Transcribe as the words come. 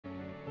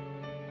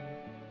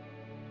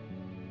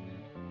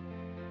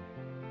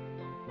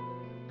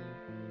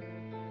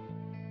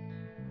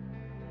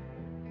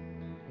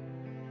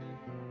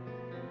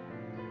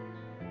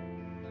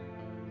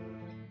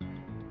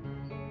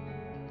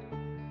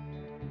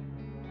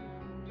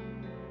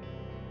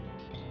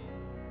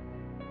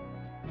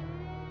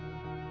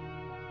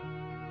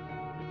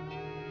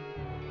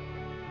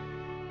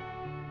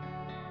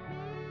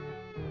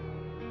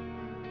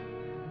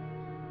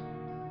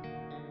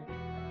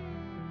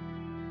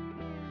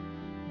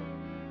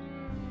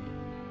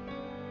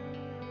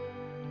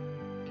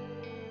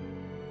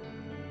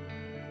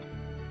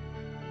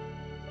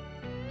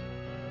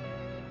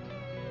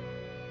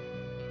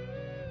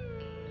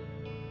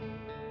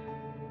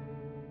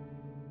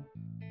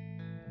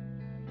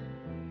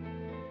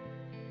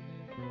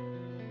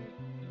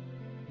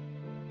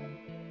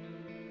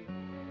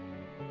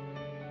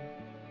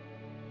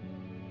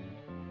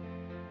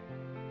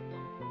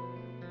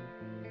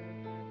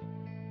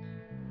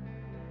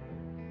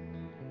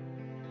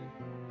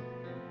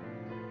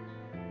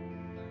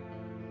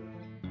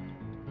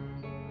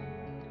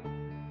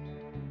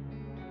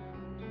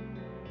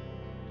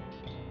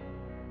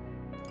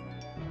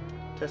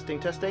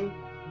Testing, testing.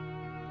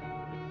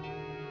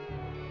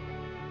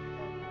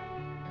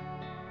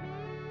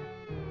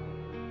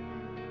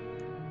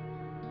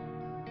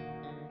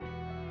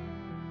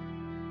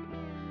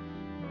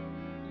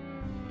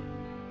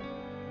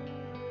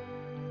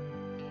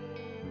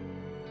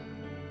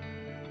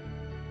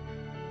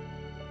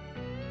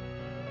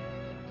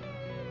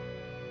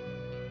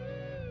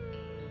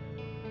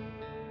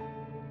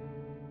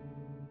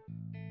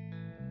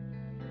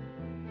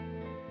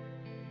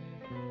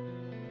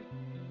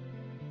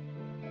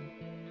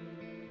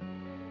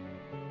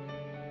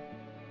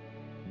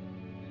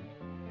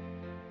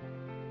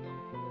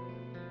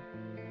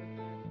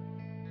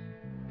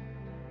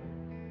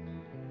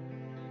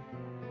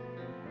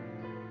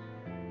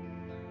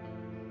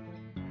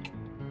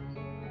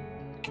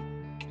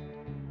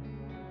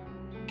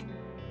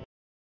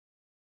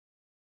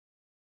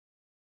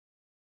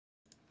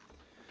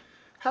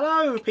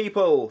 Hello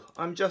people!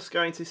 I'm just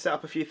going to set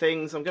up a few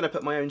things. I'm going to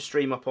put my own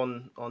stream up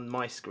on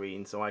my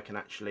screen so I can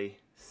actually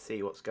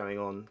see what's going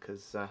on,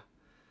 because I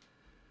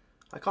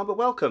can't but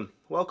welcome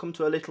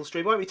to a little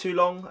stream. It won't be too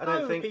long, I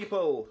don't think.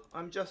 People,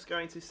 I'm just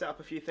going to set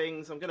up a few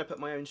things. I'm going to put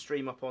my own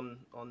stream up on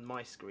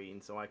my screen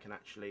so I can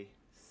actually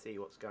see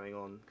what's going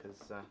on,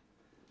 because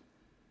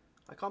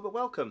I can't but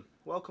welcome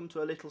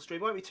to a little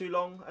stream. It won't be too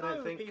long, I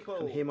don't think. People, I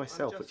can hear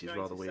myself, which is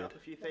rather weird. Set up a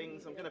few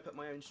things. I'm going to put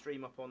my own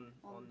stream up on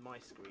my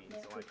screen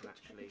so I can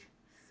actually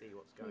see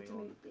what's going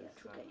on.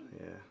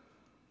 Yeah.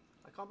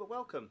 I can't but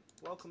welcome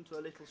to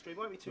a little stream. It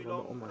won't be too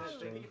long. On my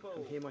stream. I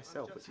can hear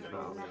myself, which is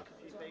rather weird.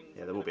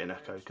 Yeah, there will be an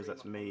echo because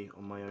that's me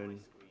on my own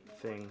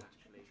thing.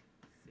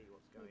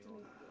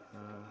 Yeah.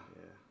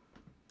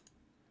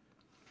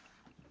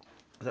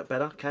 Is that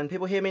better? Can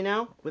people hear me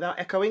now without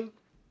echoing?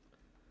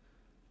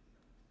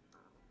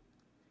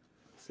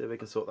 See if we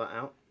can sort that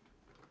out.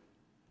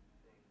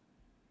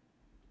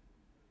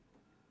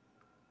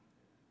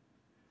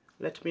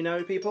 Let me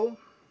know, people.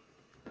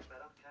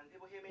 Can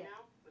people hear me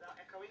now without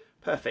echoing?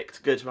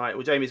 Perfect. Good. Right.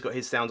 Well, Jamie's got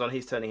his sounds on.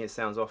 He's turning his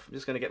sounds off. I'm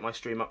just going to get my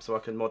stream up so I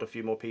can mod a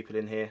few more people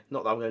in here.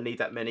 Not that I'm going to need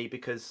that many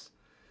because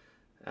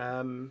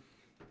no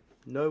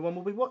one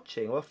will be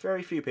watching. Well,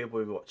 very few people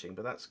will be watching,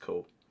 but that's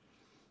cool.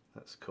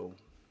 That's cool.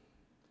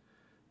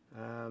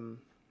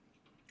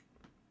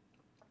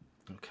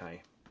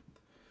 Okay.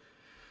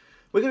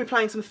 We're going to be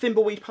playing some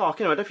Thimbleweed Park.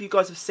 Anyway, I don't know if you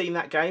guys have seen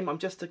that game. I'm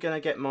just going to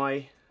get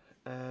my...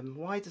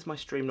 why does my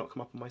stream not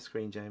come up on my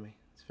screen, Jamie?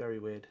 It's very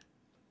weird.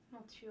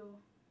 Not sure.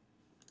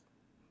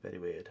 Very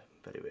weird.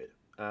 Very weird.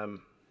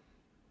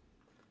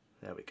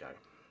 There we go.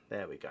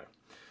 There we go.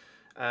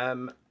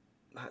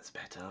 That's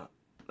better.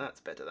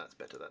 That's better. That's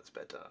better. That's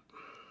better.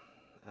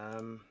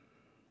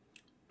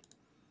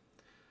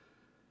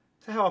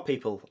 So how are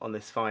people on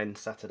this fine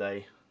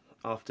Saturday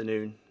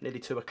afternoon? Nearly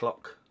 2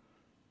 o'clock.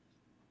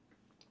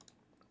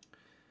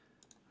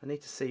 I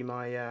need to see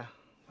my,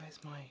 where's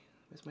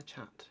my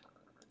chat?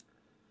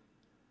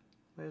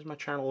 Where's my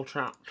channel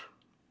chat?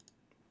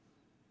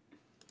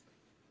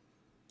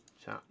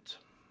 Chat.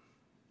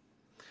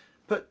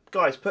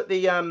 Guys, put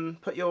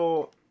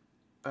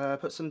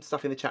some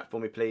stuff in the chat for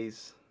me,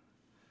 please.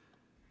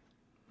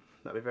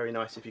 That'd be very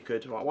nice if you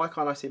could. Right, why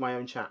can't I see my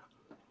own chat?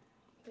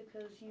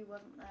 Because you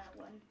wasn't there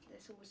when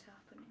this all was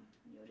happening.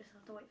 You'll just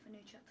have to wait for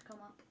new chat to come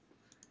up.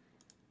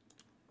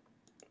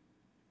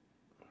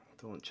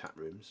 I don't want chat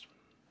rooms.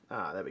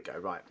 Ah, there we go,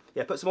 right.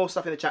 Yeah, put some more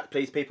stuff in the chat,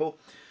 please, people.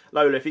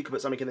 Lola, if you could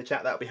put something in the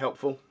chat, that would be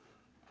helpful.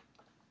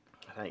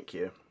 Thank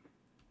you.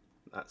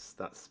 That's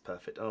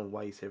perfect. Oh,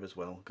 Way's here as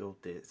well. God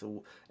dear, it's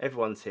all,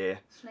 everyone's here.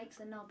 Snake's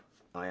a knob.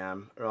 I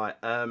am. Right,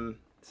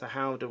 so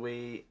how do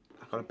we...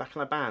 Can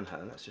I ban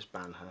her? Let's just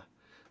ban her.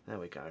 There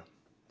we go.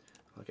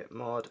 I'll get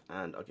mod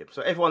and I'll get...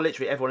 So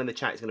literally everyone in the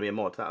chat is going to be a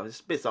mod. That was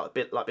a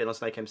bit like being on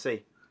Snake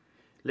MC.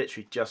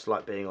 Literally just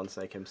like being on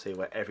Snake MC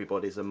where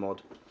everybody's a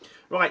mod.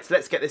 Right, so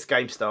let's get this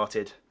game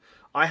started.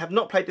 I have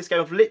not played this game.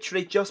 I've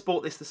literally just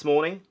bought this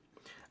morning.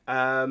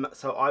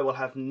 So I will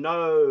have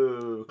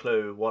no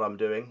clue what I'm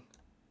doing.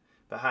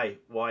 But hey,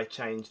 why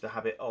change the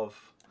habit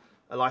of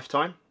a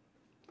lifetime?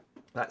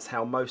 That's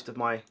how most of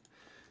my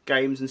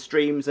games and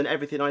streams and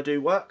everything I do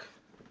work.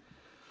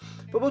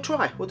 But we'll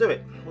try. We'll do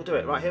it. We'll do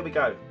it. Right, here we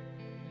go.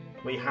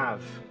 We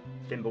have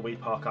Thimbleweed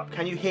Park up.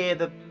 Can you hear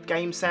the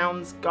game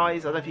sounds,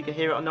 guys? I don't know if you can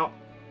hear it or not.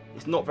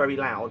 It's not very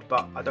loud,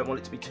 but I don't want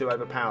it to be too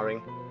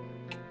overpowering.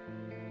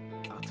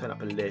 I'll turn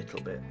up a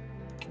little bit.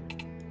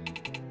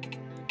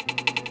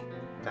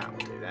 That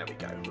will do. There we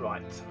go.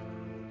 Right.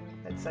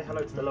 Let's say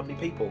hello to the lovely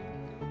people.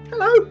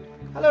 Hello!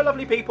 Hello,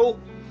 lovely people.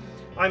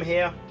 I'm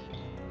here.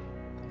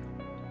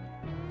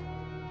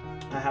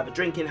 I have a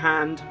drink in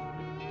hand,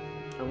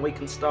 and we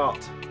can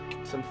start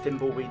some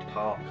Thimbleweed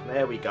Park.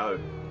 There we go.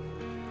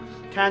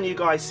 Can you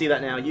guys see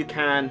that now? You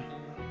can.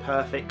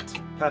 Perfect.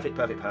 Perfect,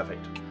 perfect,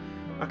 perfect.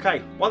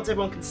 Okay, once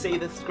everyone can see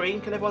the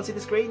screen, can everyone see the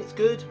screen? It's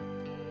good.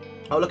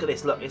 Oh, look at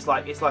this. Look, it's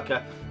like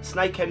a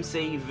Snake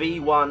MC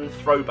V1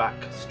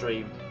 throwback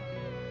stream.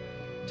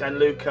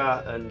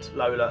 Gianluca and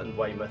Lola and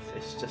Weymouth.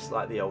 It's just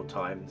like the old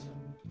times.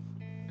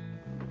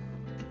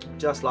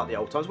 Just like the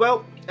old times.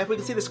 Well, if we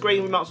can see the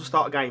screen, we might as well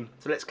start a game.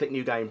 So let's click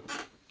new game.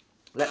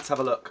 Let's have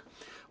a look.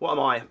 What am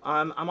I?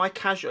 Am I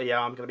casual? Yeah,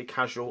 I'm going to be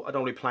casual. I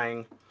don't want to be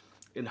playing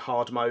in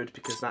hard mode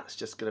because that's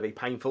just going to be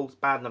painful. It's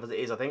bad enough as it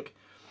is, I think.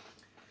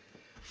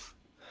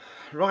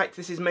 Right,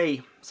 this is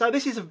me. So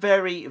this is a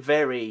very,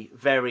 very,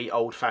 very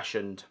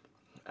old-fashioned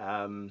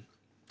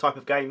type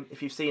of game.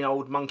 If you've seen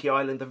old Monkey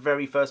Island, the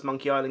very first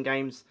Monkey Island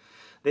games,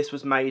 this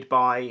was made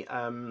by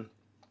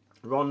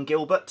Ron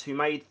Gilbert, who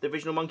made the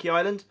original Monkey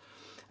Island.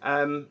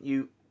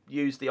 You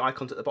use the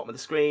icons at the bottom of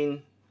the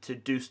screen to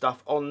do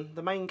stuff on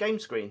the main game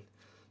screen.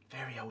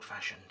 Very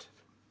old-fashioned,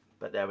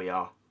 but there we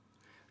are.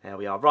 There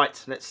we are.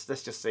 Right, let's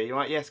just see.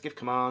 Right, yes, give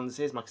commands.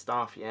 Here's my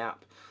stuff.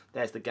 Yep.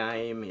 There's the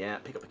game. Yeah.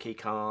 Pick up the key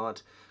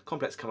card.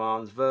 Complex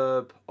commands.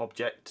 Verb.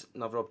 Object.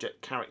 Another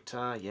object.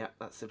 Character. Yep.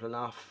 That's simple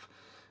enough.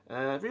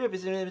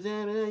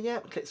 Yeah.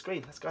 Click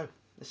screen. Let's go.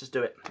 Let's just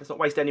do it. Let's not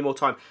waste any more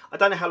time. I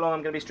don't know how long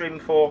I'm going to be streaming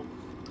for.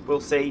 We'll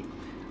see.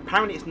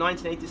 Apparently it's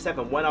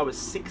 1987 when I was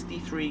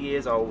 63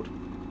 years old.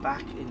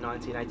 Back in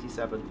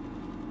 1987.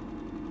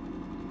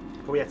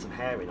 Probably had some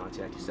hair in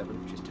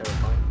 1987, which is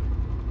terrifying.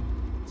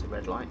 It's a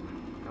red light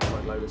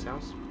outside Lola's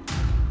house.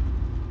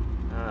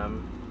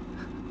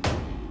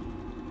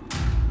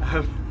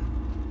 Here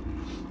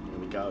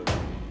we go.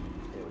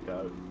 Here we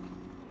go.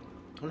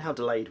 I wonder how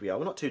delayed we are.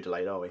 We're not too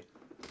delayed, are we?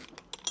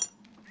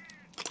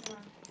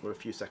 We're a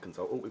few seconds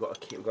old. Oh, we've got a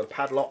key. We've got a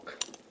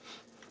padlock.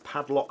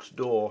 Padlocked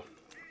door.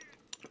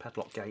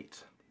 Padlock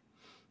gate.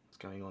 What's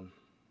going on?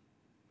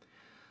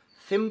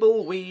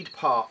 Thimbleweed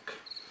Park.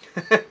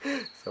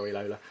 Sorry,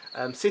 Lola.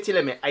 City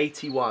limit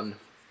 81.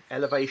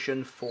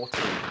 Elevation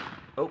 14.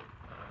 Oh,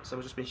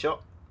 someone's just been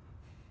shot.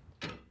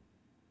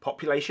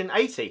 Population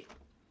 80.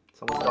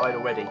 Someone's died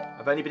already.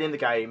 I've only been in the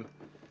game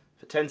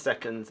for 10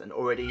 seconds and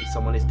already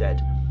someone is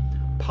dead.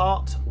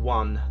 Part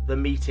 1. The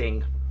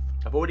meeting.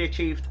 I've already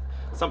achieved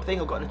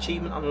something. I've got an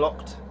achievement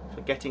unlocked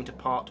for getting to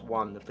part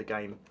 1 of the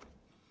game.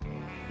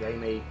 Yay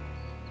me.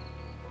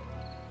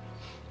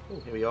 Oh,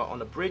 here we are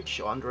on a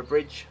bridge, or under a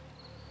bridge.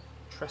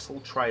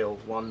 Trestle Trail,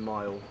 1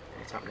 mile.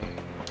 What's happening?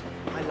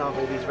 I love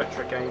all these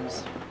retro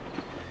games.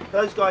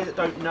 For those guys that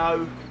don't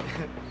know,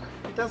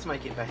 it does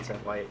make it better.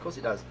 Wait, of course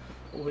it does.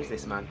 Oh, who's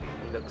this man?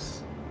 He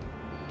looks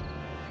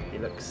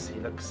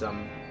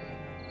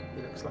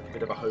like a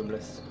bit of a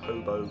homeless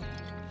hobo.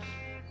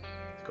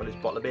 He's got his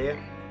bottle of beer.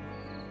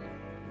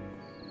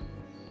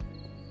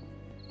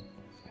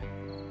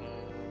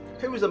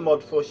 Who was a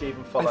mod before she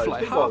even followed? I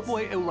fly Who was?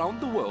 halfway around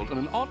the world and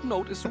an odd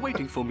note is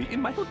waiting for me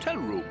in my hotel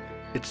room.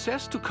 It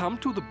says to come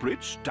to the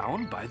bridge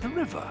down by the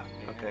river.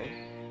 Okay.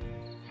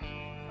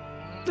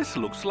 This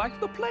looks like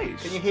the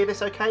place. Can you hear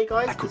this okay,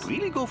 guys? I could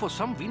really go for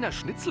some Wiener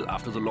Schnitzel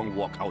after the long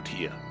walk out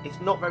here. It's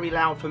not very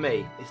loud for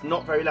me. It's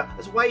not very loud.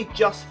 Has Wade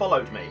just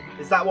followed me?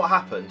 Is that what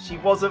happened? She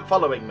wasn't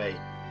following me.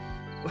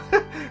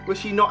 Was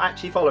she not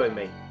actually following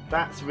me?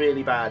 That's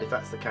really bad if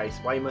that's the case.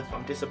 Weymouth,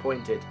 I'm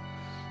disappointed.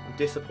 I'm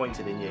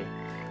disappointed in you.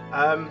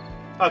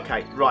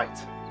 Okay, right.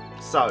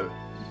 So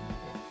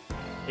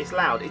it's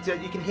loud. You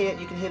can hear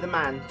the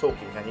man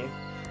talking, can you?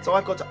 So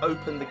I've got to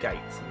open the gate.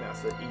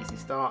 That's an easy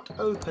start.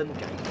 Open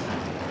gate.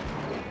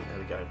 There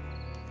we go.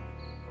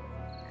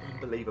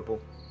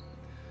 Unbelievable.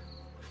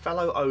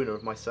 Fellow owner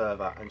of my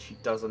server, and she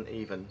doesn't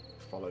even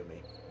follow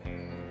me.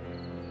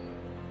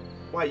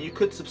 Well, you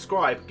could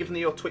subscribe. Given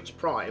your Twitch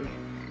Prime,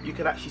 you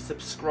could actually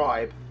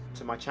subscribe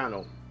to my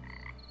channel.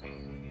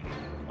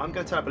 I'm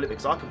going to turn up a little bit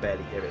because I can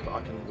barely hear it, but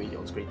I can read it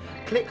on screen.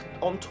 Click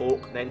on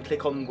talk, then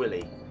click on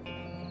Willy. So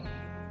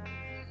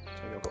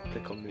I've got to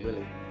click on the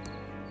Willy.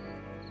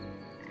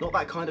 Not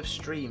that kind of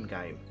stream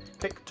game.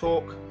 Click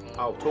talk.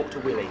 Oh, talk to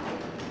Willy.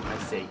 I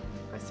see.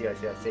 I see.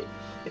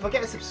 If I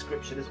get a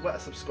subscription as well, a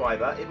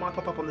subscriber, it might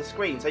pop up on the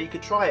screen. So you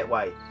could try it,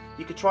 Way.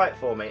 You could try it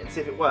for me and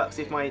see if it works.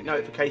 See if my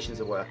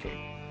notifications are working.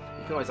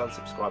 You can always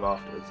unsubscribe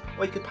afterwards.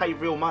 Or you could pay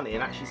real money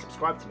and actually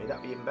subscribe to me.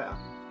 That'd be even better.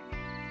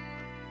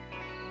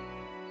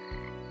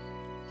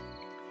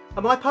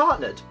 Am I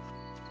partnered?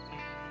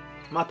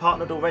 Am I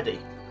partnered already?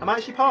 Am I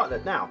actually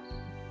partnered now?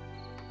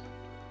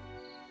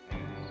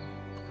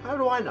 How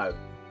do I know?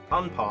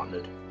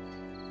 Unpartnered.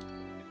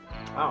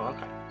 Oh,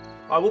 okay.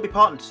 I will be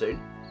partnered soon.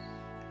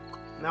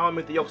 Now I'm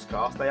with the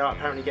Yogscast, they are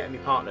apparently getting me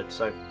partnered,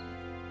 so...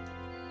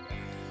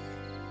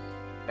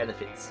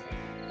 Benefits.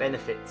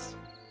 Benefits.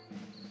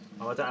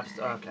 Oh, I don't have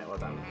to... Okay, well,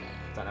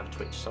 I don't have a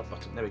Twitch sub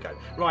button. There we go.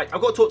 Right,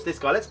 I've got to talk to this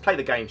guy. Let's play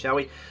the game, shall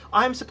we?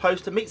 I am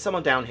supposed to meet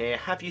someone down here.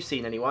 Have you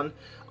seen anyone?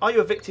 Are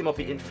you a victim of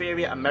the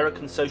inferior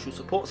American social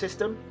support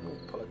system? Ooh,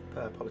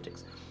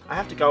 politics. I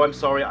have to go. I'm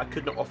sorry. I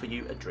could not offer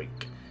you a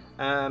drink.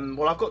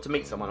 Well, I've got to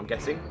meet someone, I'm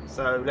guessing.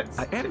 So let's.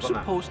 I am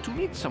supposed to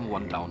meet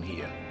someone down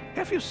here.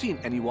 Have you seen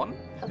anyone?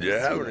 Do you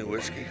have any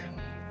whiskey?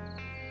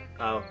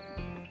 Oh.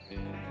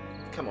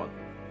 Come on.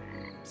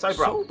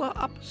 Sober up. Sober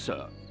up,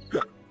 sir.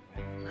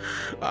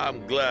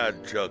 I'm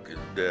glad Chuck is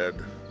dead.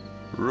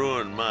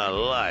 Ruined my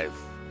life.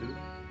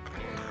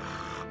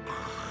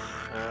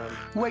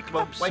 Wake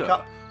up, wake sir.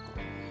 up.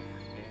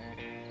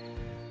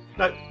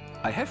 No.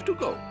 I have to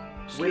go.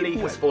 Willie Sleep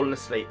has well. fallen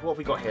asleep. What have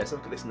we got here? So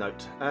look at this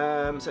note.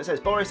 So it says,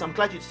 Boris, I'm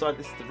glad you decided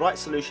this is the right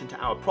solution to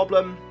our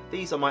problem.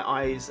 These are my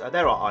eyes.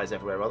 There are eyes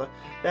everywhere, rather.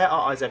 There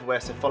are eyes everywhere,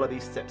 so follow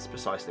these steps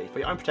precisely. For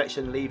your own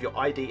protection, leave your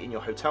ID in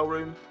your hotel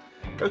room.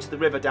 Go to the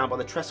river down by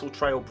the Trestle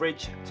Trail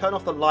Bridge. Turn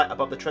off the light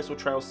above the Trestle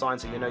Trail sign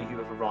so you know you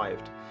have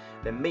arrived.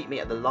 Then meet me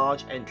at the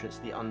large entrance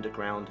to the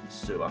underground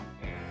sewer.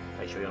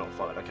 Make sure you're not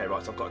followed. Okay,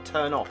 right, so I've got to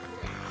turn off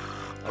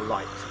a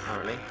light,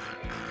 apparently.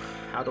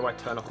 How do I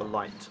turn off the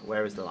light?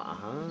 Where is the light?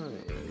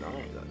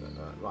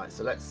 Right,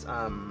 so let's,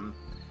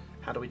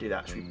 how do we do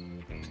that? Should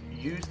we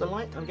use the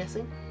light, I'm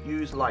guessing?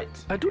 Use light.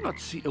 I do not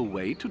see a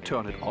way to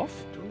turn it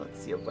off. Do not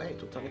see a way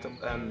to turn it off.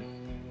 Can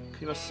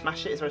you just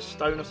smash it? Is there a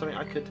stone or something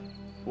I could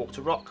walk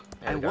to rock?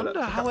 There I we go, wonder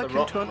look, how I that's the can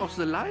rock. turn off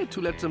the light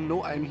to let them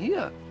know I'm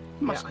here.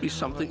 Must I be know,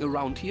 something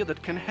around here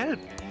that can help.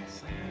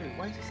 Yes, I know.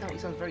 Why does he sound? He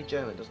sounds very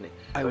German, doesn't he?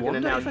 I We're gonna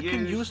wonder now if I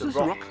can use the this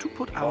rock to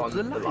put out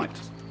on the light.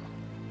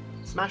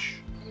 Smash.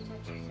 Did I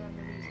actually turn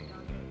the music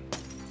down?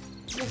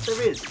 Yes,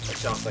 there is a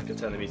chance I can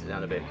turn the music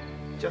down a bit.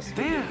 Just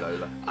for you, There,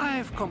 Lola.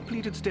 I've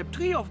completed step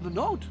 3 of the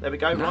note. There we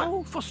go, Now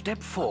right. for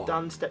step 4.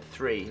 Done step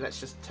 3. Let's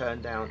just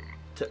turn down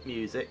to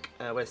music.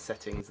 Where's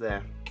settings?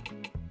 There.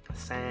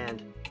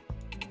 Sand.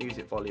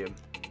 Music volume.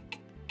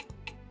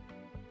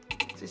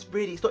 It's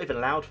not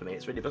even loud for me.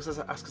 It's really that's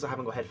because I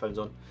haven't got headphones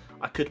on.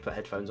 I could put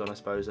headphones on, I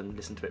suppose, and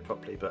listen to it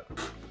properly, but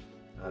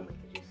I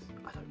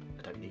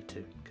don't need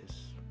to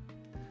because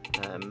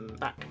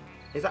back.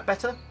 Is that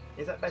better?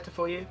 Is that better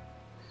for you?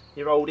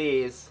 Your old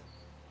ears.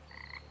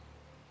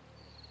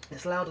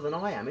 It's louder than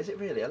I am, is it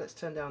really? Let's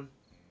turn down.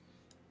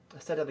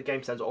 Let's turn down the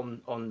game sounds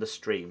on the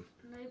stream.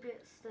 Maybe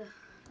it's the. Let's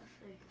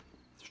see.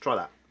 Let's try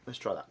that. Let's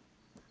try that.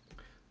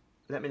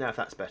 Let me know if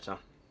that's better.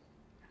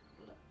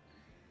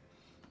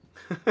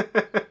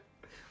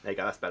 There you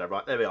go, that's better.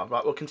 Right, there we are.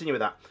 Right, we'll continue with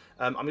that.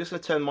 I'm just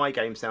going to turn my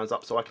game sounds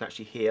up so I can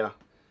actually hear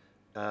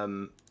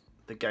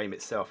the game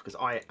itself because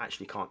I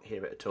actually can't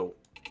hear it at all.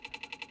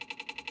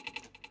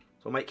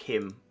 So we'll make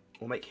him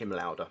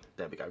louder.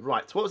 There we go.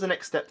 Right, so what was the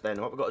next step then?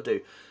 What we've got to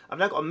do? I've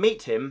now got to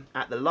meet him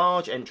at the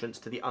large entrance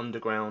to the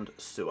underground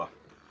sewer.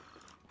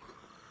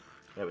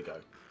 There we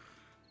go.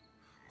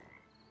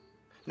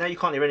 Now you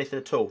can't hear anything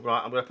at all.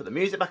 Right, I'm going to put the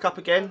music back up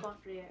again.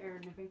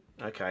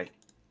 Okay.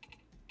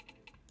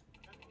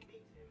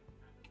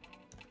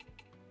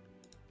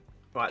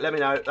 Right, let me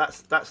know.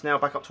 That's now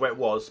back up to where it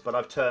was, but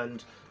I've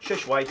turned.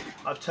 Shush, wait.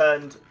 I've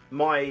turned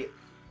my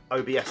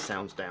OBS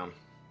sounds down.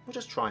 We'll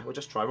just try.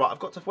 Right, I've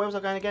got to. Where was I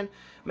going again?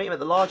 Meet him at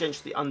the large entrance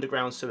to the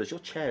underground sewers. Your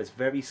chair is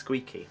very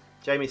squeaky.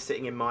 Jamie's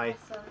sitting in my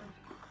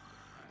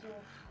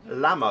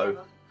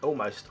Lamo.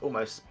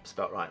 Almost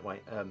spelt right.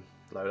 Wait,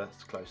 Lola,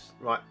 that's close.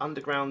 Right,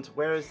 underground.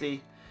 Where is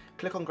the?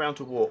 Click on ground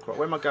to walk. Right,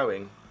 where am I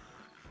going?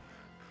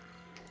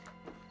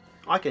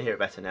 I can hear it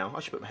better now. I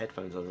should put my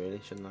headphones on,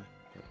 really, shouldn't I?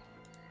 Yeah.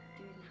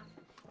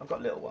 I've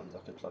got little ones I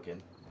can plug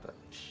in, but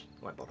shh,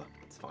 won't bother.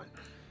 It's fine.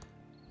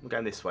 I'm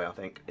going this way, I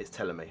think. It's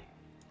telling me.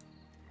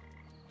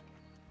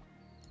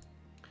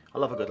 I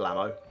love a good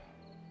Lamo.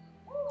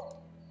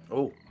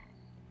 Oh,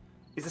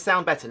 is the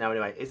sound better now?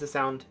 Anyway, is the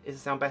sound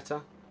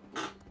better?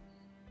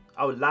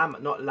 Oh,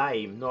 not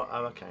lame. Not.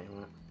 Oh, okay.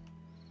 Right.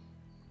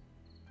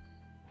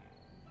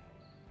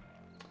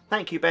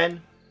 Thank you,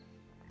 Ben.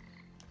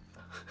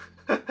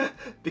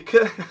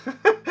 Because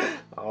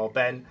oh,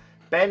 Ben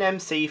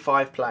MC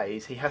 5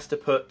 plays. He has to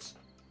put.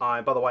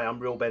 By the way, I'm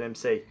real Ben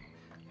MC.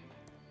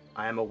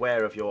 I am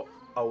aware of your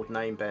old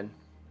name, Ben.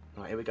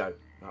 Right, here we go.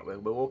 Right,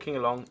 we're walking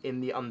along in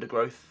the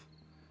undergrowth.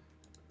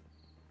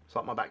 It's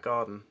like my back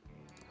garden.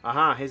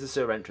 Aha, here's the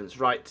sewer entrance.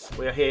 Right,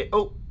 we are here.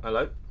 Oh,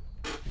 hello.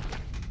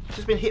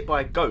 Just been hit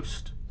by a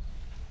ghost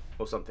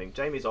or something.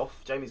 Jamie's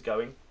off. Jamie's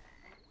going.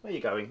 Where are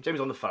you going?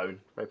 Jamie's on the phone.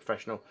 Very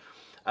professional.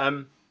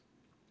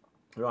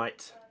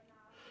 Right.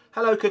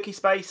 Hello, Cookie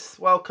Space.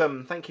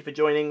 Welcome. Thank you for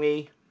joining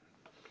me.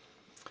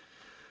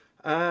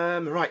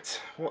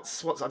 Right.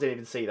 What's? I didn't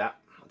even see that.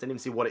 I didn't even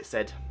see what it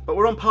said. But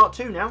we're on part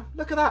 2 now.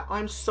 Look at that.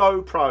 I'm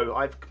so pro.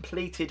 I've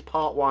completed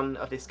part 1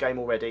 of this game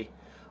already.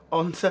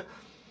 On to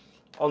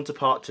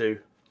part 2.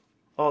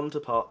 On to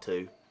part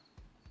 2.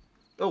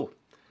 Oh,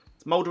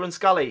 it's Mulder and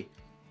Scully.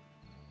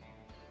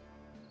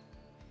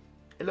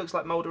 It looks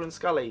like Mulder and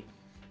Scully.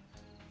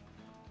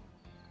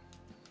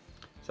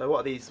 So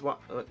what are these?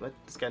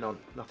 What's going on?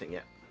 Nothing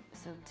yet.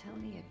 So tell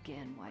me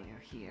again why you're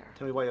here.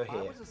 Tell me why you're I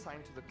here. was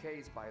assigned to the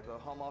case by the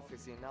Home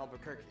Office in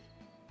Albuquerque.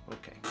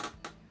 Okay.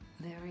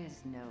 There is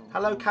no...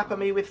 Hello, Kappa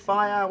Me with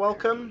Fire.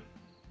 Welcome.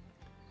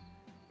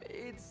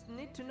 It's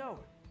neat to know.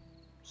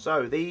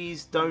 So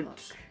these don't.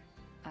 Look,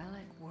 I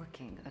like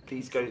working a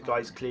These case alone.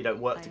 guys clearly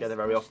don't work together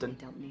very often.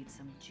 I don't need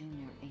some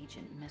junior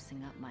agent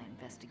messing up my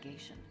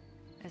investigation.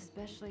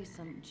 Especially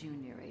some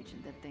junior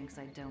agent that thinks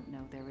I don't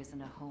know there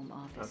isn't a home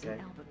office in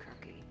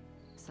Albuquerque.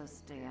 So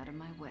stay out of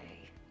my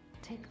way.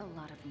 Take a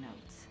lot of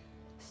notes.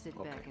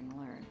 Sit back and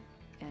learn.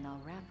 And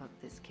I'll wrap up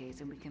this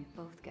case and we can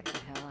both get the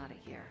hell out of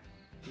here.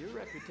 Your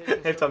reputation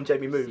Every time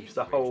Jamie moves,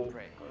 the whole...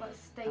 Let's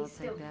stay I'll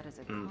still. take that as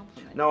a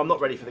compliment. No, I'm not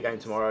ready for the game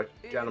tomorrow.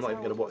 Jan, I'm not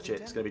even going to watch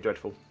it. It's going to be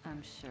dreadful.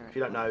 I'm sure. If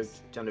you don't know,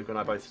 Gianluca and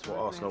I both support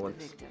Arsenal, and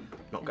it's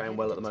not going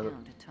well at the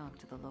moment. To talk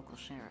to the local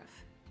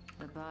sheriff.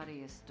 The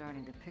body is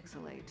starting to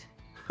pixelate.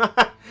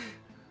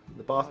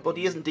 The bath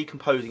body isn't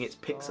decomposing, it's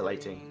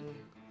pixelating.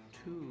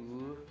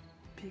 To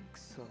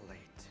pixelate.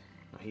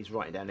 He's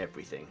writing down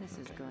everything. This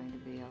is going to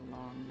be a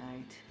long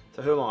night.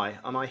 So who am I?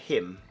 Am I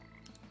him?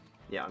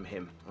 Yeah, I'm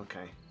him.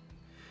 Okay.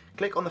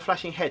 Click on the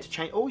flashing head to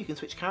change. Oh, you can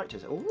switch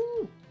characters.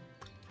 Ooh,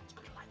 that's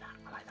good. I like that.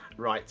 I like that.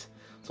 Right.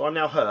 So I'm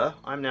now her.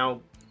 I'm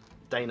now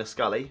Dana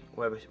Scully.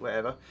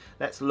 Wherever.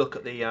 Let's look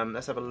at the.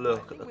 Let's have a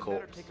look at the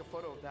corpse. Better take a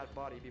photo of that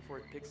body before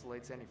it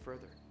pixelates any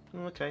further.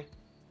 Okay.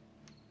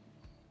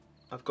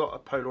 I've got a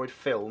Polaroid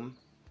film.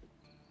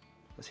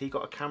 Has he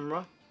got a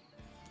camera?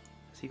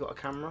 Has he got a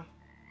camera?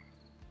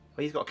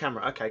 Oh, he's got a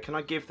camera. Okay. Can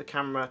I give the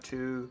camera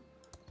to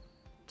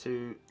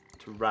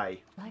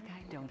Ray? Like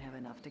I don't have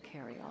enough to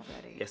carry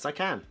already. Yes, I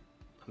can.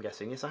 I'm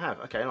guessing. Yes, I have.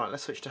 Okay, all right.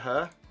 Let's switch to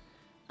her,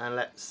 and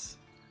let's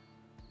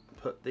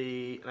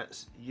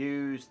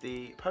use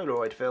the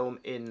Polaroid film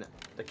in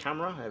the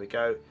camera. There we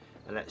go.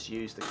 And let's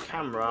use the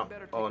camera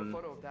on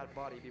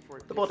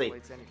the body.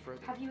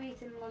 Have you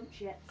eaten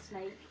lunch yet,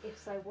 Snake?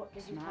 If so, what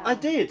did you have? I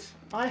did.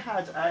 I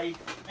had a.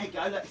 There you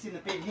go. Look, in the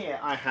bin here.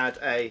 I had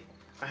a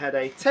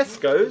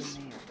Tesco's.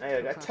 There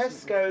you go.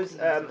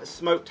 Tesco's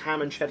smoked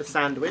ham and cheddar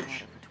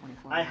sandwich.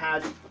 I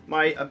had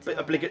my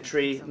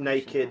obligatory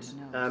naked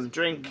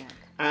drink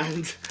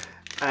and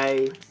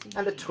a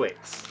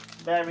Twix.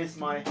 There is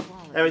my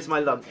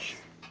lunch.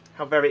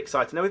 How very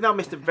exciting! Now we've now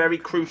missed a very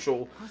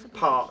crucial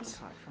part.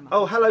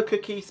 Oh, hello,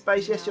 Cookie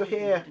Space. Yes, you're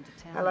here.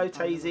 Hello,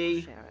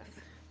 Tazy.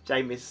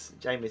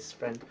 Jamie's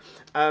friend.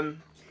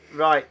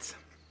 Right.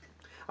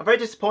 I'm very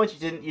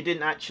disappointed you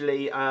didn't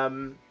actually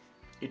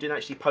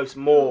post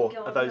more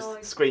of those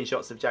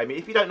screenshots of Jamie.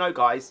 If you don't know,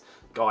 guys,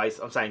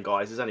 I'm saying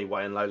guys. There's only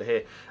Way and Lola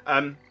here.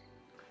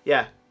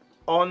 Yeah.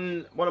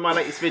 On one of my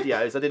latest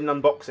videos, I did an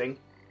unboxing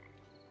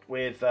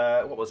with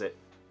what was it?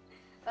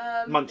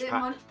 Munch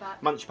Pack.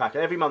 Munch Pack.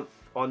 And every month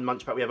on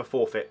Munch Pack we have a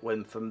forfeit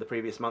from the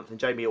previous month, and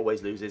Jamie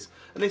always loses.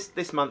 And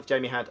this month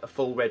Jamie had a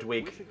full red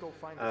wig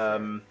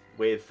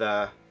with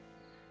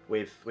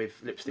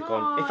lipstick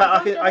on. In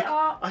fact,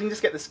 I can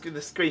just get the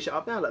screenshot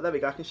up now. Look, there we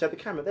go. I can show the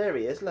camera. There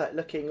he is. Look,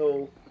 looking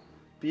all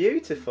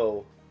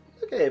beautiful.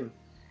 Look at him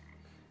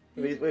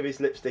with his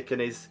lipstick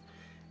and his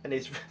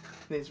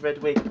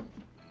red wig.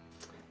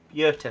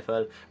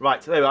 Beautiful.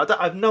 Right, so there we are.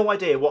 I have no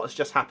idea what has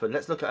just happened.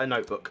 Let's look at a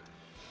notebook.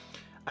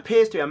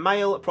 Appears to be a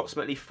male,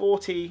 approximately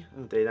 40.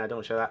 Oh dear, no, I don't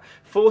want to show that.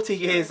 40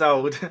 years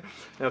old.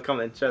 No, come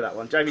on then, show that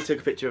one. Jamie took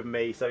a picture of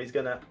me, so he's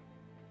gonna.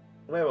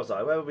 Where was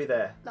I? Where were we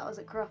there? That was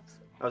at Crufts.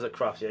 I was at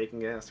Crufts. Yeah, you can.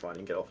 Yeah, that's fine.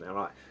 You can get off now.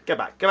 Right, go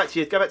back to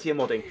your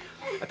modding.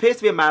 Appears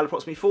to be a male,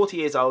 approximately 40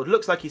 years old.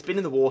 Looks like he's been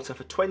in the water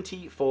for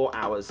 24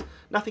 hours.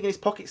 Nothing in his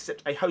pockets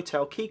except a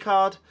hotel key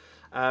card.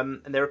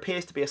 And there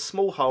appears to be a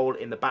small hole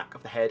in the back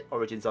of the head.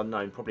 Origins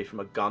unknown, probably from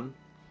a gun.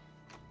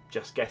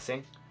 Just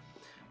guessing.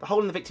 The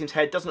hole in the victim's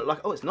head doesn't look like...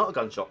 Oh, it's not a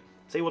gunshot.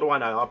 See, what do I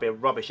know? I'll be a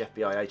rubbish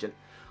FBI agent.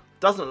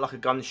 Doesn't look like a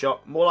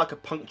gunshot. More like a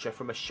puncture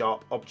from a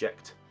sharp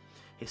object.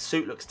 His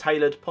suit looks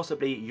tailored,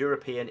 possibly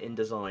European in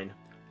design.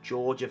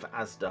 George of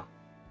Asda.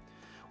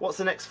 What's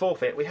the next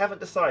forfeit? We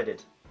haven't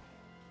decided.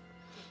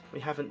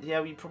 We haven't...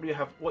 Yeah, we probably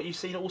have... What,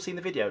 you've all seen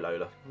the video,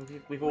 Lola?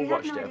 We've all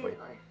watched it, have we?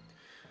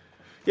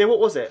 Yeah,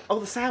 what was it? Oh,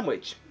 the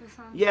sandwich.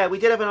 Yeah, we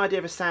did have an idea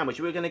of a sandwich.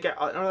 We were going to get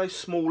one of those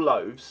small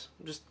loaves.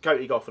 I'm just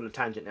going off on a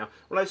tangent now.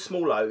 One of those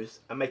small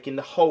loaves and making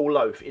the whole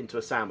loaf into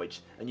a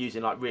sandwich and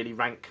using like really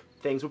rank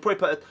things. We'll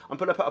probably I'm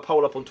going to put a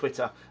poll up on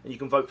Twitter and you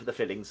can vote for the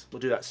fillings. We'll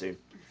do that soon.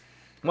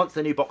 Once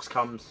the new box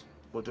comes,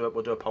 we'll do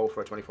a poll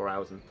for 24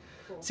 hours and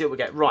see what we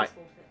get. Right.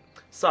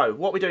 So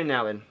what we're doing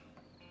now then?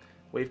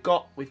 We've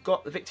got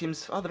the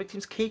victim's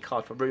key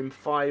card for room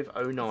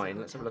 509.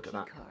 Let's have a look at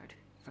that.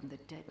 From the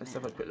dead Let's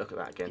man. have a quick look at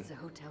that again. It's a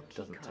hotel key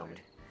Doesn't tell me.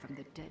 from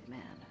the dead man.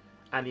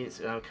 And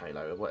it's okay,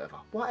 Lola.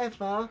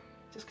 Whatever.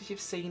 Just because you've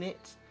seen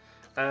it,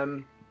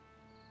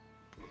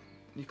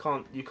 you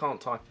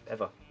can't type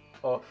ever,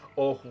 or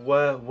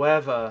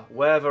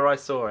wherever I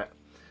saw it.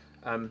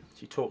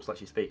 She talks like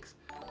she speaks.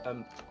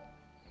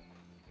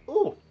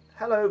 Oh,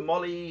 hello,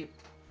 Molly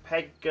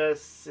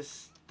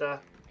Pegasister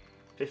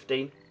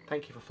 15.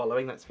 Thank you for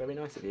following. That's very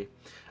nice of you.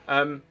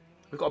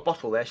 We've got a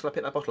bottle there. Shall I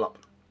pick that bottle up?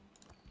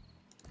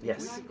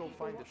 Yes. We should go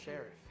find the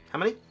sheriff. How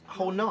many? A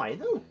whole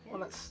 9. Oh, well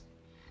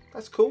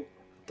that's cool.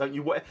 Don't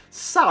you what?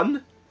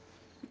 Son?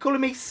 You're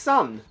calling me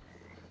son?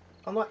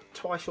 I'm like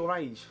twice your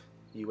age.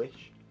 You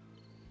wish.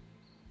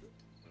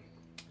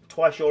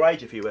 Twice your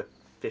age if you were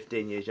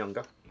 15 years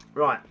younger.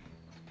 Right.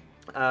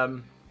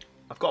 I've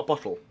got a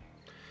bottle.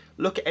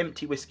 Look at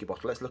empty whiskey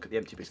bottle. Let's look at the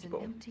empty whiskey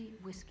bottle. Empty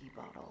whiskey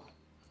bottle.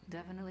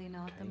 Definitely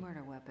not the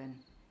murder weapon.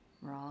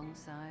 Wrong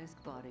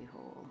sized body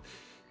hole.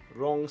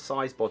 Wrong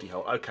size body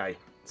hole. Okay.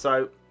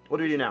 So what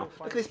do we do now?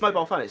 Look at this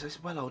mobile phone.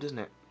 It's well old, isn't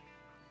it?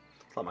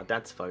 It's like my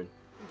dad's phone.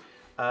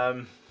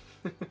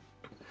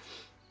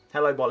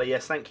 Hello, Bolly.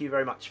 Yes, thank you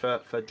very much for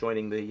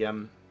joining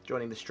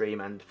the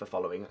stream and for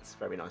following. That's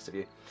very nice of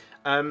you.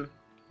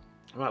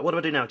 Right, what do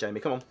I do now, Jamie?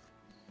 Come on.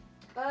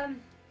 I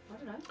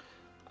don't know.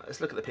 Let's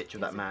look at the picture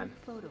of that man.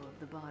 Photo of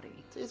the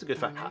body. It's a good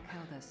fact. I like how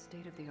the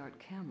state-of-the-art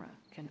camera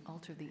can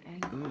alter the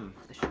angle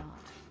of the shot.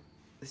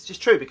 It's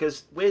just true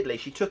because weirdly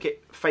she took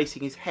it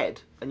facing his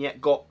head and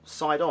yet got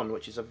side on,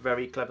 which is a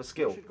very clever We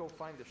skill. should go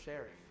find the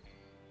sheriff.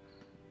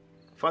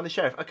 Find the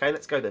sheriff. Okay,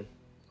 let's go then.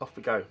 Off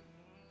we go.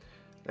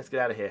 Let's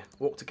get out of here.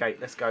 Walk to gate.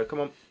 Let's go. Come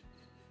on.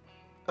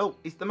 Oh,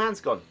 the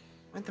man's gone.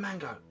 Where'd the man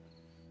go?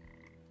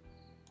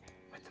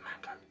 Where'd the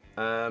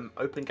man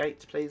go? Open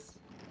gate, please.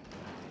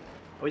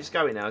 Are we just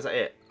going now? Is that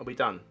it? Are we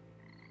done?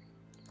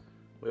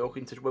 We're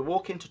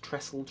walking to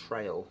Trestle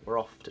Trail. We're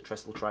off to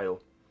Trestle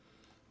Trail.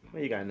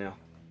 Where are you going now?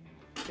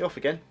 You off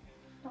again?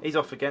 He's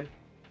off again.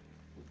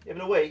 You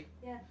having a wee?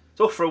 Yeah.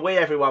 It's off for a wee,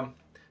 everyone.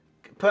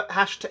 Put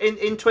hashtag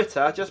in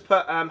Twitter. Just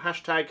put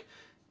hashtag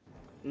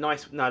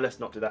nice. No, let's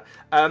not do that.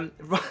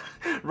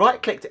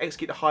 Right click to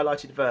execute the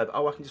highlighted verb.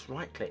 Oh, I can just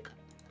right click.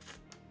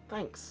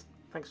 Thanks.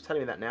 Thanks for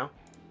telling me that now.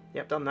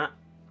 Yep, done that.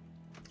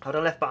 Hold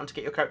on left button to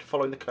get your character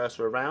following the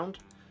cursor around.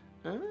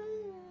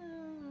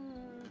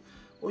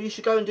 Well, you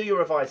should go and do your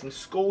revising.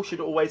 School should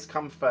always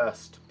come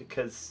first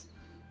because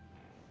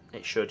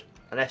it should.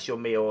 Unless you're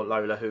me or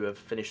Lola who have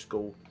finished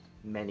school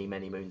many,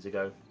 many moons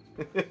ago.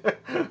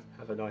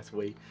 Have a nice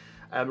wee.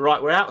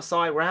 Right, we're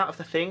outside. We're out of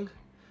the thing.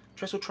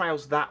 Trestle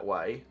Trail's that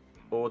way.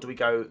 Or do we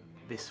go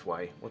this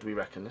way? What do we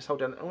reckon? Let's hold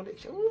down. Oh,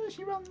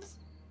 she runs.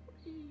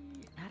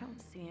 I don't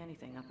see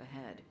anything up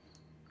ahead.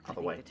 Other I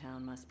think way. the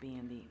town must be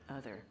in the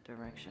other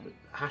direction.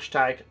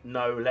 Hashtag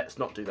no, let's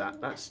not do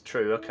that. That's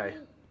true. Okay.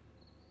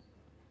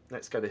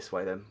 Let's go this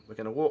way then. We're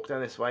going to walk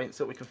down this way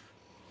so we can...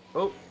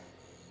 Oh.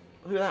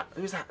 Who's that?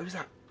 Who's that? Who's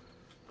that?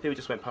 Who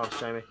just went past,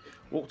 Jamie?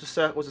 Walk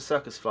to was a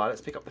circus flyer.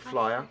 Let's pick up the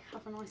flyer.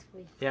 Have a nice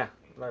week. Yeah.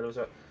 Lola was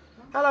up.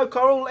 Hello,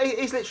 Coral.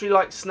 He's literally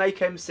like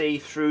Snake MC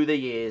through the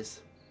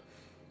years.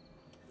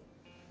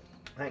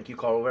 Thank you,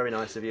 Coral. Very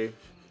nice of you.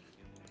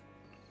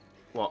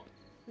 What?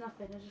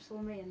 Nothing. I just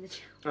saw me in the gym.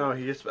 Oh,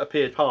 he just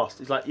appeared past.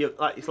 He's like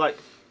it's like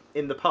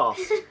in the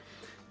past.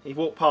 He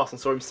walked past and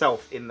saw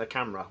himself in the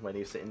camera when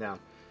he was sitting down.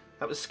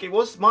 That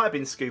might have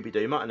been Scooby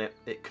Doo, mightn't it?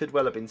 It could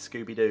well have been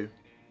Scooby Doo.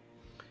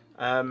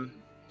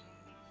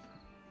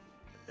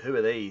 Who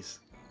are these?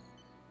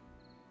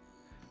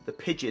 The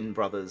Pigeon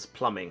Brothers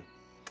Plumbing.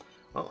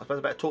 Well, I suppose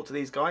I better talk to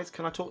these guys.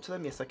 Can I talk to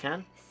them? Yes, I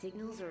can.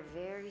 Signals are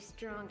very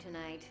strong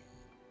tonight.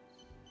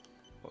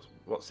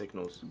 What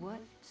signals? What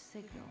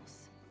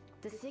signals?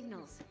 The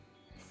signals.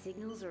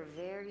 Signals are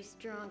very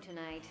strong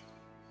tonight.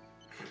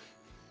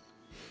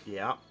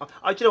 Yeah. Do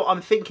you know what?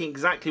 I'm thinking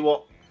exactly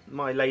what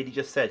my lady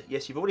just said.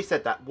 Yes, you've already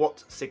said that.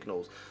 What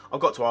signals?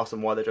 I've got to ask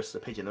them why they're dressed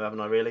as a pigeon, though, haven't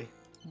I, really?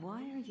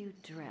 Why are you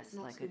dressed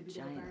Not like a Scooby-Doo,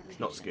 giant apparently. It's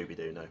not pigeon?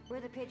 Scooby-Doo, no. We're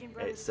the Pigeon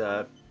Brothers. It's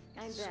I'm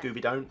Beth.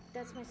 Scooby-Doo.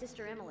 That's my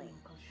sister Emily.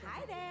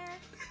 Hi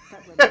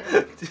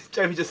there.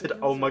 Jamie just said,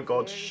 Signals oh my are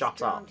god, very shut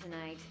strong up.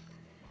 Tonight.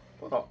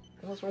 What?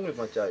 What's wrong with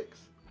my jokes?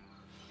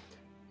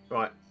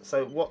 Right,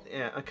 so what,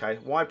 yeah, okay.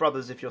 Why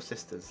brothers if you're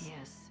sisters?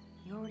 Yes,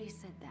 you already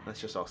said that. Let's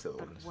just ask the other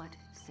But ones. what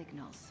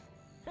signals?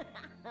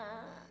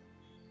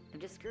 I'm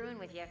just screwing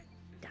with you.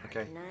 Dark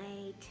Okay.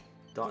 night.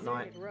 Dark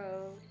night. Deserted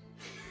road.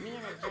 Me in a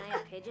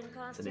giant pigeon It's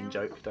costume. an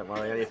in-joke, don't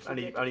worry.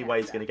 Only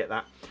Way's going to get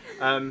that.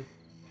 But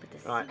the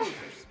Right. signals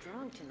are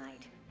strong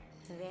tonight.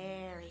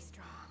 Very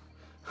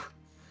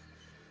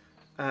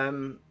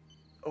strong.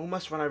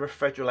 Almost run over a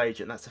federal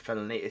agent. That's a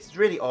felony. It's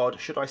really odd.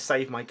 Should I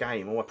save my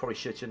game? Oh, I probably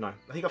should, shouldn't I?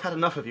 I think I've had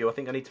enough of you. I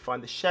think I need to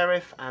find the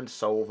sheriff and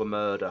solve a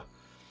murder.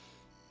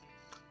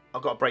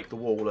 I've got to break the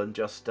wall and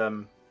just This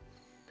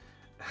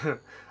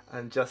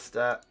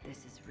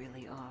is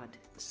really odd.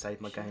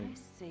 save my Should game. I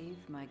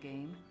save my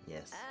game?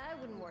 Yes. I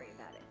wouldn't worry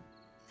about it.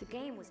 The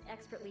game was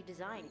expertly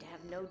designed to have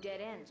no dead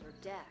ends or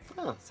death.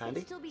 Oh, Sandy.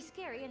 It'd still be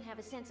scary and have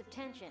a sense of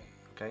tension.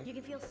 Okay. You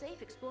can feel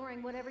safe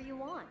exploring whatever you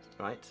want.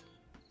 Right.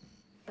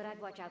 But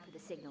I'd watch out for the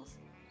signals.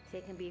 They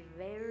can be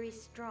very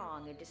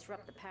strong and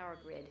disrupt the power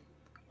grid.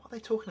 What are they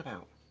talking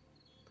about?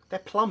 They're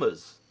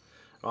plumbers.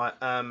 Right.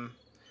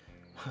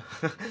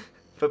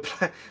 For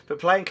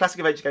playing classic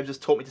adventure games has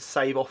taught me to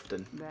save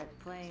often. But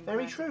playing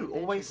Very classic true. adventure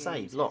Always save,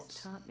 games has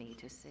lots. Taught me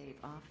to save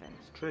often.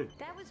 It's true.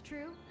 That was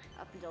true,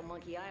 up until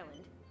Monkey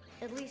Island.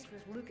 At least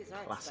with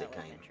LucasArts Classic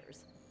style game.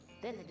 adventures.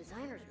 Then the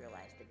designers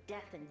realized that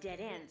death and dead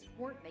ends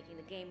weren't making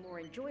the game more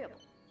enjoyable.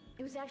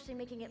 It was actually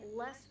making it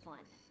less fun.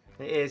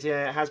 It is,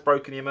 yeah. It has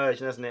broken the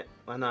immersion, hasn't it?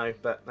 I know,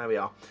 but there we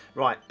are.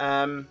 Right.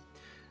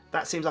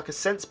 That seems like a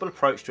sensible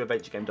approach to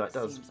adventure game. It That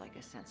does. seems like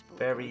a sensible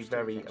Very, approach to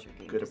very adventure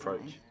game good design.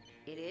 approach.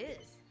 It is.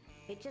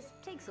 It just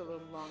takes a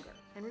little longer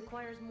and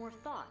requires more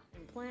thought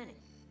and planning.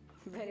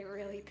 But it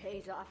really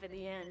pays off in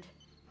the end.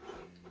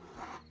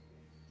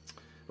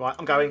 Right,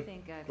 I'm I going.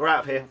 think I've We're out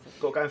of had here. enough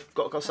of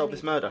Got to go I solve need this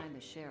to murder. Find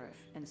the sheriff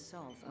and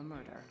solve a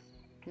murder.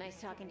 Nice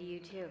talking to you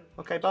too.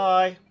 Okay,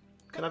 bye.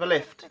 Can I have a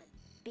lift?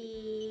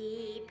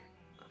 Beep.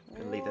 I'm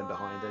going to leave them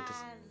behind. They're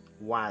just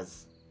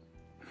waz.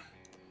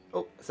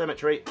 Oh,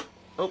 cemetery.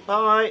 Oh,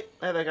 bye.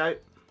 There they go.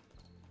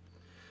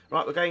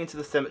 Right, we're going into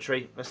the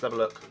cemetery. Let's have a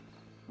look.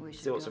 We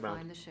should See what's go around.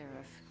 find the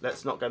sheriff.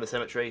 Let's not go in the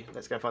cemetery.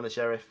 Let's go and find the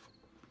sheriff.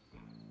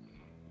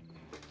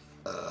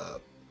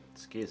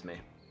 Excuse me.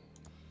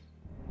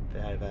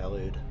 Very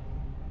valued.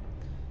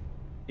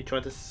 You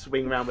trying to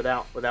swing around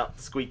without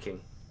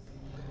squeaking?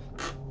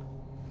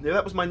 Yeah,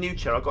 that was my new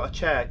chair. I got a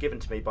chair given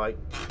to me by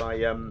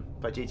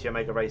GT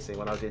Omega Racing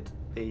when I did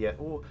the.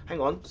 Oh,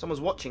 hang on!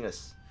 Someone's watching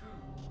us.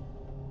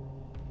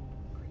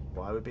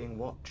 Why are we being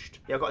watched?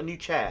 Yeah, I got a new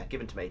chair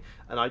given to me,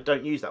 and I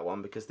don't use that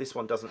one because this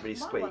one doesn't really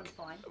My squeak. one's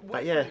fine.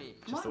 But yeah,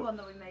 My one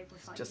that we made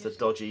was like just a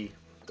dodgy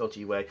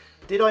way.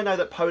 Did I know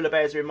that polar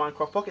bears are in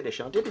Minecraft Pocket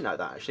Edition? I didn't know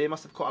that actually. It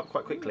must have caught up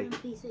quite quickly.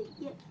 PC.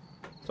 Yeah.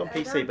 It's on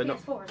They're PC, on but not.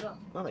 PS4 as well.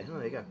 Oh,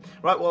 there you go.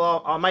 Right,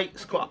 well, our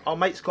mates caught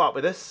up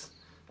with us.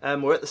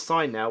 We're at the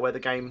sign now where the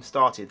game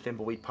started,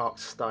 Thimbleweed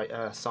Park's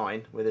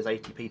sign, where there's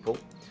 80 people.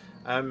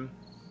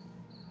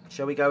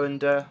 Shall we go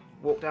and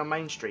walk down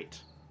Main Street?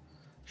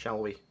 Shall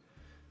we?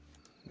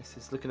 This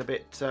is looking a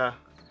bit...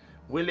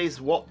 Willie's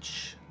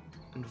Watch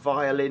and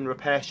Violin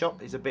Repair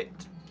Shop is a bit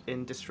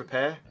in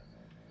disrepair.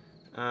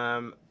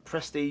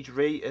 Prestige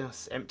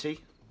is empty.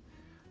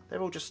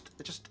 They're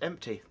just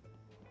empty.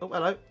 Oh,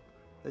 hello.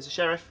 There's a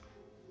sheriff.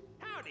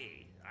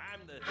 Howdy,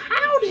 I'm the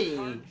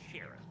Howdy!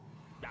 sheriff.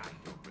 I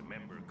don't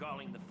remember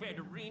calling the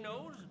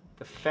Federinos.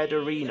 The That's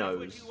Federinos.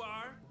 what you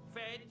are,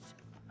 feds.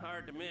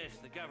 Hard to miss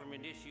the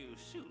government issue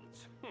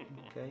suits.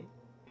 Okay.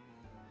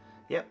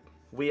 Yep,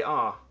 we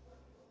are.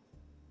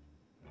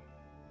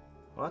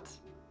 What?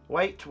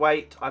 Wait.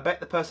 I bet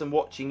the person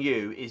watching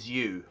you is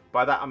you.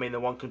 By that I mean the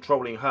one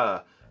controlling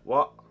her.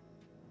 What?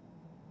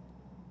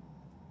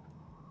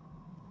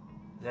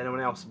 Is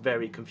anyone else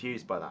very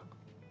confused by that?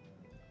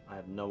 I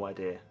have no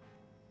idea.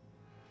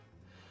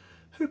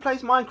 Who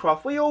plays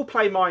Minecraft? We all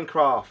play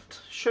Minecraft.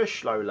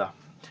 Shush, Lola.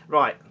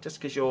 Right, just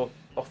because you're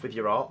off with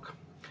your arc.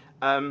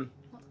 What arc?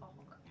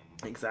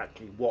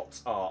 Exactly.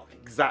 What's arc?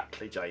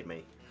 Exactly,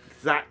 Jamie.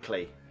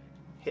 Exactly.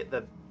 Hit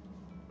the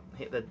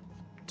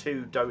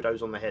 2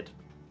 dodos on the head.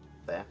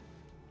 There.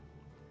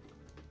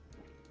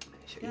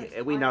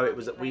 Yeah, we know it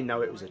was a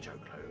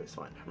joke, Lola. It's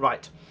fine.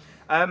 Right.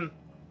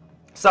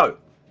 So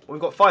we've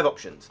got 5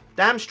 options.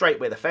 Damn straight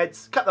we're the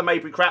feds. Cut the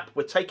Maybury crap.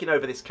 We're taking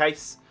over this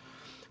case.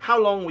 How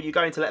long were you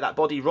going to let that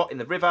body rot in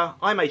the river?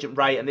 I'm Agent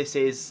Ray, and this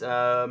is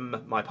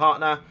my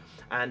partner.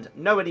 And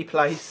know any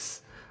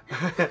place.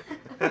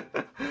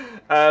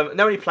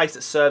 Know any place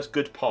that serves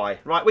good pie.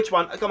 Right, which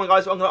one? Come on,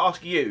 guys. I'm going to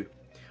ask you.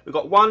 We've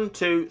got 1,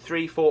 2,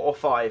 3, 4, or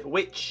 5.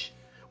 Which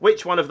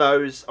one of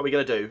those are we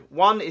going to do?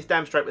 1 is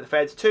damn straight with the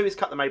feds. 2 is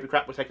cut the Maybury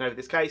crap. We're taking over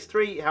this case.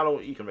 3, how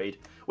long you can read?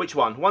 Which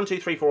one? 1, 2,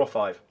 3, 4, or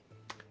 5?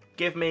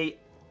 Give me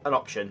an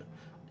option.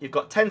 You've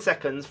got 10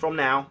 seconds from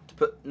now to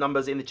put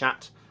numbers in the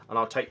chat, and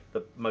I'll take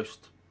the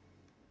most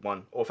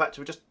one. Or in fact,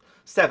 we're just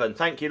 7.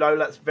 Thank you, Lola.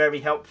 That's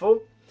very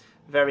helpful.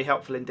 Very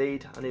helpful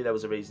indeed. I knew there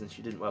was a reason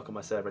she didn't work on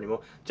my server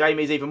anymore.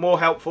 Jamie's even more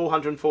helpful.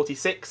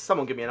 146.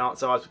 Someone give me an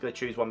answer. I was going to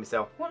choose one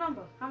myself. What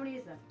number? How many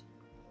is there?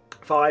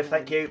 5.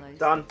 Thank you. Place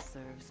Done. that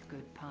serves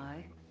good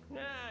pie.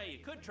 You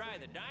could try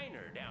the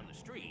diner down the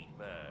street,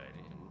 but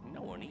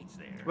no one eats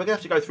there. We're going to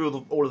have to go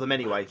through all of them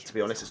anyway, to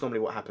be honest. It's normally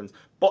what happens.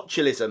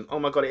 Botulism. Oh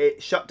my god,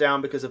 it shut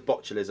down because of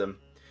botulism.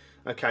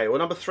 Okay, well,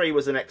 number 3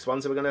 was the next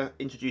one, so we're going to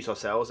introduce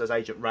ourselves as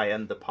Agent Ray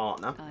and the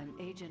partner. I'm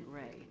Agent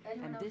Ray,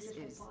 Anyone and else this just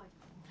is want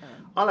pie?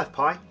 I'll have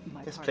pie.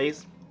 My Yes, partner.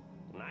 please.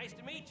 Nice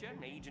to meet you,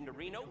 Agent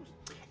Arenos.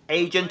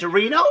 Agent Our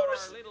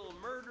Arenos? little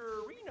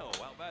murder Reno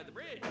out by the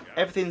bridge.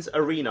 Everything's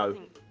Areno.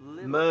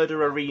 Murder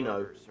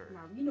Areno.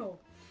 Marino.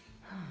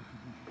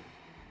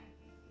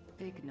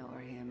 Ignore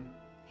him.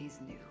 He's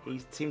new.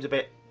 He seems a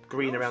bit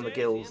green around the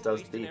gills,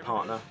 does the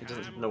partner. He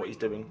doesn't know what he's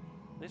doing.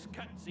 This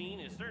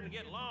cutscene is starting to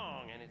get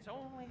long, and it's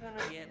only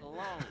gonna get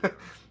longer.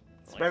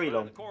 It's very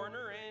long. The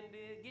corner and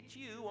get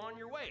you on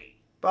your way.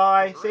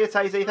 Bye. See you,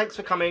 Tazy. Thanks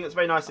for coming. It's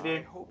very nice of I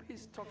you. hope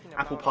he's talking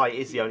Apple about pie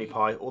is the only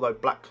pie, although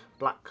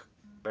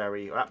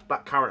blackberry,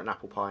 black currant and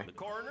apple pie. The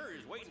coroner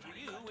is waiting for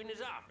you in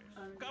his office.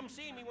 Come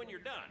see me when you're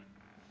done.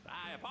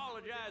 I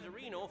apologize,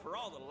 Reno, for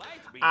all the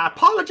lights being I off.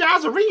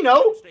 apologise,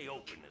 Reno. Stay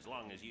open as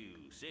long as you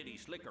city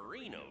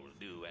slickerinos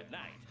do at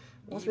night.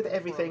 What's with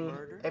everything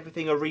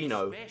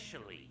Areno?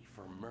 Especially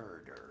for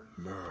murder.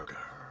 Murder.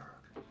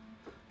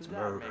 It's That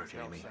murder, makes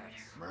no Jamie. sense.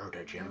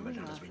 Murder, Jim, Are but we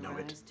not as we know it.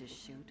 authorized to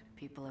shoot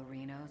people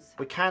arenos?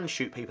 We can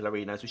shoot people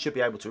arenas. We should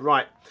be able to.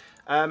 Right.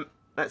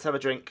 Let's have a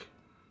drink.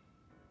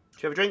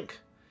 Should you have a drink?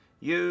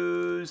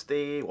 Use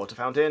the water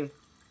fountain.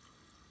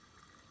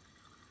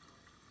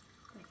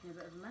 Making a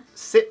bit of a mess.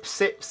 Sip,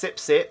 sip, sip,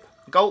 sip.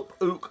 Gulp,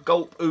 ook,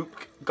 gulp,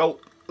 ook,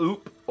 gulp,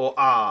 oop, or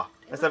ah.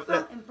 Is the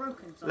fountain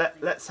broken?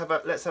 Let's have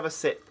a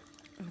sip.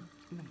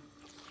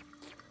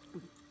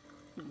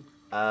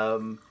 The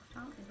fountain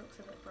looks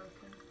a bit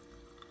broken.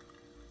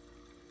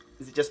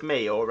 Is it just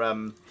me, or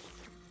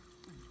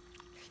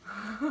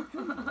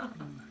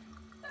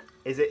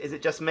is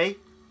it just me?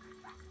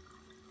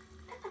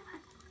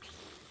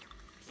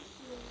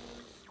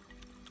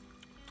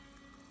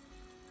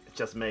 It's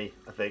just me,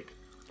 I think.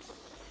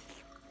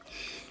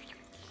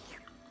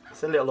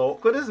 It's a little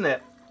awkward, isn't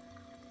it?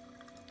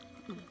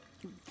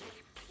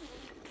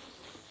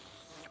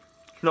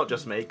 Not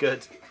just me.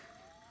 Good.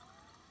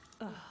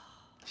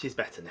 She's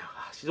better now.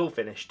 She's all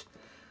finished.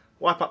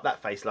 Wipe up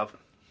that face, love.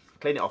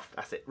 Clean it off.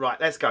 That's it. Right,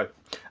 let's go.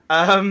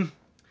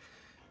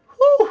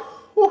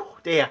 Whew,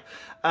 dear.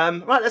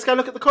 Right, let's go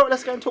look at the coroner.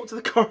 Let's go and talk to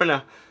the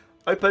coroner.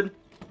 Open.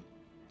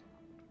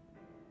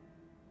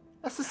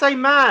 That's the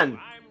same man.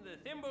 I'm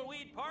the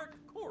Thimbleweed Park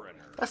coroner.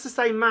 That's the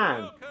same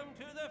man. Welcome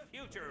to the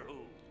Future Who.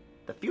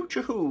 The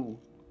Future Who.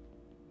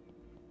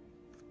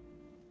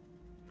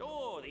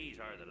 Oh, these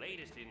are the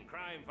latest in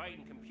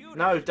crime-fighting computers.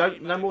 No, don't.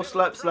 made No by more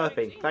Philip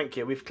slurping. Crime Thank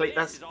you. We've cleaned.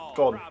 This That's is all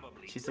gone.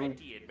 probably She's all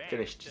pretty advanced,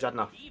 finished. She's had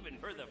enough. Even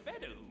for the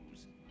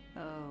Fedoos.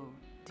 Oh,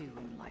 do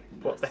enlighten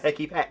What us. the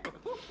hecky peck?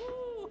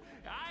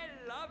 I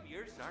love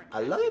your sarcasm. I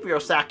love your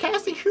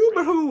sarcastic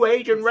humor, who,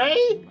 Agent Ray.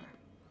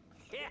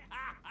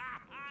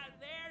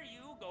 There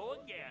you go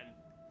again.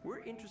 We're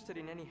interested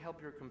in any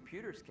help your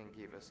computers can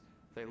give us.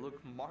 They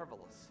look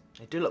marvelous.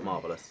 They do look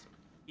marvellous.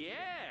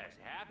 Yes,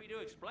 happy to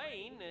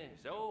explain.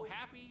 So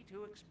happy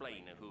to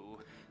explain a who.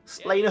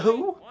 Explain a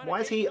who?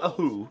 Why is he a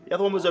who? The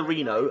other one was a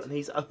Reno, and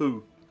he's a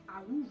who.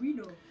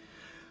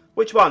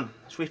 Which one?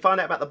 Should we find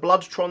out about the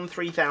Bloodtron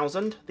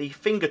 3000, the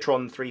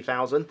Fingertron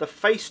 3000, the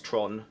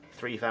Facetron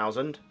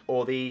 3000,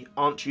 or the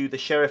Aren't You the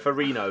Sheriff of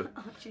Reno?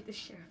 Aren't you the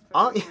sheriff?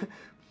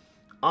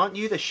 Aren't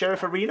you the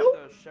Sheriff of Reno?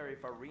 The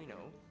Sheriff of Reno.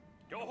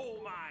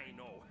 Oh my,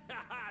 no.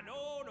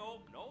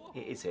 no.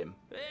 It is him.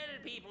 Well,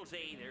 people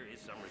say there is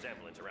some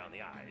resemblance around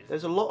the eyes.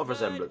 There's a lot of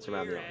resemblance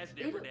around the eyes.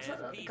 He looks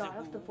like that guy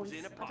off The Voice.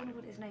 I don't know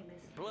what his name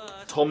is. Plus,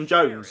 Tom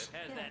Jones.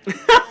 the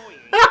sheriff has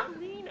that annoying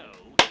Reno.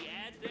 He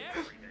adds to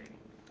everything.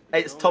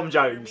 It's Tom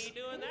Jones. Me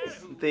doing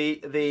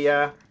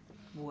that,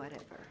 who?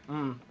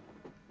 Whatever.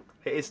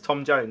 It is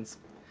Tom Jones.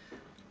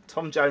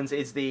 Tom Jones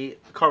is the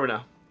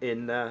coroner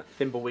in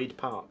Thimbleweed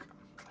Park.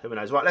 Who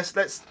knows? Right, let's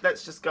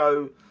just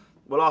go.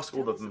 We'll ask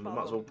all of them. We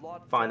might as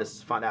well find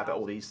out about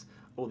all these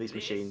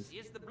machines.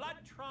 This is the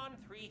Bloodtron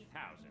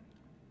 3000.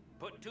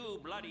 Put 2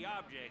 bloody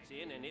objects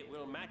in and it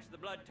will match the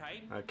blood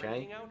type. Okay.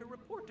 Bringing out a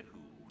report to who.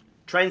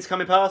 Train's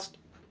coming past.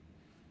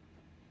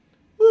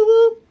 Woo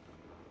woo.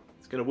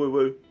 It's gonna woo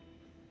woo.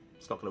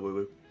 It's not gonna woo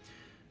woo.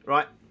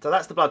 Right. So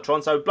that's the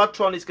Bloodtron. So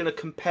Bloodtron is gonna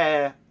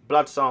compare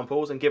blood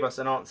samples and give us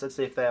an answer to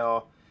see if they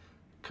are.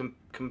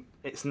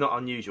 It's not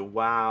unusual.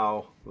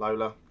 Wow,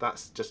 Lola,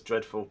 that's just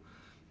dreadful.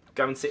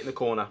 Go and sit in the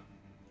corner.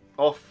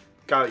 Off.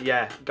 Go.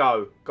 Yeah.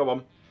 Go. Go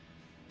on.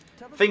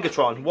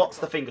 Fingertron. What's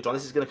the Fingertron?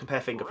 This is going to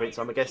compare fingerprints,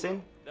 I'm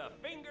guessing. The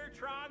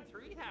Fingertron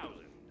 3000.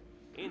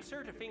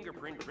 Insert a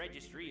fingerprint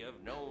registry of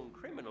known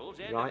criminals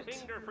and Right. a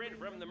fingerprint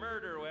from the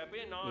murder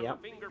weapon on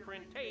Yep.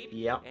 fingerprint tape.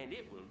 Yep. And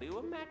it will do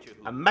a match of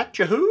who. A match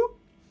a who?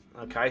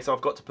 Okay, so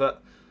I've got to put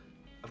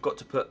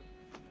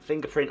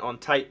fingerprint on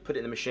tape, put it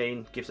in the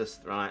machine, gives us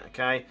right.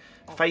 Okay,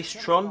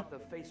 Facetron. The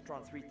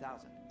Facetron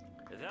 3000.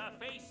 The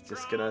Facetron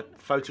Just gonna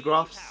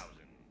photographs. 3000.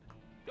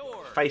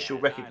 Or, Facial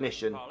as I like to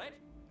recognition. call it.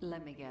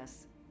 Let me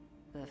guess.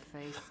 The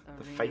face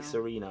The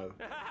arena. Facerino.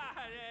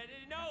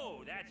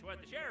 No, that's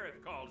what the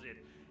sheriff calls it.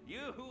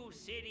 You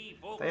city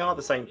folk. They are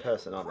the same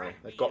person, aren't they?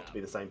 They've got to be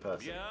the same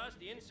person.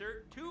 Just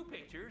insert 2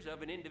 pictures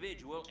of an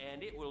individual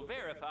and it will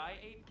verify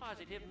a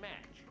positive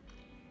match.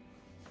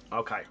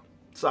 Okay,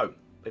 so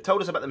they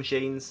told us about the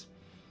machines.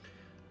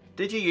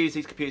 Did you use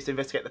these computers to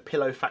investigate the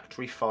Pillow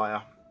Factory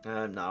fire?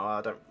 No,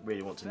 I don't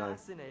really want to know.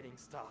 Fascinating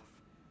stuff.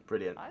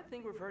 Brilliant. I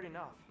think we've heard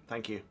enough.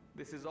 Thank you.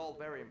 This is all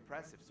very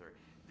impressive, sir.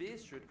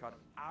 This should cut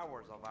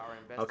hours of our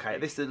investigation. Okay,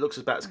 this looks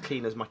about as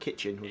clean as my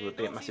kitchen with a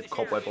big massive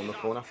cobweb on the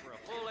corner.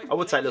 I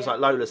would say it looks like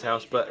Lola's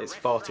house, but it's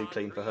far too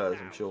clean for hers,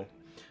 I'm sure.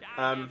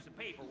 I have some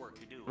paperwork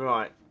to do.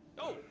 Right.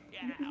 Oh,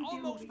 yeah, I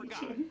almost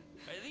forgot.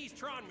 These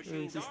Tron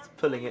machines Just are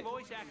pulling it.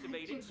 voice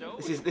activated, so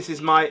This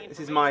is my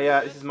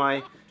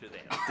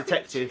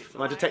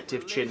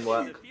detective chin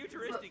work.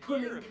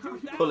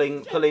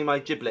 Pulling my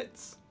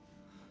giblets.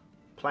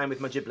 Playing with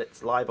my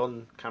giblets live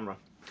on camera.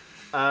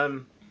 I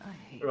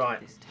hate Right.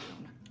 this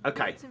town.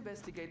 Okay. Let's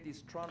investigate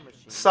these Tron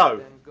machines. So-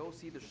 then go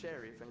see the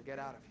sheriff and get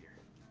out of here.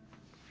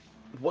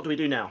 What do we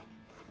do now?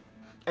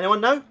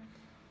 Anyone know?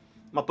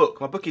 My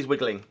book is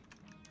wiggling.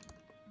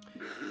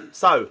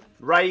 So,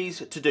 Ray's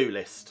to-do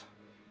list.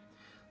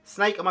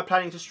 Snake, am I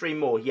planning to stream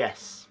more?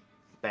 Yes.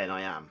 Ben,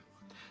 I am.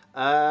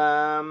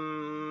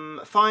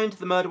 Find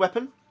the murder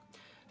weapon.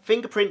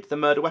 Fingerprint the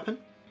murder weapon.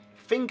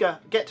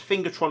 Get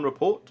Fingertron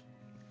report.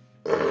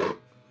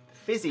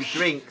 Fizzy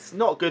drinks,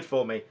 not good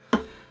for me.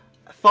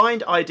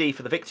 Find ID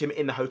for the victim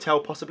in the hotel,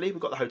 possibly. We've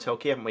got the hotel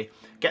key, haven't we?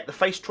 Get the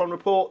Facetron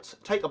report.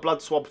 Take a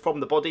blood swab from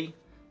the body.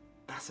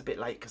 That's a bit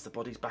late because the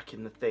body's back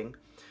in the thing.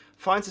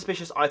 Find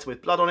suspicious item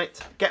with blood on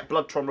it. Get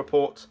Bloodtron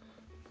report.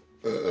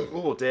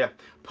 Oh dear.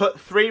 Put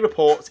 3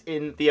 reports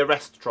in the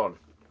Arresttron.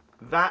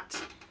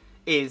 That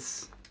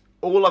is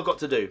all I've got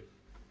to do.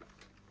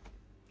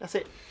 That's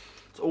it.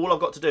 That's all I've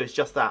got to do is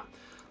just that.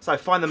 So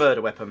find the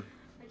murder weapon.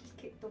 I just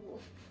kicked the wall.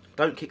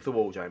 Don't kick the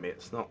wall, Jamie.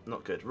 It's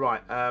not good.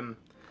 Right.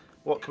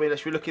 What can we?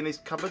 Should we look in these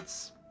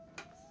cupboards?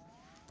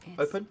 It's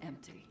Open?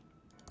 empty.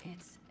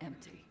 It's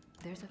empty.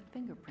 There's a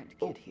fingerprint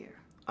Oh. kit here.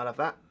 I'll have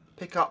that.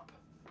 Pick up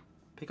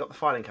the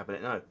filing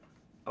cabinet. No.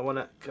 I want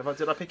to...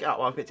 Did I pick it up?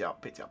 Well, I picked it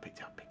up.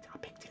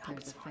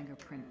 There's a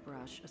fingerprint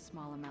brush, a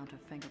small amount of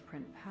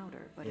fingerprint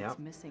powder, but Yep. it's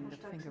missing the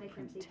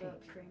fingerprint tape.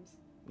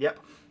 Yep,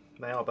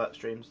 they are burp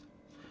streams.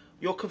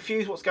 You're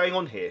confused what's going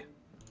on here.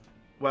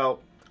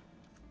 Well,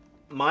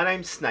 my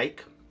name's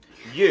Snake,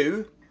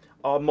 you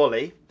are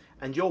Molly,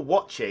 and you're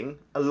watching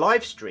a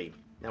live stream.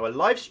 Now, a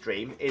live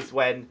stream is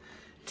when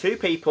two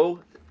people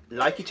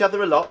like each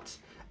other a lot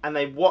and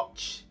they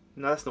watch...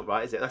 No, that's not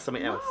right, is it? That's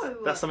something else.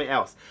 No. That's something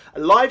else. A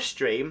live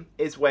stream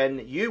is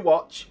when you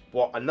watch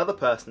what another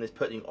person is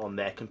putting on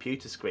their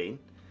computer screen.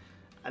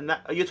 And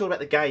that you're talking about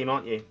the game,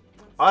 aren't you?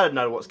 I don't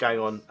know what's going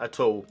on at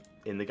all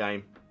in the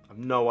game. I've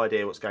no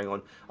idea what's going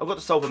on. I've got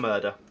to solve a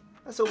murder.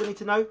 That's all we need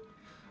to know.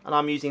 And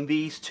I'm using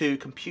these two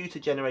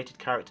computer-generated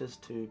characters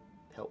to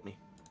help me.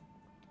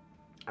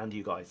 And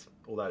you guys.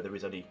 Although there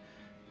is only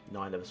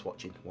 9 of us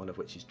watching, one of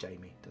which is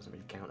Jamie. Doesn't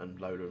really count, and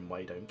Lola and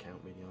Way don't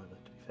count really either,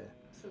 to be fair.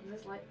 So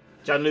there's like...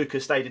 Gianluca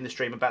stayed in the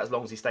stream about as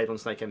long as he stayed on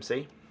Snake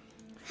MC.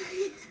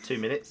 2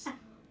 minutes.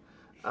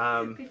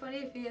 It'd be funny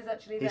if he is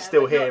actually there. He's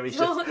still but here.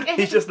 not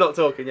He's just not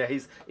talking. Yeah,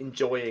 he's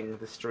enjoying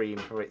the stream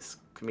for its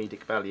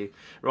comedic value.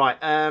 Right.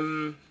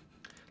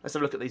 Let's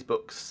have a look at these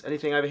books.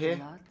 Anything over here?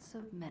 Lots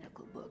of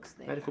medical books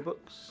there. Medical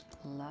books.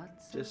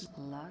 Lots Just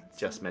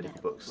of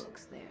medical books.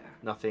 there.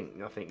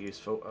 Nothing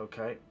useful.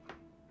 Okay.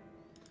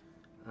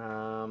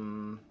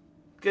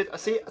 Good. I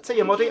see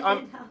you, Molly.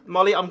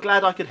 I'm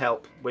glad I could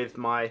help with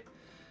my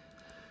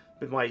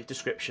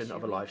description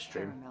of a live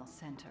stream. Caramel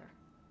Center.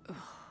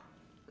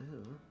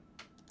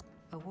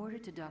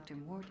 Awarded to Dr.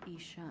 Mort E.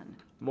 Shun.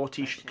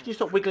 Morty, could you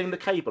stop wiggling the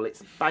cable?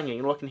 It's banging,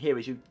 and all I can hear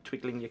is you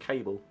twiggling your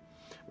cable.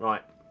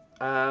 Right.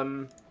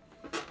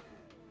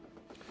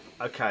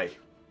 Okay.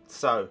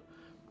 So,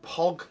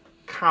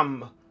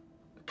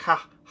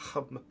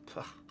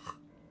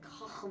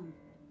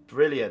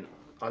 brilliant.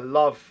 I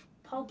love.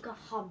 I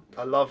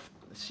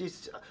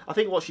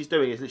think what she's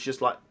doing is it's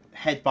just like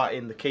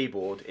headbutting the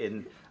keyboard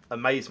in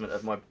amazement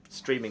of my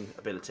streaming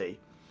ability,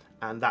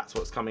 and that's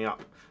what's coming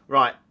up.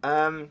 Right.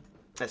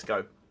 Let's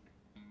go.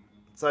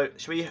 So,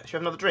 should we have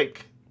another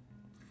drink?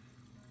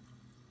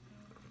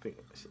 I think,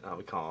 no,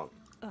 we can't.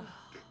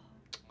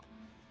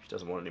 She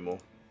doesn't want any more.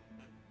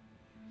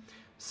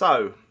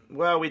 So,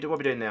 what are we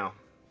doing now?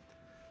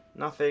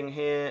 Nothing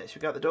here. Should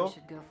we go out the door? We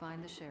should go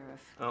find the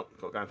sheriff. Oh,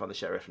 got to go and find the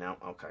sheriff now.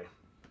 Okay.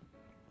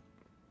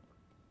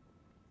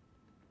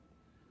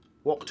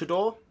 Walk to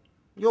door.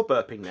 You're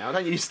burping now.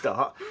 Don't you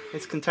start.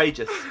 It's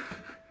contagious.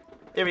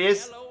 Here he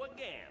is. Hello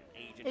again,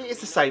 Agent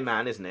It's the same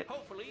man, isn't it?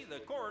 Hopefully the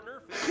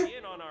coroner fills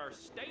in on our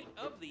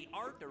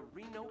state-of-the-art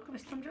Reno.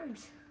 Tom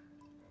Jones.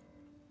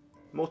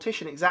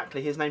 Mortician,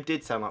 exactly. His name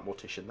did sound like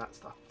Mortician. That's,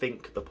 I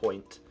think, the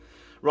point.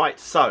 Right,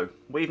 so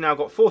we've now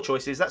got 4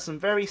 choices. That's some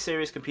very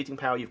serious computing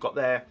power you've got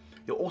there.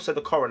 You're also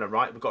the coroner,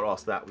 right? We've got to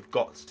ask that. We've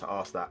got to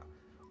ask that.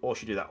 Or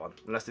should we do that one?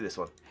 And let's do this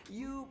one.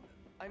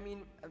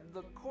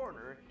 The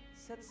coroner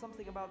said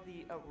something about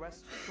the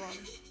restaurant.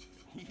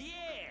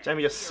 Yeah!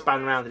 Jamie just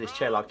span round in his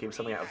chair like he was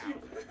something out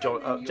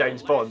of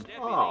James Bond.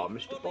 Ah,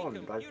 Mr. Bond,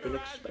 I've been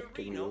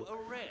expecting you.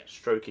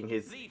 Stroking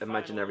his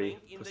imaginary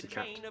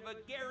pussycat. Of a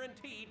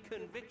guaranteed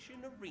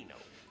conviction of Reno.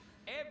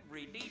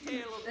 Every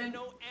detail of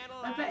Reno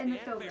I bet in the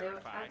film analyzed they and were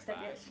verified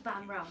accidentally by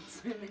spam round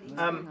so many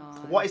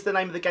What is the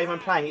name of the game I'm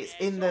playing? It's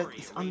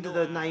under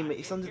the name.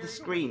 It's under the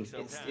screen.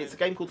 It's a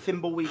game called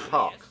Thimbleweed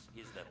Park.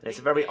 And it's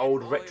a very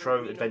old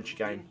retro adventure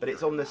game, but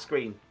it's on the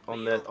screen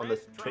on the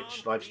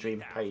Twitch live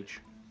stream page.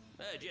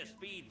 Just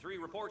feed 3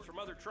 reports from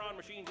other Tron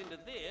machines into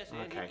this,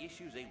 and it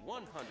issues a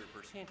 100%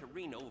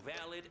 Reno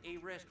valid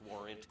arrest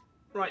warrant.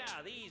 Right.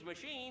 Now, these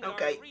machines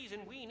Okay. are the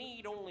reason we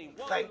need only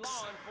one Thanks.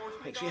 law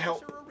enforcement Thanks for your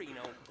help. officer of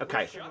Reno.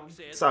 Okay, Chuck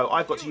says so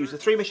I've got to use the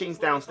 3 machines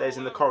downstairs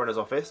in the coroner's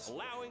office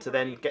to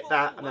then get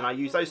that, and then I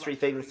use those 3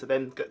 things to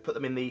then put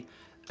them in the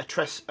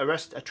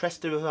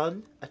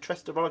Arrestatron, I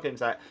can't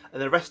say it,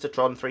 and the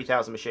Arrestatron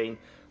 3000 machine.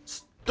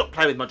 Stop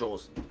playing with my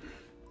drawers.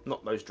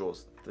 Not those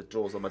drawers, the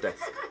drawers on my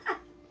desk.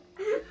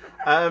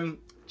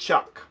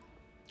 Chuck.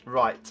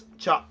 Right,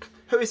 Chuck.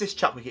 Who is this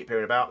Chuck we keep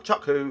hearing about?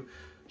 Chuck who?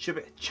 Should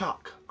be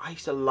Chuck. I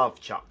used to love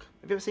Chuck.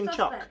 Have you ever seen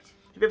Chuck? Have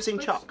you ever seen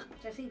Chuck?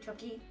 I've seen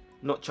Chucky.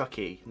 Not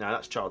Chucky. No,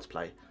 that's Child's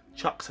Play.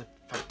 Chuck's a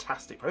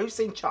fantastic. Who's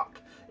seen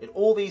Chuck? In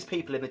all these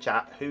people in the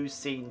chat, who's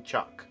seen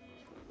Chuck?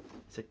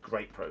 It's a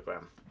great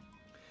program.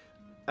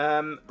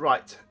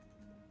 Right.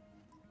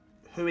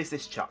 Who is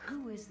this Chuck?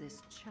 Who is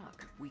this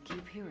Chuck we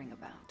keep hearing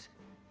about?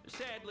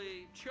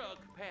 Sadly, Chuck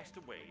passed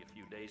away a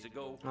few days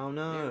ago. Oh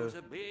no. There was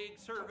a big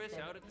service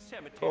out at the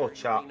cemetery. Poor in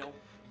Chuck. Reno.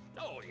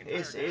 Oh,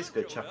 It is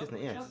good Chuck, isn't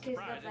it? Yes. Chuck is the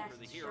Surprising for the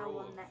best hero show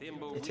of on Netflix.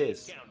 Thimbleweed It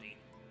is. County.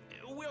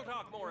 We'll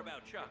talk more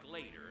about Chuck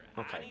later.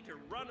 Okay. I need to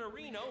run a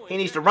Reno. He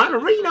needs to run a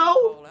Reno?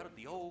 All out of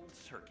the old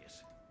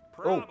circus.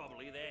 Oh.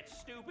 Probably that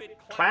stupid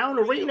Clown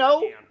Reno Reno?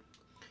 again.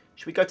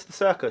 Should we go to the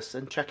circus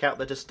and check out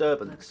the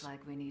disturbance? Looks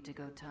like we need to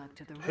go talk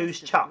to the rest Who's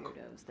of the Chuck?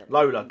 weirdos that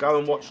Lola, live go in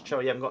and watch. town. Show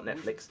you haven't got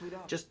Netflix.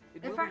 Just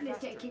Apparently it's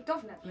getting kicked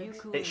off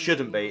Netflix. It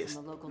shouldn't be. It's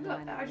local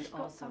Look, 9 I would just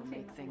got also something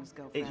make that things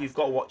go you've faster.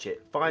 got to watch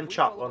it. Find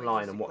Chuck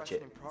online and watch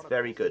it. It's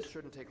very good.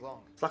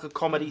 It's like a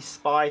comedy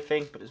spy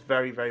thing, but it's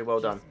very, very well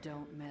done. Just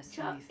don't mess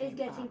Chuck is anything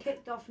getting up.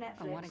 kicked off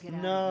I want to Netflix. get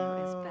out No.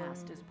 of here as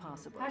fast as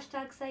possible.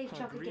 Hashtag save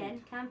Chuck again.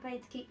 Campaign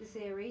to keep the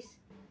series.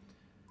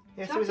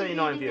 Yeah, so Chuck it's only is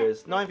 9 leaving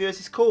viewers. Netflix. 9 viewers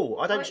is cool.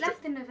 I Oh, don't. it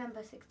left in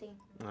November 16.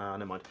 Ah,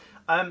 never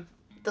mind.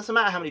 Doesn't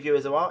matter how many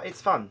viewers there are. It's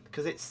fun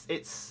because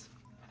it's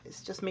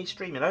just me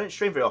streaming. I don't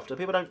stream very often.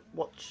 People don't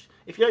watch.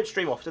 If you don't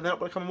stream often, they're not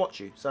going to come and watch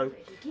you. So, But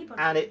if you keep on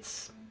and streaming-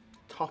 it's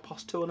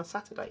 2:30 on a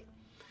Saturday.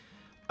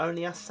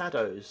 Only us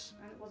Shadows.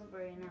 And it wasn't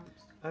very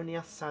announced. Only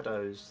us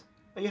Shadows.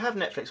 Oh, you have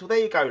Netflix. Well, there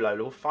you go, Lola.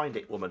 We'll find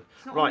it, woman.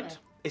 It's not on Right. there.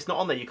 It's not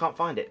on there. You can't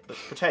find it. But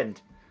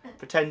pretend.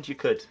 Pretend you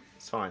could.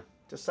 It's fine.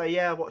 Just say,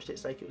 yeah, I watched it.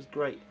 Sake, it was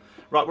great.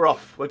 Right, we're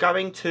off. We're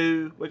going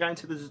to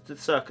the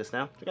circus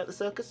now. Should we go to the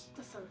circus?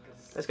 The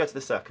circus. Let's go to the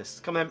circus.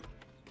 Come on.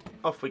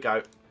 Off we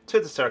go. To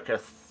the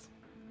circus.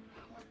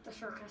 What's the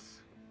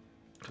circus?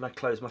 Can I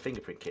close my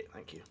fingerprint kit?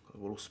 Thank you. It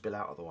will all spill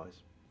out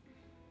otherwise.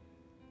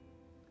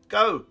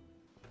 Go!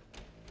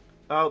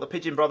 Oh, the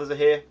Pigeon Brothers are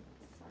here.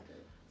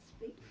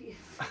 Speak for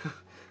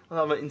yourself.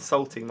 I'm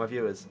insulting my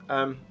viewers.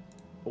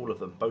 All of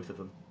them. Both of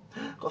them.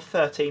 Got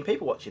 13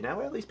 people watching now.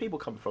 Where do these people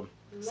come from?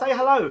 Say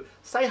hello.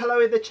 Say hello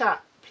in the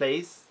chat,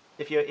 please.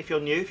 If you're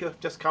new, if you've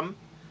just come,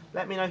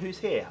 let me know who's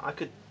here. I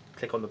could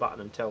click on the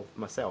button and tell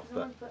myself,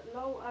 but Someone put,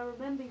 lol, I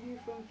remember you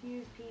from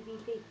Fuse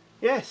PvP.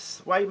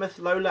 yes, Weymouth,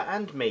 Lola,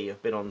 and me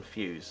have been on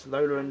Fuse.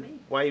 Lola And me. and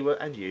Way were,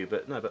 and you,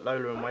 but no, but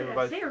Lola and Oh, Way yeah,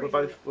 were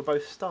seriously.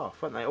 both staff,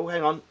 weren't they? Oh,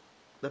 hang on,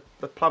 the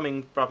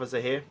plumbing brothers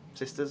are here,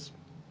 sisters.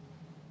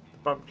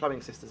 The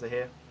plumbing sisters are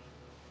here.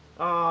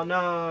 Oh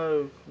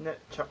no,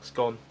 Chuck's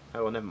gone.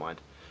 Oh, well, never mind.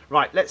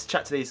 Right, let's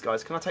chat to these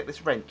guys. Can I take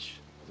this wrench?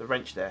 There's a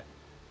wrench there.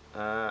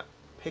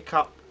 Pick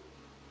up.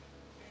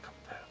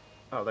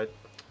 Oh, they.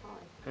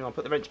 Hang on,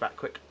 put the wrench back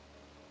quick.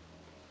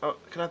 Oh,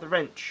 can I have the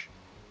wrench?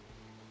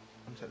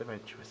 I'm take the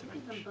wrench. Where's the What are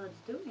them wrench? buds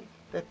doing?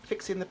 They're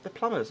fixing the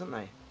plumbers, aren't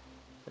they?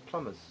 The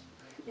plumbers.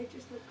 They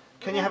just look...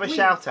 Can you have a Wings.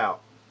 shout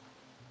out?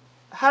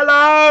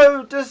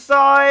 Hello,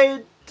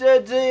 Decide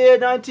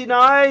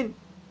 99.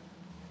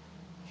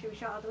 Should we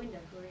shout out the window?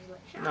 Or is it like,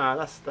 shout? No,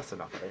 that's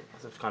enough. I think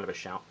that's a kind of a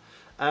shout.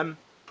 Well,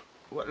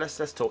 let's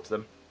talk to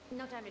them.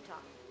 No time to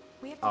talk.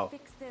 We have to Oh.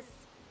 fix this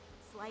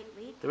slight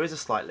leak. There is a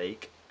slight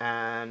leak,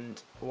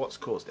 and what's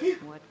caused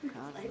it? What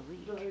caused the Like,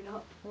 leak? blown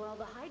up. Well,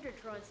 the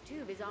Hydrotron's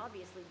tube is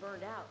obviously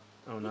burned out.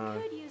 Oh We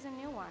no. could use a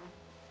new one.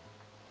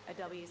 A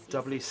WC.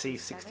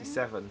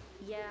 WC67.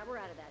 Yeah, we're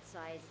out of that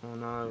size. Oh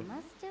no.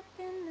 Must have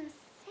been the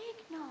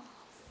signals.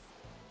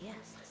 Yes.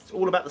 It's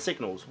all about the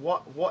signals.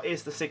 What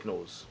is the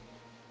signals?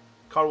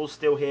 Coral's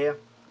still here.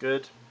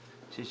 Good.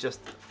 She's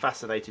just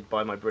fascinated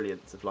by my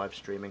brilliance of live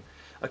streaming.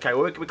 Okay,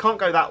 well we can't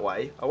go that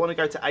way. I want to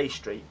go to A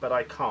Street, but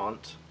I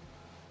can't.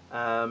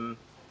 No,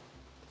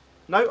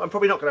 I'm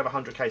probably not going to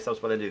have 100k subs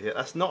by the end of the year.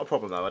 That's not a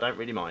problem though. I don't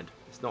really mind.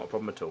 It's not a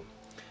problem at all.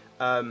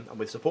 And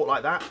with support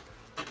like that,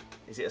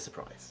 is it a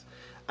surprise?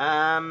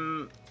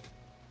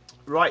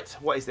 Right,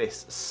 what is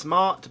this?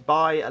 Smart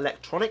Buy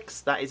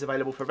Electronics. That is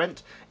available for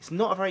rent. It's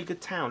not a very good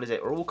town, is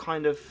it? We're all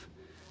kind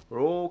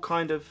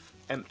of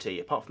empty,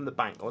 apart from the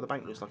bank. Oh, the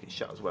bank looks like it's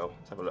shut as well.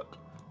 Let's have a look.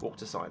 Walk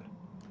to sign.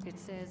 It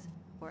says,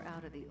 we're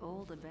out of the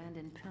old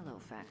abandoned pillow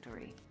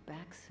factory.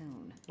 Back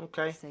soon.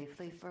 Okay.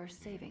 Safely for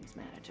savings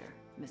manager,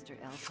 Mr.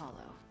 El Polo.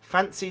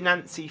 Fancy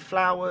Nancy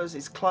Flowers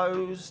is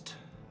closed.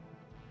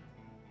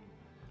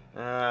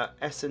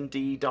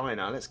 S&D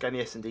Diner. Let's go in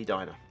the S&D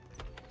Diner.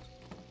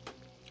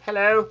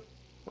 Hello.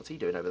 What's he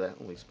doing over there?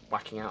 Oh, he's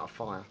whacking out a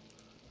fire.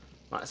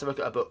 Right, let's have a look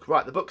at a book.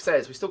 Right, the book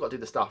says we still got to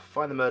do the stuff.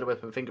 Find the murder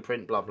weapon,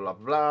 fingerprint, blah, blah,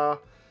 blah.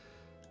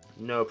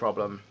 No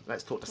problem.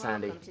 Let's talk to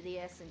Sandy. Welcome to the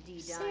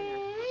S&D Diner.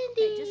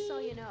 Hey, just so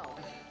you know,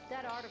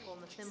 that article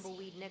in the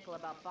Thimbleweed Nickel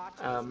about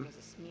botulism was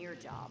a smear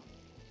job.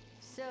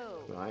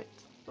 So, Right.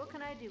 what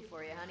can I do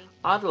for you, honey?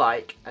 I'd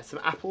like some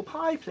apple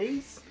pie,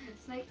 please.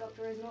 Snake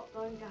Doctor is not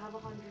going to have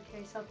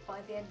 100k subs by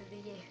the end of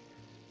the year.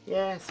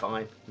 Yeah, it's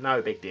fine.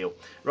 No big deal.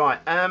 Right,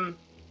 I'm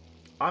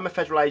a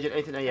federal agent.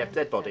 Anything? Yeah, I'm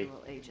dead a body.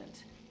 federal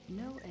agent.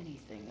 Know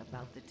anything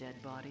about the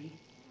dead body?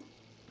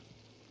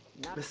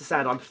 Not Mr. so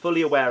Sand, I'm much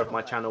fully aware of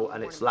my but channel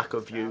and its lack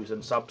of views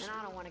and subs. And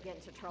I don't want to get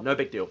into trouble. No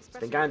big deal. It's been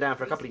Especially going down with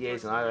for a couple of crazy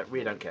years and I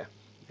really don't care.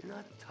 You're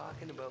not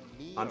talking about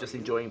me. I'm just are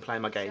you? enjoying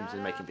playing my games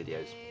and Shut making up,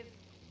 videos. Dave.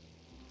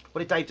 What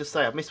did Dave just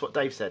say? I missed what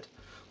Dave said.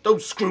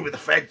 Don't screw with the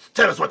feds.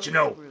 Tell us what you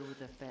know. Screw with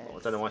the feds. Oh, I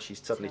don't know why she's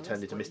suddenly Tell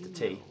turned us into what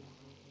Mr. you T. know.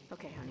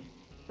 Okay, honey.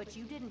 But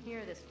you didn't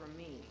hear this from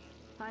me.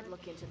 I'd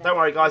look into that. Don't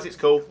worry, guys, it's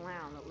cool.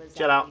 Clown that lives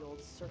Chill out out. in the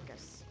old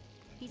circus.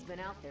 He's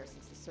been out there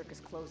since the circus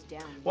closed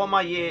down. What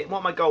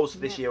are my goals for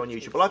this year on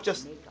YouTube? Well, I've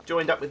just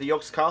joined up with the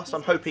Yogscast.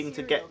 I'm hoping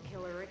to get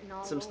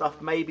some stuff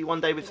maybe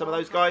one day with some of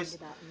those guys.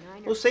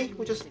 We'll see.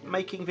 We're just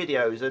making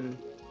videos and...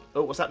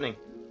 Oh, what's happening?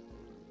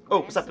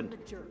 Oh, what's happened?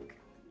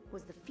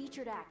 was the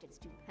featured act at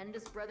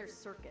Stupendous Brothers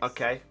Circus.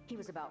 Okay. He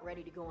was about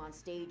ready to go on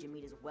stage and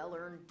meet his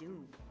well-earned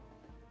doom.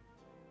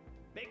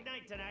 Big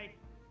night tonight.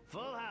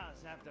 Full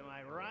house after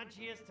my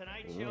raunchiest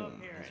Tonight Show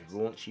appearance. His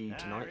raunchy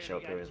Tonight Show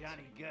appearance.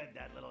 Johnny Good,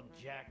 that little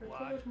jackwad.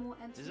 Record more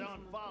MCs. His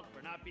own fault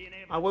for not being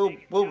able I to will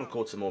take a will joke.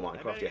 record some more I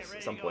better Minecraft, get yes, at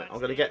ready some to go point. on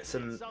I'm going to get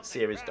stage and some insult the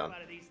series crap done.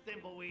 out of these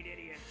Thimbleweed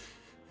idiots.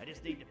 I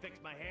just need to fix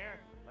my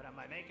hair, put on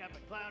my makeup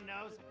and clown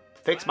nose.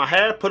 Fix my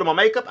hair, put on my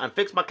makeup, and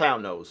fix my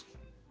clown nose.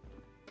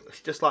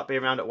 It's just like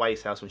being around at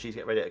Way's house when she's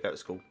getting ready to go to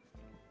school.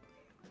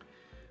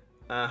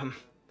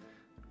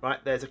 Right,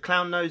 there's a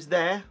clown nose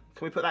there.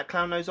 Can we put that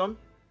clown nose on?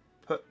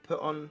 Put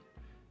on.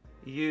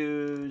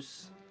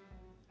 Use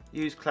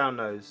clown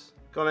nose.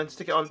 Go on then,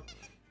 stick it on.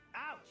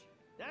 Ouch!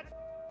 That's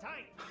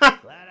tight.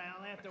 Glad I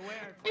only have to wear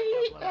it for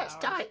a couple of That's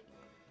hours. tight.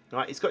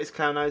 Right, he's got his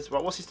clown nose.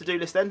 Right, what's his to-do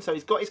list then? So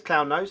he's got his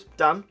clown nose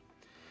done.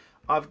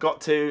 I've got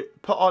to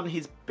put on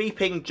his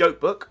beeping joke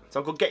book.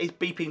 So I've got to get his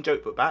beeping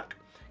joke book back.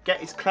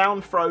 Get his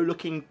clown fro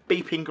looking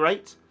beeping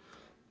great.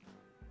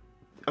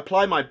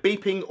 Apply my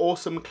beeping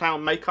awesome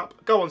clown makeup.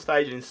 Go on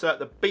stage and insert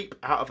the beep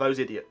out of those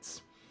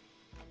idiots.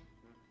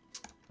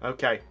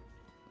 Okay.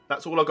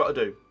 That's all I've got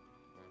to do.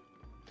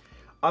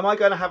 Am I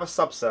going to have a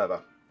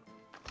sub-server?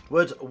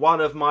 Would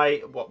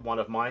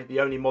the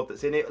only mod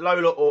that's in it,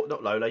 Lola, or,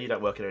 not Lola, you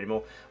don't work here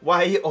anymore,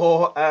 Way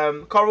or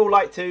Coral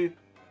like to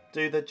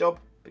do the job?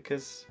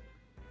 Because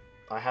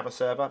I have a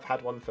server, I've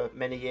had one for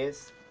many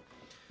years.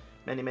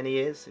 Many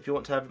years. If you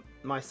want to have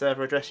my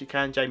server address, you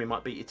can. Jamie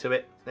might beat you to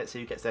it. Let's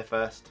see who gets there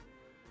first.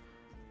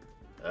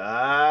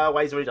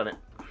 Way's already done it.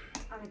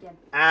 Again.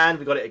 And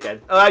we got it again.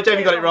 Oh,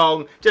 Jamie got it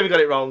wrong. Jamie got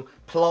it wrong.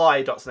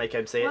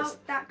 Ply.snakemc. Well,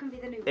 that can be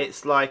the new one.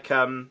 It's like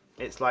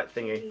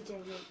thingy.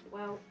 DJ,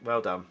 well,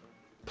 Well done.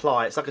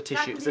 Ply. It's like a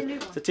tissue. That could be a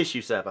new It's a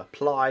tissue server.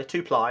 Ply.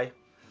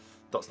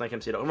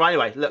 2ply.snakemc.com. Right.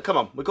 Anyway, look. Come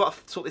on. We've got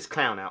to sort this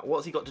clown out.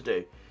 What's he got to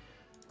do?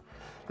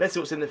 Let's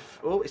see what's in the.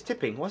 Oh, it's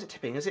tipping. Why is it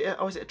tipping? Is it?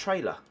 Is it a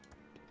trailer?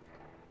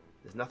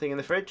 There's nothing in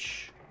the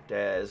fridge.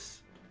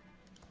 There's.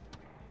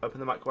 Open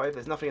the microwave.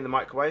 There's nothing in the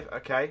microwave.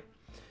 Okay.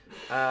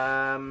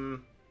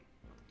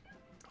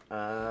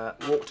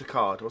 Walk to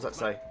card. What's that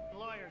say?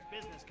 Lawyer's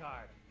business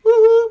card.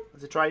 Woohoo!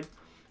 There's a train.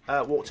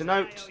 Walk to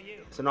note.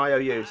 It's an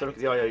IOU. So look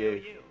at the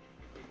IOU.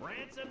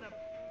 Ransom the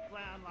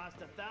clown lost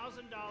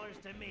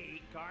 $1,000 to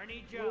me,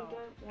 Carney Joe,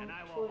 and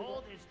I will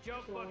hold his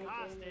joke book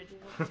hostage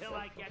until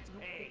I get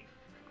paid.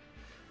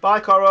 Bye,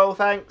 Coral.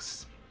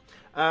 Thanks.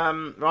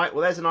 Right.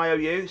 Well, there's an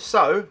IOU.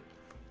 So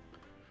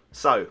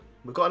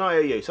we've got an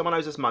IOU. Someone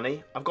owes us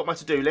money. I've got my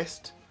to-do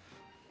list,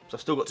 so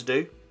I've still got to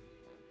do.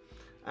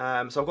 So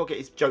I've got to get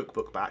his joke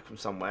book back from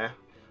somewhere.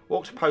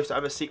 Walk to poster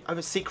over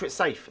secret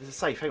safe. There's a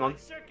safe. Hang on.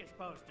 Circus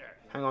poster.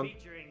 Hang on.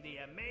 Featuring the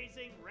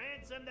amazing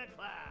Ransom the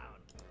Clown.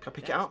 Can I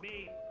pick it up?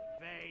 Me,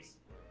 face.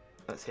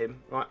 That's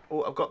him. Right.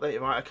 Oh, I've got the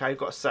right. Okay, I've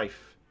got a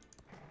safe.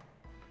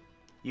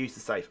 Use the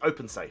safe.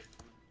 Open safe.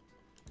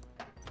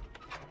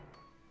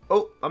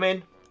 Oh, I'm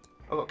in.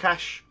 I've got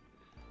cash.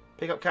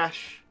 Pick up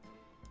cash.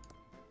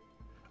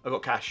 I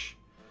got cash.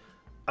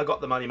 I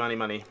got the money.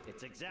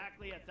 It's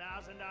exactly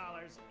 $1,000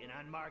 in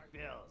unmarked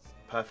bills.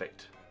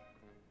 Perfect.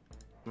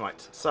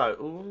 Right, so,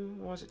 ooh,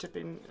 why is it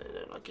tipping? I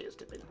don't like it, it's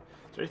tipping. Is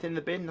there anything in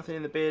the bin? Nothing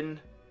in the bin.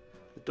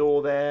 The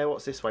door there.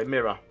 What's this way?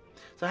 Mirror.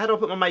 So how do I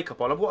put my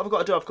makeup on? What have I got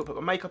to do? I've got to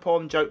put my makeup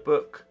on, joke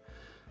book.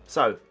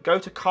 So, go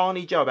to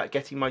Carney Joe about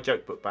getting my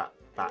joke book back.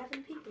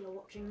 11 people are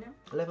watching now.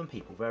 11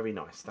 people, very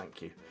nice,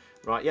 thank you.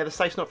 Right, yeah, the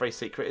safe's not very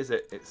secret, is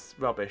it? It's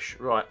rubbish.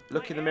 Right,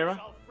 look in the mirror. My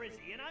hair's all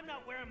frizzy, and I'm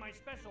not wearing my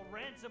special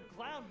Ransom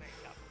clown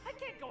makeup. I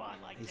can't go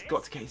on like He's this.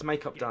 got to get his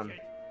makeup done. Get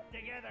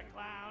your together,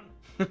 clown.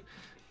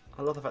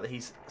 I love the fact that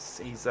he's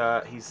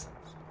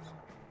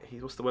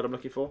what's the word I'm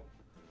looking for?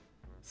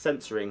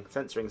 Censoring's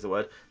the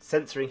word.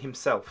 Censoring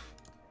himself.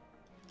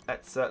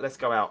 Let's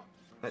go out.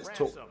 Let's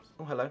talk.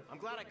 Oh, hello. I'm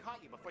glad I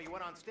caught you before you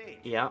went on stage.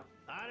 Yeah.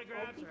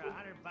 Autographs are $100.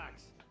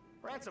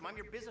 Ransom, I'm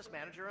your business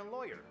manager and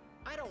lawyer.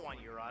 I don't want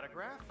your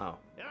autograph. Oh.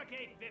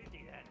 Okay,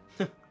 50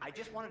 then. I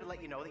just wanted to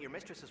let you know that your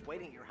mistress is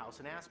waiting at your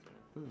house in Aspen.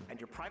 And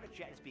your private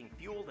jet is being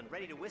fueled and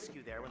ready to whisk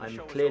you there when the show is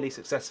over. I'm clearly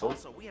successful.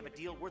 Also, we have a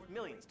deal worth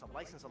millions to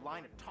license a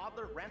line of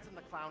toddler Ransom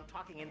the Clown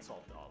talking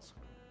insult dolls.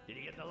 Did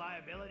you get the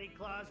liability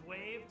clause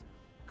waived?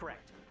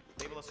 Correct.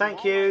 They will assume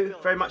Thank all you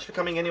liability very much for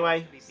coming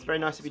anyway. It's very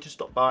nice of you to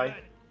stop by.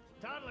 Good.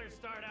 Toddlers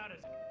start out as...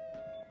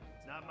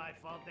 It's not my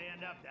fault they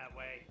end up that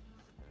way.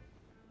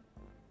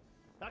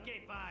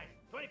 Okay, fine.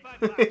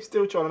 25 bucks.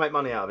 Still trying to make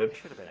money out of him. I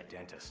should have been a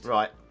dentist.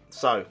 Right,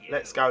 so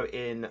let's go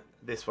in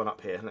this one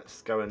up here.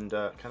 Let's go and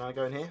can I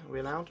go in here? Are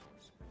we allowed?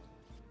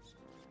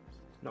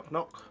 Knock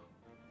knock.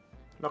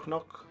 Knock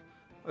knock.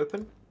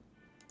 Open.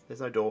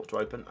 There's no door to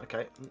open.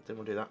 Okay, then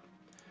we'll do that.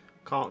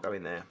 Can't go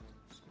in there.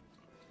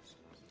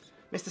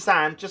 Mr.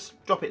 Sand,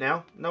 just drop it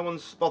now. No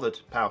one's bothered,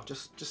 pal.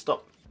 Just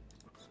stop.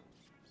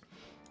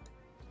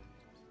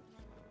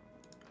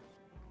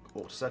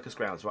 Walk to circus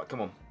grounds. Right,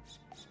 come on.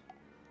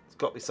 It's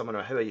got to be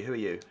someone. Who are you? Who are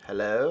you?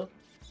 Hello?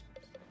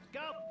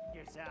 Go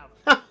yourself.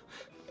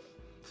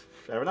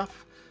 Fair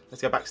enough.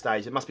 Let's go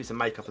backstage. There must be some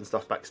makeup and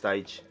stuff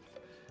backstage.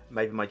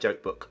 Maybe my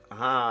joke book.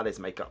 Aha, there's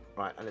makeup.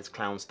 Right, and there's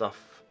clown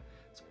stuff.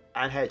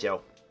 And hair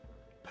gel.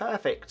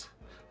 Perfect.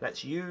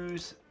 Let's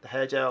use the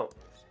hair gel.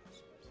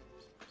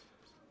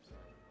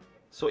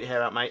 Sort your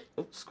hair out, mate.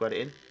 Oh, squirt it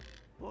in.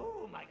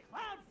 Ooh, my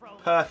clown fro.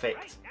 Perfect.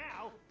 Right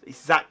now.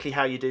 Exactly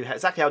how you do.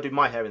 Exactly how I do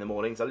my hair in the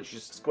mornings. I literally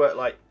just squirt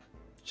like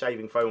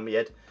shaving foam on my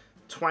head,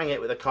 twang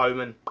it with a comb,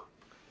 and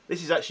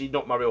this is actually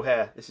not my real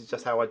hair. This is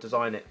just how I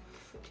design it.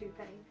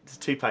 Toupee. It's a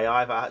toupee.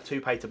 I've had a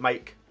toupee to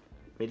make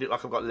me look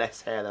like I've got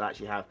less hair than I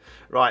actually have.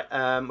 Right,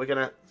 we're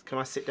gonna. Can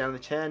I sit down in the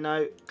chair?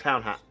 No.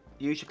 Clown hat.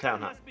 Use your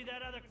clown hat. Must be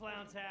that other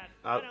clown's hat.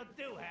 Oh, I don't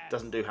do hats.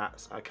 doesn't do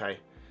hats. Okay.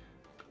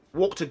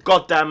 Walk to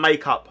goddamn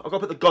makeup. I've got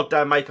to put the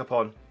goddamn makeup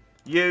on.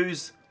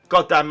 Use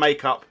goddamn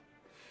makeup.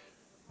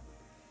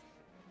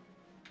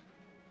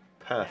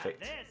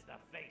 Perfect.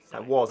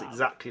 That was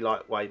exactly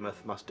like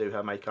Weymouth must do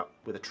her makeup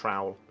with a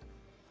trowel.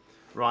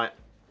 Right,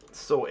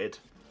 sorted.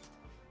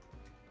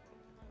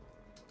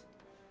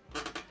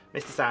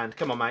 Mr. Sand,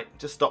 come on, mate.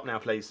 Just stop now,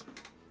 please.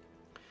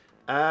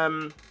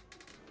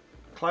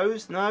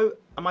 Closed? No.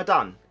 Am I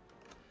done?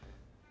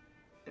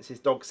 It's his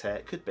dog's hair.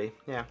 It could be.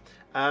 Yeah.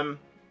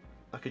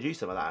 I could use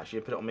some of that actually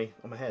and put it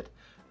on my head.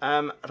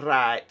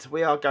 Right,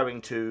 we are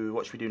going to.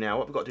 What should we do now?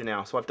 What have we got to do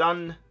now? So I've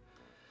done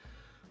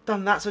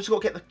that. So I've just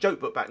got to get the joke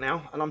book back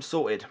now, and I'm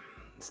sorted.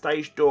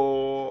 Stage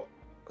door,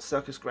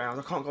 circus grounds.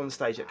 I can't go on the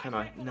stage yet, can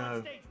I?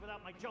 No.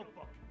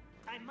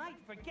 I might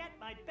forget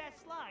my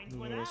best lines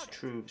Yeah, without it's it.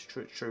 true. It's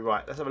true. It's true.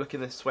 Right, let's have a look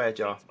in the swear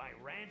jar. It's my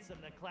Ransom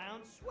the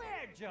Clown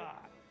swear jar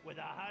with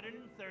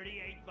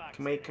 138 bucks.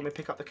 Can we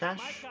pick up the cash?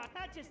 My God,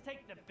 I just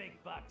take the big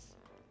bucks.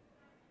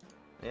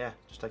 Yeah,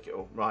 just take it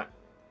all. Right.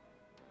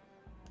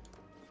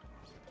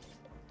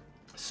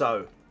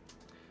 So,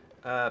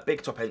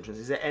 big top entrance.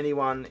 Is there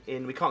anyone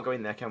in? We can't go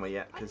in there, can we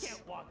yet? I Because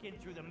can't walk in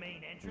through the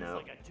main entrance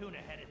like a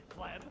tuna-headed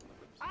pleb.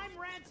 I'm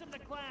Ransom the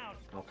Clown.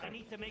 Okay. I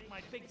need to make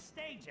my big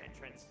stage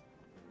entrance.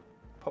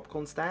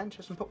 popcorn stand.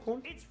 Just some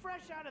popcorn. It's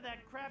fresh out of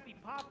that crappy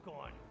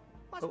popcorn.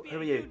 Must Oh, be who a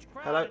are you? huge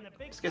crowd Hello. in the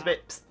big Excuse top. me.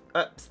 Psst,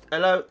 psst,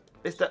 hello,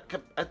 Mister.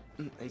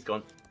 He's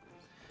gone.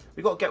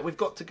 We've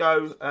got to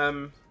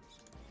go.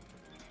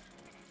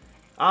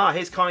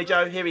 Here's Carney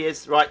Joe. Here he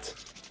is. Right.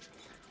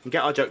 We can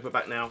get our joke book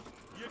back now.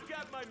 You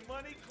got my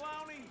money,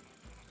 Clowny?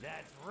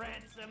 That's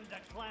Ransom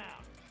the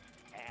Clown.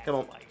 Come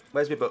on.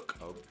 Where's my book?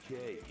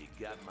 Okay, you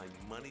got my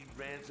money,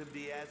 Ransom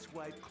the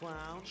asswipe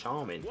clown?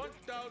 Charming.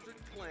 1,000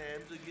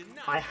 clams and you're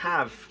not I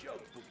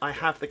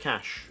have the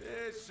cash.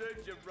 Yeah,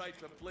 serves you right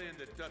for playing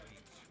the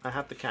duckies. I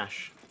have the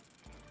cash.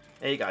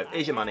 There you go.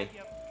 Here's your money.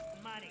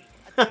 Money.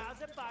 $1,000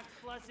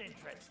 plus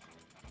interest.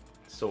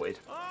 Sorted.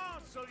 Oh,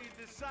 so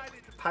you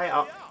decided to Pay it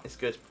up. It's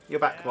good.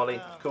 You're back,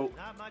 Molly. Cool.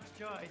 Not much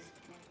choice.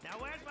 Now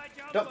where's my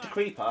joke Dr. book?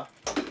 Creeper,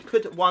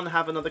 could one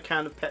have another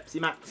can of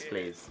Pepsi Max,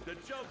 please?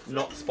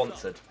 Not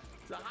sponsored.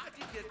 So how'd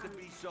you get to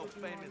be so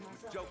famous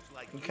with jokes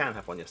like You can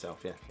have one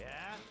yourself, yeah. Yeah?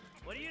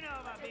 What do you know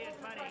about being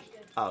funny?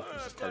 Oh,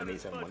 he's just telling me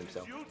he's having one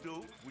himself. you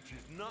do, which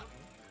is nothing.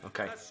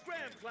 Okay. Now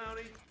scram,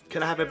 Clowny.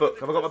 Can I have my book?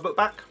 Have I got my book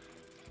back?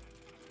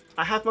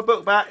 I have my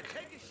book back.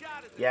 Take a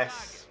shot at the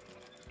Yes.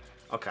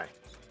 Okay.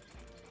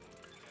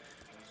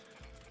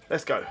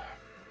 Let's go.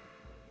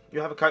 You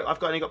have a Coke?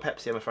 I've only got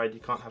Pepsi, I'm afraid. You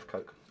can't have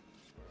Coke.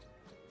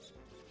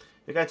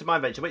 You're going to my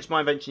invention. Which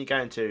my invention are you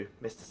going to,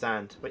 Mr.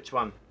 Sand? Which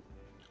one?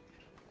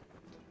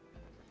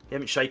 You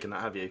haven't shaken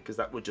that, have you? Because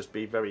that would just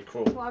be very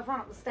cruel. Well, I've run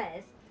up the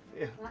stairs.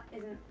 Yeah. That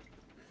isn't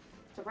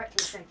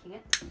directly shaking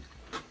it.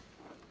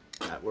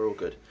 We're all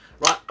good.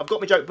 Right, I've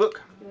got my joke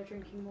book. You're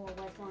drinking more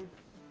white wine.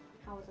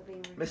 How was I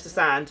being rude? Mr.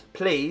 Sand,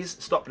 please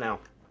stop now.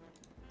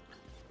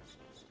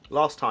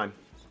 Last time.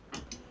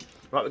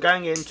 Right, we're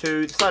going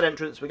into the side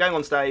entrance. We're going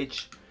on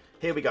stage.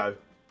 Here we go.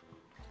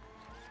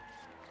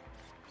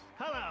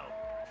 Hello,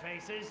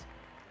 faces.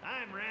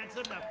 I'm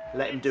Ransom the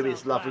Let him do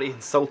his lovely,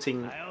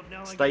 insulting I hope no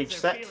one stage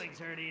gets their set. feelings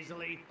hurt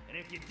easily, and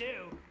if you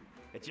do,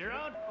 it's your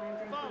own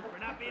fault for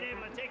not being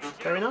able to take a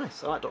joke. Very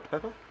nice. I like Dr.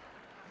 Pepper.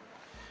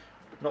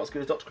 Not as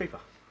good as Dr. Creeper.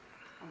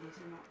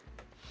 Obviously not.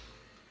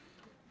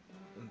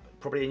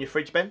 Probably in your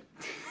fridge, Ben.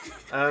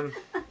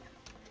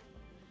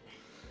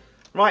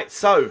 Right,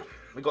 so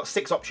we've got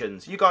 6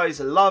 options. You guys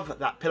love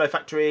that Pillow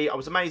Factory. I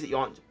was amazed that you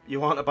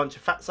aren't a bunch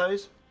of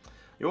fatzos.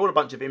 You're all a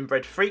bunch of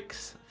inbred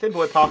freaks.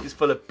 Thimbleweed Park is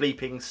full of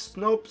bleeping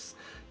snobs.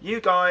 You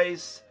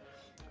guys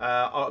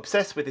are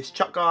obsessed with this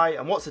Chuck guy.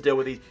 And what's the deal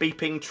with these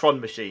beeping Tron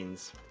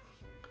machines?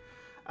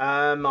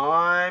 I'm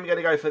going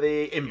to go for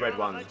the inbred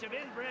one. Bunch of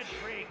inbred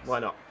freaks. Why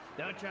not?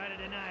 Don't try to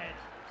deny it,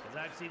 because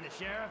I've seen the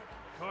sheriff,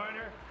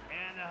 coroner,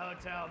 and the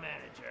hotel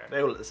manager.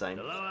 They all look the same.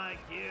 The low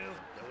IQ,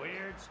 the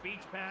weird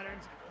speech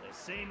patterns, the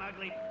same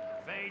ugly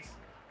face.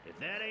 If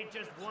that ain't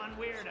just one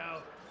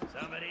weirdo,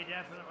 somebody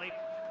definitely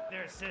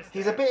their sister.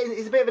 He's a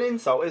bit of an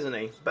insult, isn't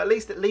he? But at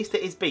least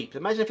it is beeped.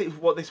 Imagine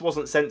if this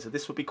wasn't censored.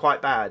 This would be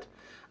quite bad.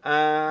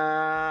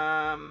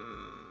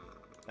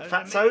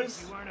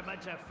 Fatzos? You weren't a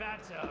bunch of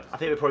fatzos. I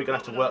think we're probably going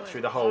to have to work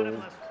through the whole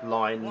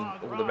line, all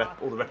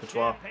the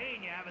repertoire.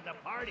 Champagne you have at the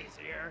parties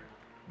here.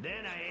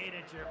 Then I ate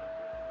at your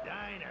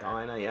diner.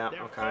 Diner, yeah,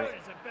 Their okay. food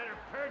is a better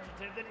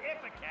purgative than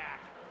Ipecac.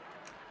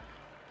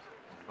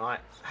 Right.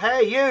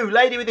 Hey, you,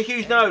 lady with the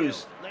huge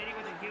nose. Lady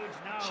with a huge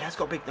nose. She has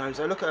got a big nose,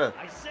 though. Look at her.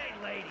 I say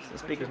lady.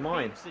 It's as big as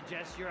mine.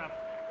 Suggests you're a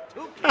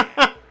toucan.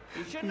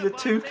 You shouldn't He's a have bought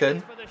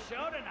toucan. tickets for the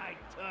show tonight,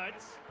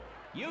 Toots.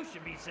 You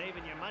should be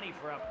saving your money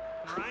for a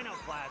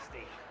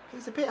rhinoplasty.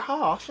 He's a bit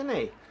harsh, isn't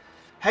he?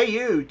 Hey,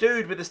 you,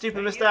 dude with the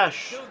stupid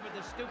moustache.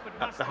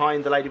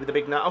 Behind the lady with the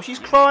big nose. Oh, she's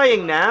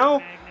crying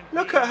now.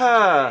 Look at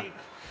her.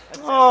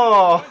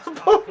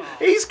 Oh,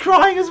 he's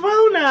crying as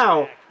well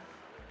now.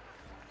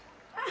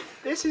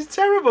 This is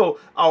terrible.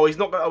 Oh, he's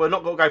not. We're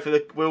not going to go for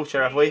the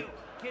wheelchair, have we?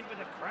 Kid with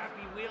a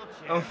crappy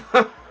wheelchair.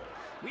 Oh.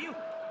 Were you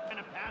in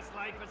a past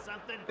life or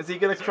something? Is he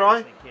going to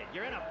cry? Kid,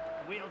 you're in a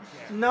wheelchair.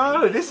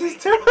 No, this is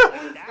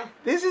terrible.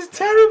 This is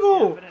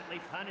terrible.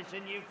 Definitely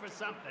punishing you for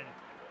something.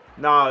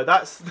 No,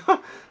 that's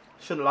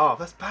shouldn't laugh.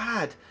 That's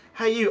bad.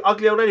 Hey, you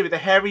ugly old lady with a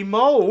hairy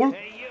mole.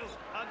 Hey, you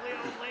ugly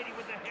old lady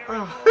with the hairy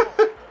Oh.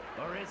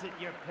 mole. Or is it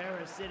your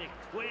parasitic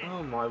twin?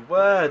 Oh my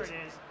word. Whatever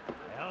it is,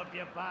 I hope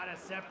you bought a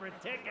separate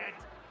ticket.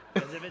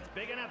 Because if it's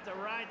big enough to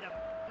ride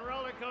the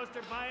roller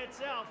coaster by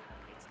itself,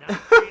 it's not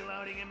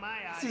freeloading in my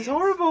eyes. This is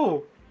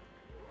horrible.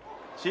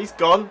 She's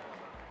gone.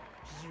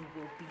 You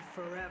will be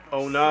forever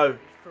Oh no.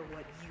 for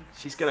what you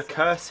She's going to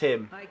curse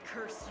him. I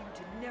curse you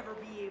to never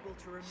be able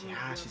to remove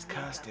Yeah, your she's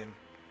makeup cursed him.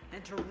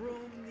 and to roam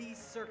these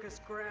circus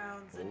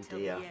grounds Oh until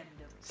dear. the end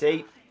of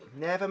See,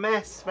 never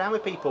mess around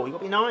with people. You got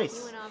to be nice.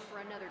 He went on for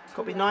another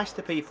Got to be nice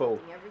to people.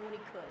 everyone he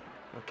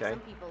could. Okay. Some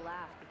people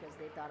laughed because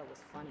they thought it was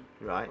funny.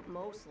 Right. But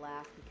most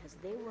laughed because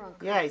they were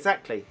uncomfortable. Yeah,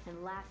 exactly.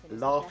 And laughing, is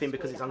the Laughing best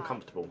because way it's to hide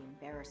uncomfortable.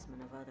 The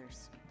embarrassment of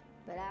others.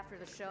 But after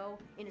the show,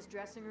 in his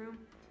dressing room,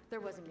 there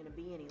wasn't going to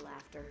be any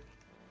laughter.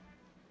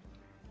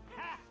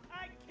 Ha!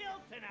 I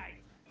killed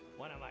tonight.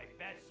 One of my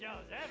best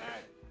shows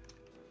ever.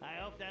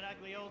 I hope that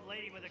ugly old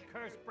lady with a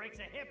curse breaks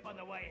a hip on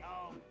the way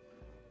home.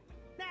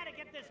 Now to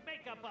get this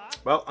makeup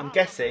off. Well, I'm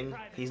guessing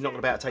he's not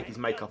going to be able to take his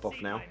makeup off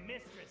now. My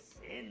mistress,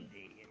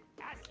 Cindy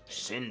in Aspen.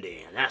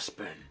 Cindy and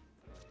Aspen.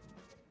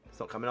 It's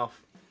not coming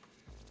off.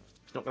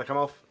 It's not going to come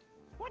off.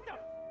 What the?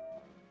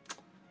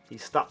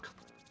 He's stuck.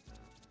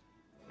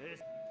 This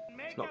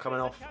It's not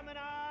coming off. coming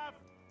off.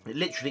 It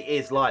literally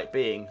is like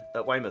being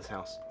at Weymouth's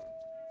house.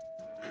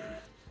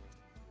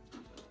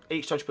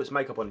 Each time she puts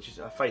makeup on,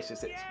 her face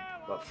is like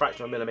a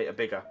fraction of a millimetre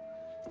bigger.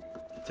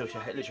 Until she,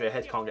 literally her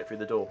head can't get through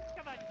the door.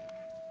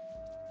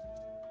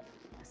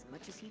 As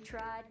much as he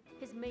tried,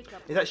 his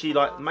makeup It's actually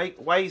like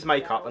Way's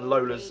makeup and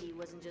Lola's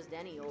wasn't just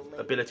any old lady.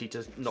 ability to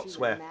not She was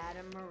swear.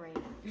 Madame Morena,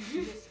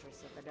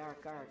 mistress of the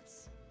dark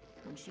arts.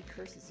 When she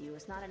curses you,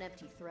 it's not an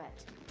empty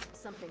threat.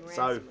 Something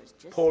So Ransom was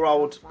just poor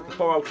old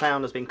fine.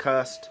 clown has been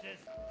cursed.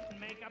 This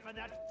makeup and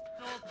that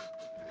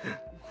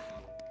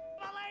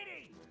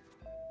lady.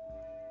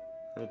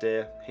 Oh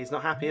dear, he's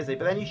not happy, is he?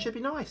 But then you should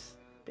be nice.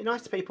 Be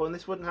nice to people, and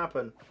this wouldn't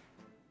happen.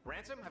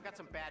 Ransom, I've got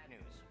some bad news.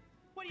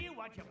 What do you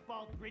want, you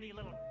bald, greedy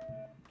little?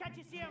 Can't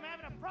you see I'm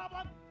having a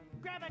problem?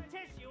 Grab a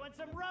tissue and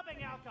some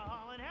rubbing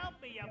alcohol and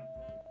help me, you.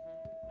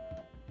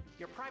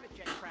 Your private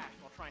jet crashed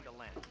while trying to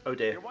land. Oh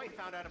dear. Your wife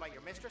found out about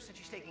your mistress and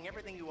she's taking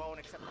everything you own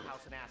except the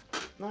house in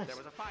Aspen. Nice. There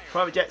was a fire.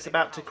 Private jet's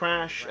about to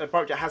crash.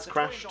 Private jet has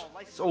crashed.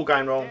 It's all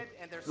going wrong.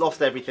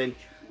 Lost everything.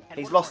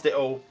 He's lost it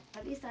all.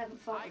 At least I haven't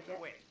fought it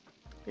yet.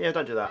 Yeah,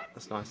 don't do that.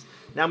 That's nice.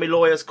 Now my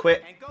lawyer's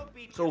quit.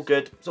 It's all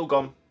good. It's all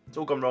gone. It's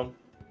all gone wrong.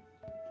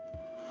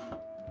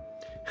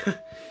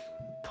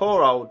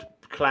 Poor old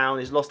clown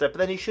is lost there, but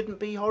then he shouldn't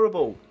be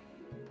horrible.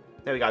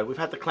 There we go. We've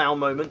had the clown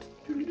moment.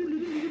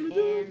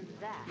 And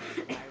that,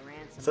 by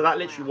Ransom So that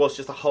literally was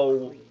just a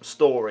whole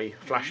story,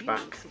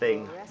 flashback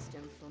thing. arrest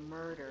him for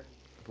murder.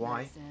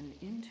 Why? That's an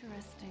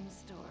interesting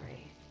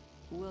story.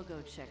 We'll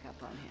go check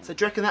up on him. So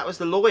do you reckon that was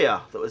the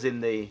lawyer that was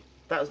in the...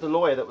 That was the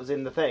lawyer that was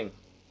in the thing? Do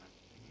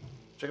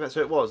you reckon that's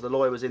who it was? The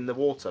lawyer was in the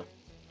water?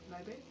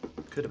 Maybe.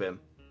 Could have been.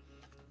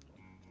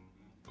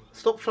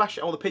 Stop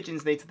flashing. Oh, the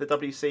pigeons need to the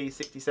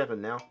WC-67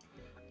 now.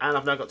 And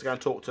I've now got to go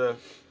and talk to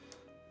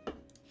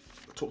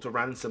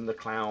Ransom the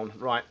clown.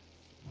 Right.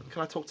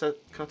 Can I talk to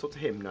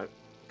him? No.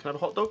 Can I have a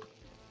hot dog?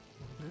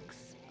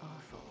 Looks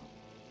awful.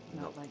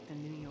 Not like the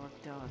New York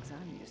dogs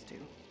I'm used to.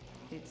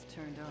 It's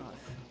turned off.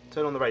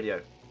 Turn on the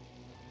radio.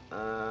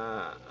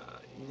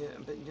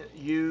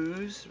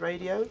 Use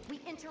radio. We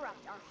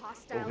interrupt our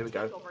hostile Oh, here we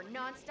go. takeover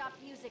non-stop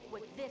music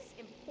with this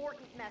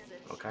important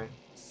message. Okay.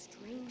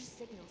 Strange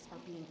signals are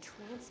being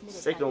transmitted.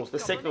 Signals. by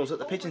The signals that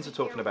the government pigeons are over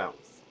talking the about.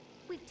 airwaves.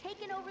 We've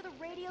taken over the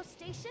radio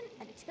station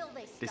until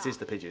they stop. This is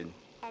the pigeon.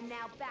 And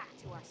now back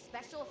to our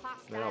special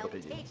They are hostile the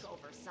pigeons.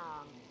 takeover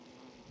song.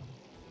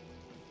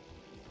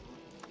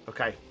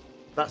 Okay.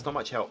 That's not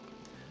much help.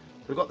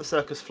 We've got the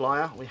circus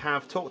flyer. We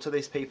have talked to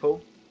these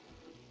people.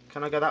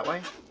 Can I go that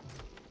way?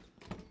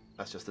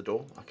 That's just the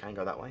door. I can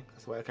go that way.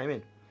 That's the way I came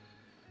in.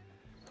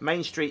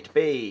 Main Street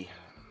B.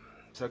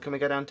 So can we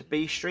go down to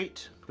B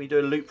Street? Can we do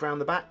a loop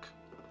round the back?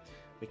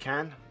 We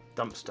can.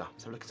 Dumpster.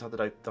 So look inside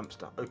the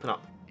dumpster. Open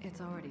up. It's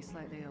already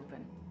slightly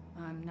open.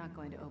 I'm not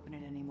going to open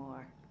it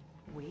anymore.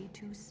 Way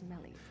too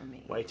smelly for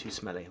me. Way too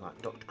smelly,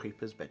 like Dr.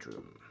 Creeper's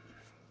bedroom.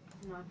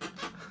 No.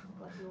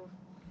 Like your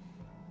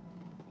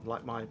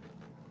Like my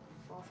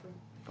bathroom.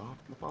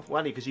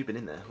 Well, because you've been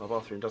in there. My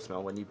bathroom does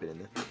smell when you've been in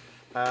there.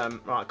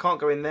 Right, I can't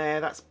go in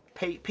there. That's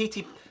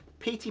Petey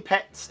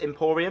Pet's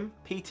Emporium.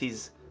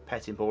 Petey's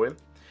Pet Emporium.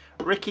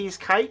 Ricky's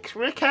Cakes.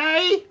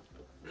 Ricky!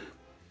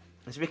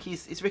 Is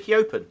Ricky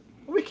open?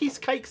 Ricky's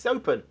Cakes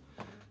open.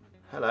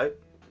 Hello.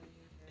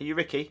 Are you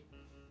Ricky?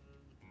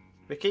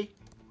 Ricky?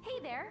 Hey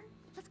there.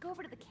 Let's go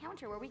over to the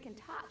counter where we can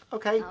talk.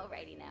 Okay.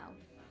 Alrighty now.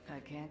 I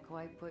can't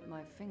quite put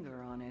my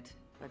finger on it,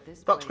 but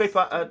this Dr.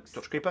 Creeper,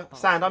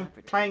 Sand, I'm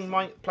playing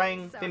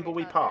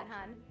Thimbleweed Park.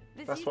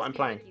 That's what I'm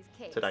playing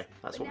today.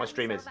 That's what my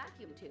stream is.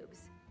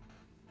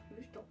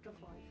 Who's Dr.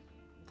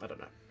 Five? I don't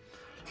know.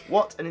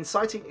 What an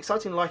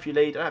exciting life you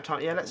lead. I don't have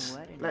time. Yeah,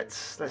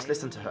 let's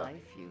listen to her.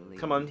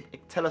 Come on,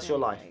 tell us your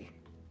life.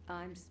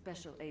 I'm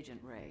Special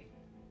Agent Ray.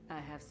 I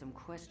have some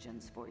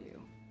questions for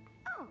you.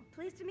 Oh,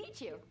 pleased to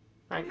meet you.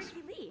 Thanks. I'm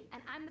Ricky Lee,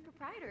 and I'm the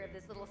proprietor of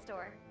this little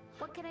store.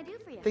 What can I do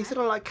for you? These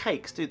don't like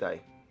cakes, do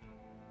they?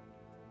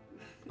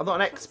 I'm not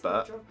an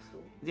expert.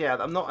 Yeah,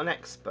 I'm not an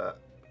expert.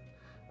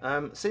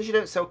 Since you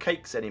don't sell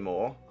cakes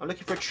anymore, I'm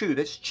looking for a tube.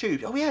 There's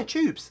tubes. Oh yeah,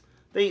 tubes.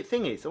 The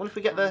thing is, I wonder if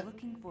we get the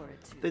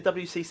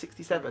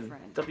WC67.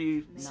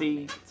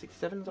 WC67, is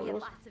that what We it have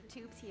was? lots of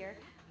tubes here.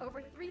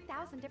 Over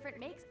 3,000 different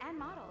makes and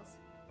models.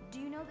 Do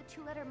you know the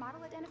two-letter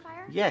model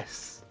identifier?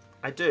 Yes,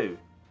 I do.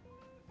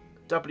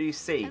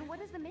 WC. And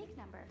what is the make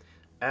number?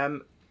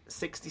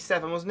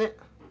 67, wasn't it?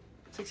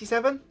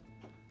 67?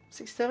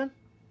 67?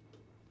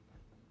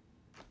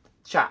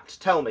 Chat,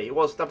 tell me, it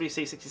was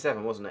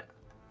WC67, wasn't it?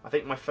 I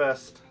think my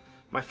first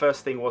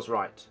thing was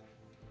right.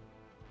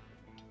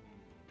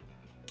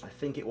 I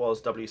think it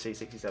was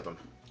WC67.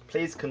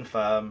 Please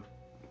confirm.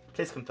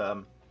 Please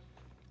confirm.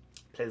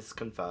 Please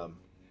confirm.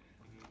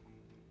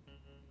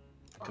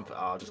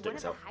 I'll just do it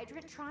myself. Did one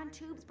of the Hydrantron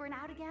tubes burn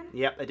out again?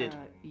 Yep, they did.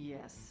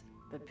 Yes.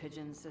 The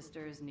Pigeon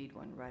Sisters need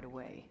one right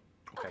away.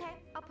 Okay,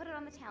 I'll put it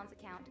on the town's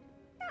account.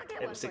 I'll get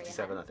It one was for you,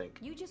 67, hun. I think.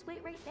 You just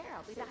wait right there.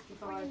 I'll be back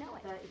before you know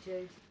it.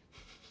 32.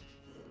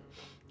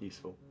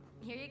 Useful.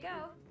 Here you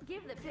go.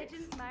 Give the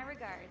pigeons my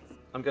regards.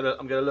 I'm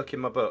gonna look in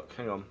my book.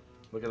 Hang on.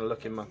 We're gonna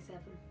look in my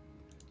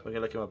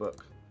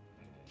book.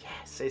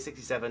 Yes, say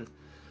 67.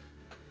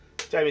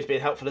 Jamie's being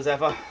helpful as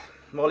ever.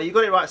 Molly, you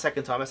got it right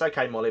second time. It's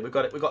okay, Molly. We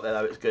got it. We got there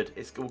though. It's good.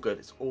 It's all good.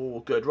 It's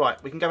all good.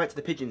 Right, we can go back to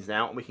the pigeons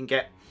now, and we can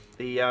get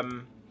the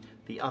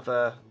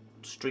other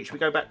street. Should we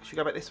go back? Should we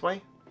go back this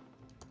way?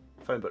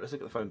 Phone book. Let's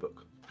look at the phone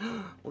book.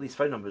 All these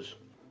phone numbers.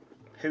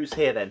 Who's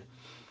here then?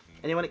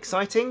 Anyone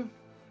exciting?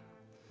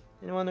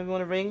 Anyone who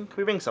want to ring? Can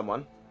we ring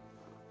someone?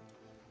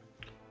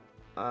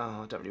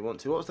 Oh, I don't really want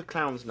to. What was the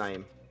clown's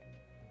name?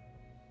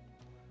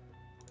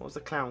 What was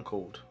the clown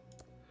called?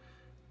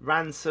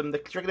 Ransom. Do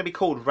you reckon it'd be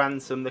called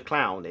Ransom the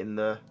Clown in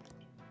the?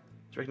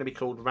 Do you reckon it'd be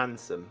called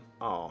Ransom?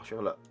 Oh, shall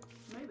we have a look?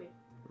 Maybe.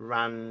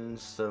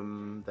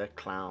 Ransom the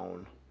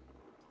Clown.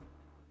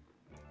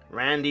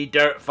 Randy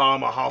Dirt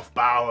Farmer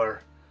Hofbauer.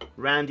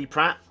 Randy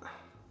Pratt.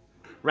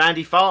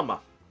 Randy Farmer.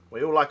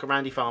 We all like a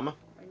Randy Farmer.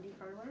 Randy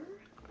Farmer?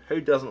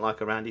 Who doesn't like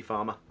a Randy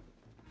Farmer?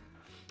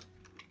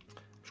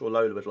 I'm sure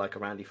Lola would like a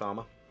Randy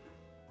Farmer.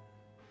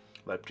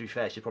 Though to be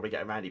fair, she'd probably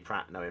get a Randy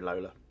Pratt knowing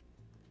Lola.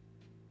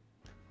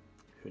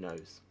 Who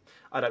knows?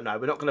 I don't know.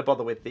 We're not going to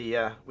bother with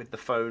the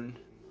phone.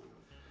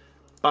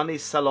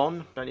 Bunny's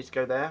Salon. Don't need to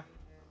go there.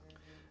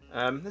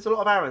 There's a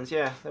lot of errands.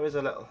 Yeah, there is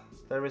a lot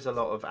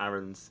of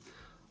errands.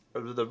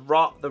 The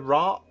Rock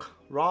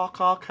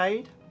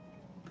Arcade.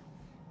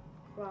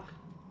 Rock.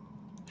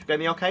 Should we go in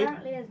the arcade?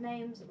 Apparently his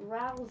name's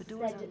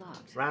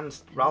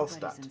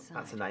Ralstad.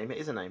 That's a name. It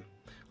is a name.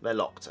 They're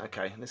locked.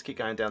 Okay, let's keep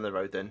going down the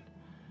road then.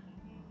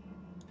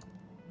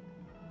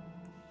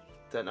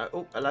 Don't know.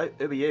 Oh, hello.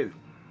 Who are you?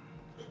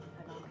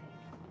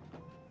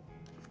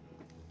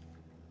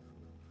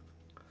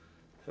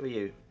 Who are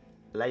you?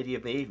 Lady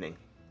of the Evening.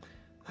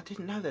 I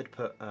didn't know they'd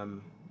put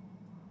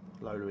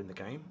Lola in the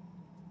game.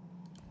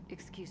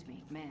 Excuse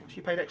me, ma'am.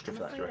 She paid extra for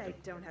that, do you reckon? I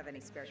don't have any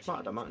spare She might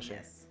have done, mightn't she?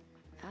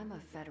 I'm a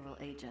federal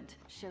agent.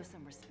 Show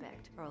some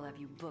respect, or I'll have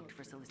you booked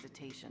for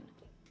solicitation.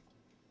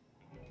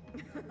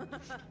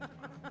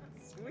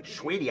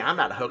 Sweetie, I'm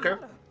not a hooker.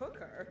 Not a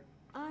hooker.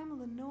 I'm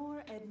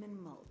Lenore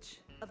Edmund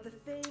Mulch of the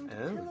famed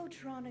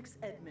Pillowtronics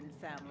Edmund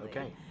family.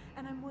 Okay.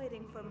 And I'm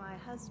waiting for my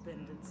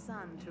husband and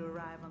son to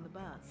arrive on the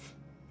bus.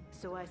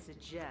 So I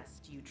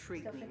suggest you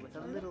treat me with a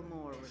little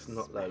more respect. It's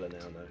not Lola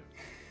now, no.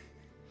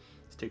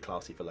 It's too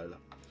classy for Lola.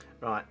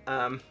 Right,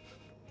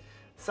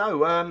 so,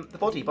 the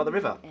body by the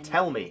river.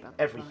 Tell me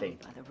everything.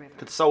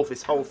 Could solve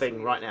this whole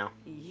thing right now.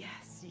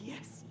 Yes,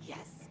 yes,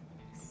 yes.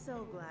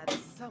 So glad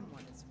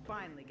someone is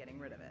finally getting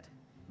rid of it.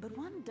 But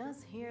one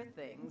does hear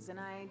things, and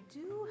I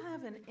do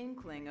have an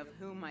inkling of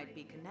who might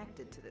be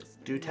connected to this.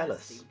 Do tell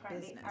us.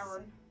 Apparently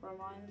Aaron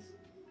reminds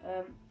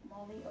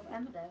Molly of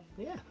Emmerdale.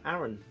 Yeah,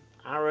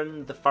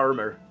 Aaron the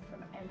farmer.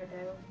 From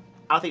Emmerdale.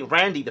 I think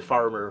Randy the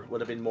farmer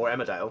would have been more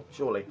Emmerdale,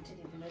 surely. I didn't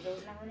even know there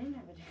was an Aaron in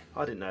Emmerdale.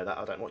 I didn't know that.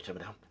 I don't watch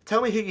Emmerdale.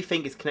 Tell me who you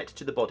think is connected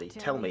to the body.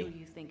 Tell me. Who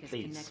you think is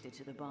please. connected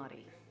to the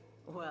body.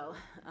 Well,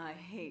 I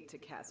hate to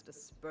cast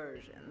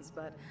aspersions,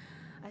 but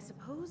I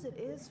suppose it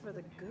is for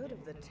the good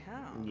of the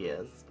town.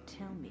 Yes.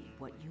 Tell me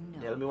what you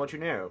know. Tell me what you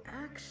know.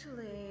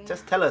 Actually...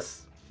 Just tell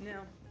us. No,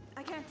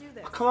 I can't do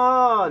this. Oh, come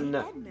on! The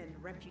admin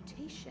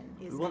reputation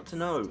is We want at to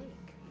know. stake.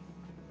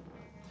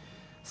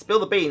 Spill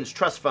the beans,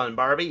 trust fund,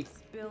 Barbie.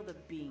 Spill the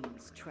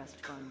beans,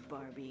 trust fund,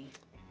 Barbie.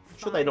 I'm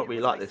sure they not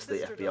really like this, the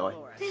FBI.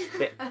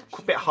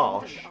 Bit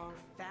harsh. Our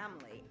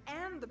family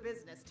and the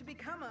business to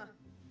become a...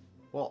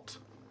 What?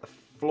 A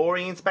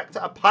flooring inspector?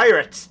 A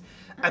pirate?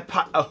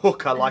 A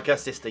hooker like her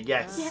sister,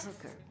 yes. A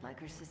hooker like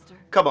her sister?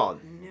 Come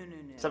on. No.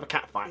 Let's have a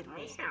cat fight. It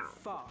was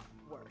far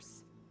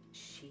worse.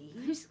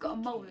 Who's got a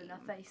mole in her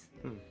face?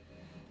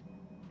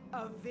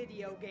 A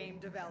video game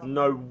developer.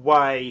 No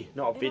way.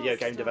 Not a video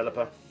game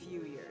developer. A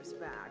few years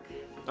back.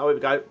 Oh, here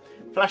we go.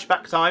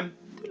 Flashback time.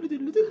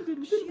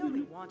 She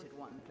only wanted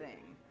one thing.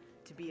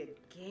 To be a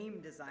game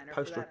designer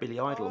Poster for of that Billy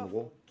Idol on the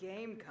wall.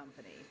 game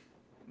company.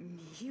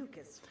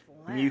 Mucus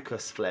Phlegm.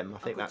 Mucus Phlegm. I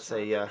think that's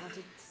a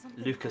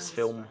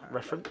Lucasfilm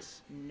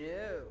reference.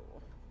 No.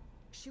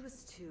 She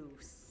was too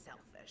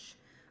selfish.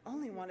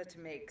 Only wanted to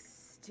make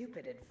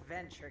stupid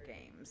adventure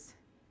games.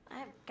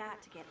 I've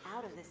got to get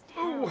out of this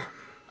town.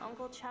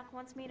 Uncle Chuck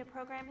wants me to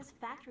program his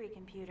factory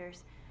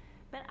computers,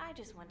 but I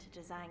just want to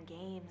design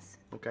games.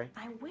 Okay.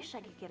 I wish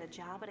I could get a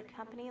job at a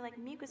company like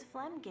Mucus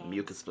Phlegm Games.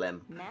 Mucus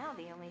Phlegm. Now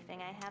the only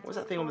thing I have What's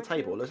to that thing on the look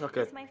forward table? It looks like to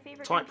a is my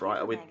favorite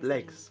typewriter with computer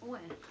legs.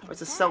 magazine. Oh,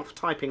 it's a In fact,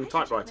 self-typing I should check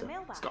the typewriter.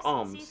 mailbox It's got and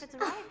arms. see if it's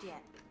arrived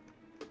yet.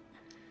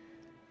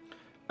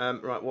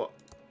 Right, what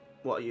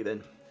are you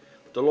then?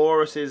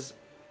 Dolores's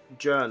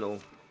journal.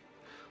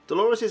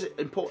 Dolores'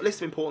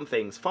 list of important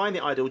things. Find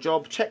the ideal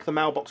job, check the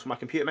mailbox for my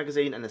computer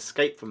magazine, and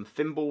escape from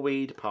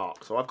Thimbleweed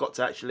Park. So I've got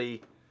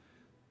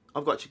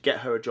to get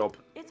her a job.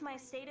 It's my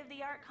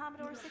state-of-the-art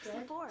Commodore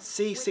 64.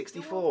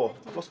 C64.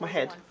 I've lost my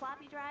head.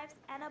 Floppy drives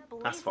and a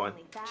That's fine.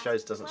 blazingly fast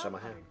Shows doesn't show my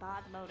hair. 1200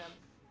 baud modem.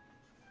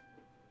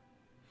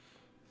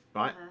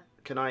 Right.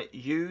 Can I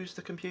use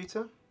the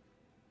computer?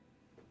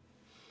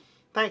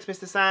 Thanks,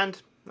 Mr.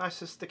 Sand. Nice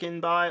to stick in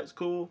by. It's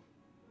cool.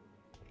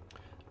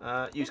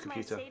 Use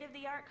computer. My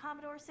state-of-the-art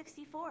Commodore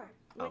 64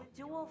 with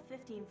dual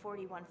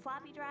 1541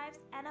 floppy drives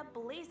and a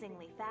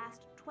blazingly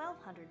fast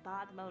 1200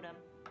 baud modem.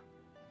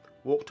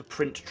 Walk to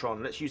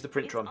Printtron. Let's use the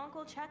Printtron. It's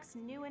Uncle Chuck's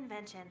new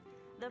invention,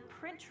 the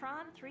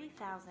Printtron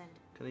 3000.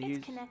 Can I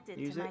it's connected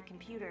to my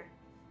computer.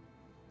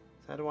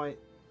 So how do I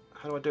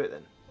do it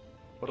then?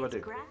 What do I do?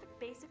 It's graphic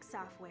basic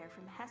software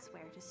from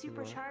Hessware to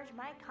supercharge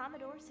my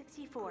Commodore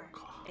 64.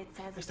 It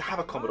says I used to have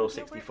a Commodore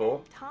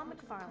 64. Tom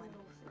McFarlane.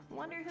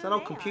 Wonder who It's an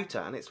old computer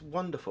and it's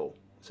wonderful.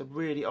 It's a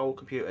really old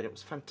computer and it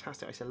was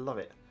fantastic. I used to love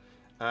it.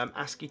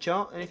 ASCII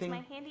chart? Anything?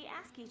 It's my handy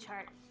ASCII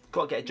chart.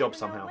 Got to get a job Never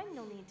somehow. know when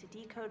you'll need to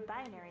decode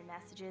binary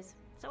messages,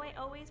 so I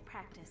always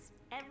practice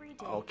every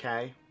day.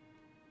 Okay.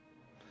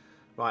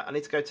 Right, I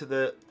need to go to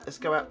the. Let's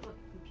go out.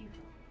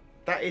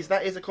 That is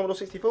a Commodore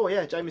 64.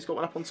 Yeah, Jamie's got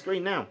one up on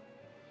screen now.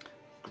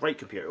 Great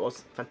computer it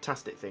was.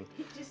 Fantastic thing.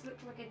 It just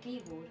looked like a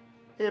keyboard.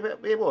 Yeah, but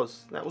it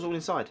was. That was all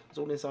inside. It was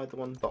all inside the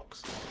one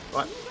box.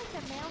 Right.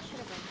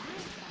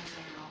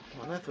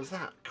 What on earth was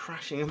that?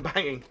 Crashing and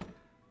banging.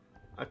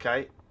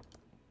 Okay.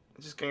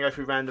 I'm just going to go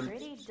through random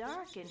Pretty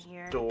dark in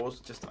here. doors.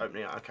 Just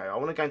opening it. Okay, I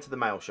want to go into the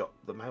mail shop.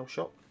 The mail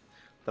shop?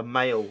 The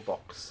mail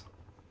box.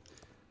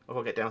 I've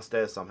got to get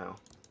downstairs somehow.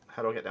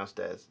 How do I get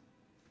downstairs?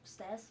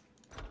 Stairs.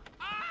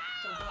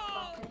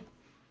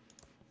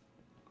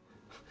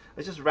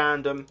 It's just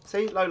random.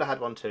 See, Lola had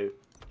one too.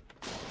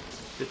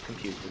 Good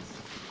computers.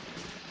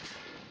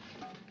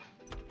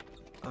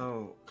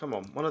 Oh, come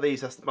on. One of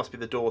these must be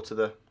the door to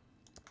the...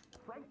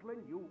 Franklin,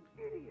 you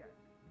idiot!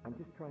 I'm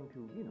just trying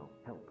to,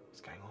 help.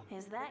 What's going on?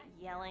 Is that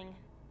yelling?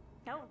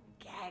 Don't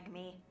gag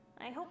me.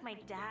 I hope my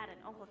dad and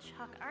Uncle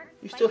Chuck aren't.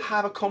 You still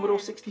have a Commodore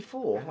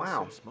 64?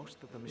 Wow. Since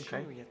most of the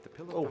machinery at the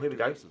pillow Oh, here we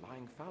go. factory is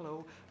lying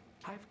fallow,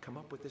 I've come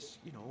up with this,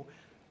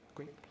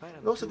 great plan.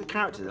 Lots of the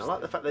characters. I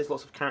like the fact there's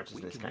lots of characters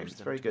in this game. It's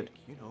very good.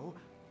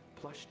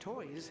 Plush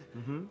toys.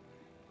 Mm-hmm.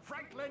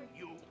 Franklin,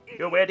 you idiot!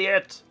 You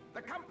idiot!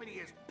 The company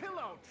is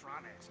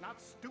Pillowtronics, not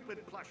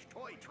stupid plush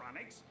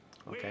toytronics.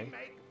 Okay. We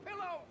make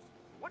pillows.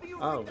 What do you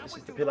Oh, think that this is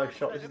would the do pillow to our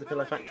shop. This is the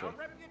pillow credibility,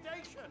 factory. our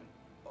reputation?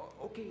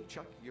 Okay,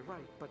 Chuck, you're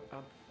right, but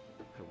I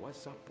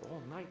was up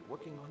all night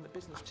working on the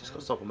business plan. Just got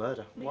to stop a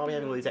murder. Why are we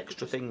having all these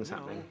extra things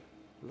happening?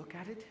 Look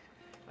at it.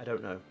 I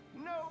don't know.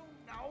 No,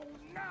 no,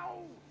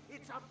 no!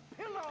 It's a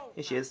pillow.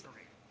 Here she is.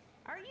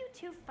 Are you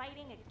two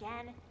fighting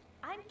again?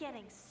 I'm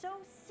getting so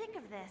sick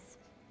of this.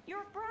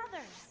 You're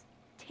brothers.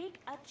 Take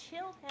a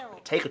chill pill.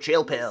 Take a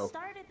chill We pill.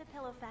 started the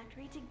pillow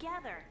factory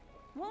together.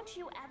 Won't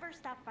you ever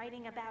stop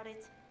fighting about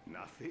it?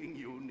 Nothing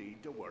you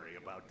need to worry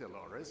about,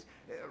 Dolores.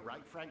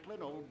 Right,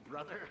 Franklin, old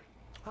brother?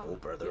 Oh,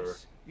 brother.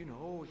 Yes,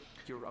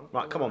 your uncle.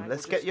 Right, come on. and I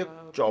Let's were get just,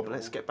 your job and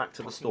let's get back to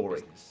the talking story.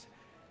 business.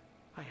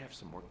 I have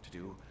some work to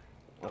do.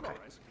 Okay.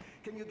 Dolores,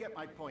 can you get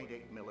my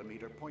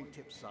 .8mm point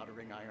tip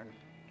soldering iron?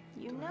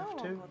 You Do I know, have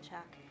to? Uncle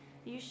Chuck,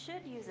 you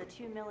should use a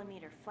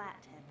 2mm flat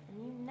tip, and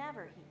you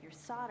never heat your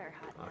solder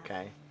hot enough.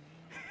 Okay.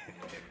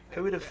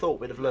 Who would have thought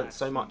we'd have learnt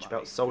so much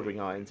about soldering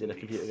irons in a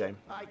computer game?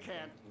 I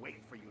can't wait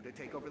for you to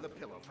take over the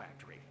pillow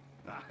factory.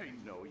 I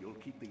know you'll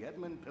keep the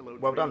Edmund pillow.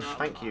 Well done, train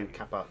thank you, alive.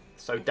 Kappa.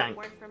 So If dank. it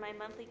weren't for my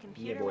monthly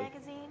computer boy.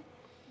 magazine,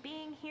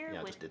 being here Yeah,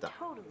 I would just did that.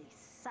 totally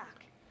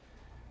suck.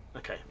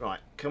 Okay, right.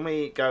 Can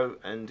we go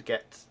and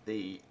get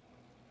the...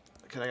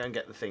 Can I go and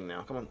get the thing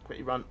now? Come on,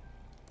 quickly run.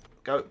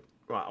 Go.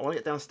 Right, I want to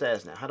get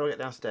downstairs now. How do I get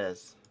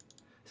downstairs?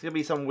 It's going to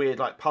be some weird,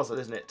 like, puzzle,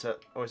 isn't it?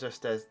 Or is there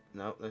stairs?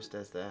 No, no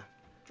stairs there.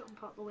 Jump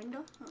out the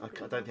window? I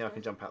don't think I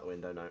can jump out the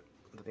window, no.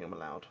 I don't think I'm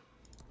allowed.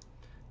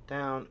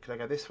 Down. Can I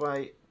go this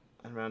way?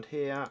 And around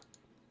here.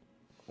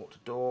 Walk to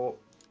door.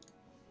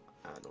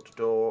 And walk to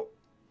door.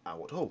 And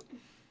walk to hall.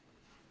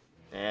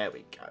 There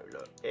we go,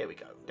 look. Here we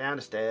go. Down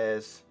the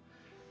stairs.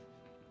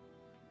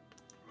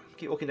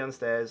 Keep walking down the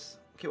stairs.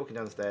 Keep walking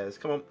down the stairs.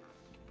 Come on.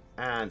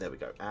 And there we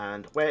go.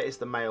 And where is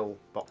the mail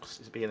box?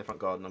 It's be in the front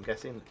garden, I'm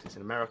guessing, because it's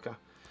in America.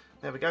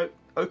 There we go.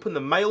 Open the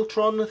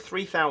Mailtron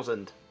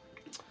 3000.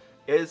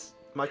 Here's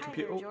my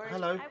computer. Hi there, George.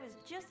 Hello. I was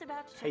just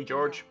about to check Hey, the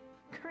George.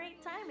 mail.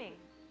 Great timing.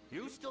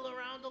 You still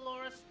around,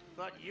 Dolores?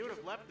 Thought you'd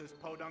have left this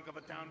podunk of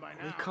a town by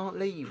now. We can't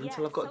leave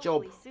until Yeah, I've got a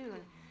job. hopefully soon.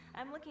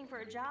 I'm looking for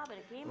a job at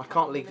a game I company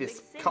can't in leave the this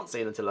big city.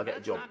 cutscene until I get a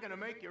That's job. not gonna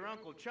make your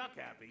Uncle Chuck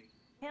happy.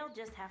 He'll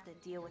just have to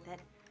deal with it.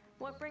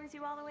 What brings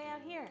you all the way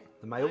out here?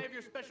 The mail. I have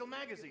your special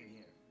magazine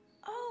here.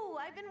 Oh,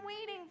 I've been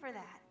waiting for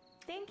that.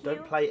 Thank you.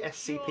 Don't play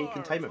SCP Sure,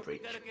 Containment something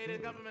Breach.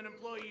 dedicated government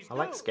employees I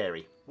like do.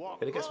 scary. Walk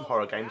Gonna get some all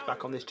horror the way games out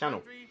back on into this the channel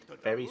country to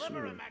very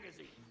deliver a soon.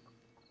 magazine.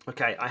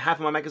 Okay, I have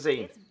my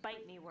magazine. It's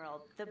Bite Me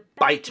World, the best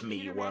Bite Me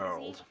computer magazine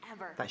World.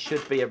 ever. That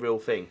should be a real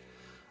thing.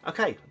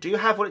 Okay, do you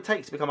have what it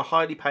takes to become a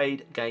highly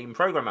paid game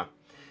programmer?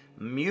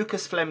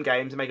 Mucus Phlegm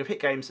Games, a maker of hit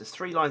games, has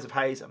 3 lines of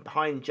haze and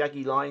behind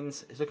jaggy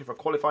lines is looking for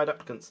qualified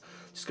applicants.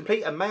 Just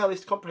complete a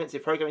mail-list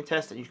comprehensive programming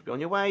test and you could be on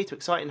your way to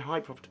exciting,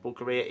 high profitable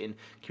career in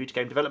computer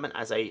game development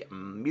as a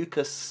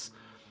mucuslet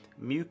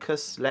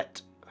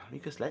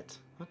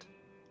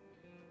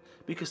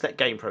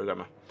game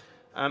programmer.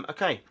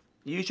 Okay,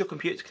 use your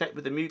computer to connect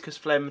with the mucus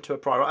phlegm to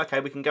apply. Right, okay,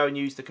 we can go and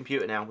use the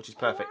computer now, which is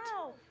perfect.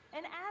 Wow,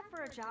 an ad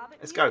for a job at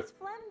Let's go. Mucus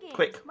Phlegm Games,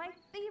 Quick. my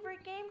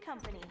favorite game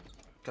company.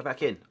 Go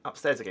back in,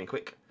 upstairs again,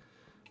 quick.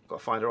 Got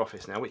to find her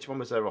office now. Which one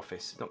was her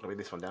office? It's not going to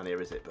be this one down here,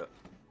 is it? But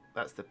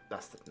that's the.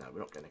 No, we're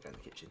not going to go in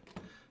the kitchen.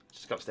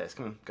 Just go upstairs.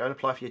 Come on, go and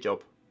apply for your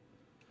job.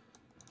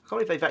 I can't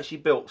believe they've actually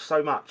built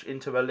so much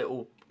into a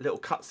little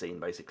cutscene,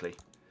 basically.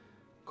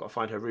 Got to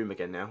find her room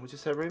again now. Was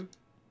this her room?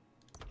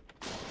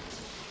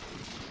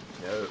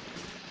 No,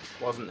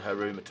 wasn't her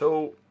room at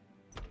all.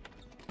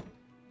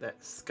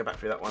 Let's go back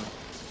through that one.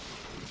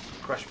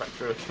 Crash back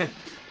through again.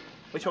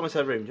 Which one was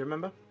her room? Do you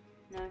remember?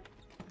 No.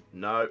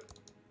 No. You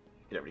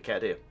don't really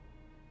care, do you?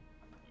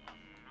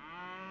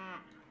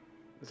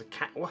 There's a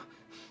cat. What?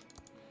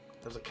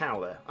 There's a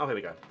cow there. Oh, here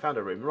we go. Found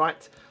a room. Right.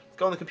 Let's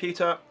go on the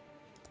computer.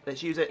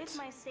 Let's use it. It's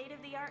my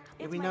state-of-the-art.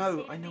 Yeah, it's we my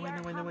know. state-of-the-art I know.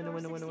 Commodore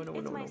I 60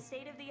 It's know. my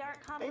state-of-the-art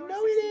I Commodore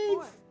know it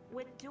 64 is.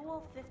 with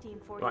dual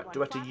 1541 Right. Do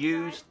I have to flash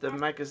use drive the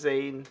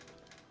magazine?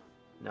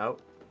 No.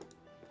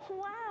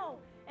 Wow,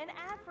 an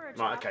ad for a Right,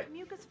 job okay. at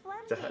Mucus Phlegm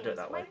Do it Games,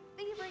 that my way.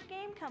 favorite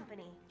game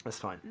company. That's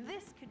fine.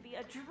 This could be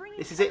a dream.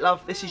 This is it,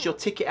 love. This is your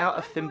ticket out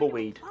of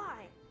Thimbleweed.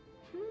 Apply.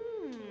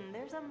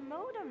 There's a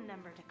modem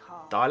number to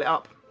call. Dial it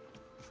up.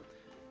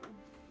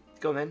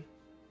 Go on then.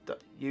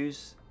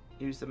 Use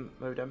the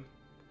modem.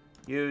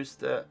 Use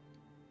the...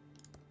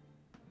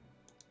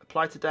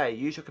 Apply today.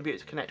 Use your computer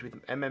to connect with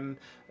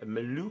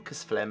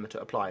Malucas Phlegm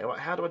to apply. Alright,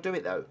 how do I do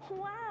it though?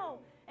 Wow,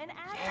 an ad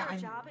Yeah, for a I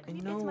job at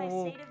know.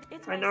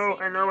 It's my I state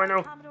know.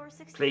 of Commodore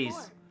 64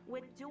 Please.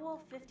 with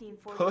dual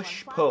 1541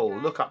 Push, flash pull,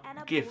 drive look up, and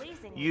a give,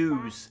 blazing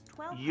use, fast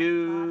 1200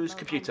 use baud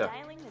computer. mode.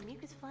 I'm dialing the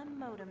Mucus Phlegm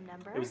modem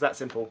number. It was that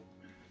simple.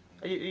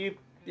 You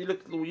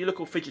look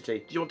all fidgety.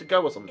 Do you want to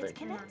go or something? It's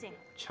connecting.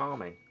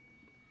 Charming.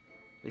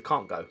 You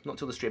can't go. Not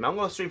till the stream. I'm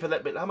going to stream for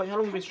that bit. How long have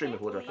we been streaming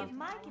for, do you If reckon?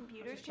 my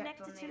computer's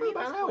connected to Oh,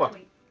 about an hour.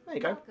 There you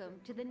go. Welcome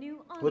to the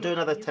new We'll do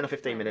another online 10 or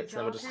 15 minutes,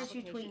 then we'll job just...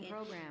 application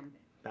program.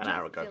 About an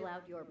hour ago. Fill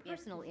out your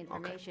personal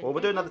information. Well,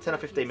 we'll do and another 10 or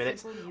answer 15 these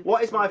minutes. simple Mucus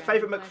What is my program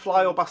favourite questions.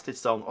 McFly or Busted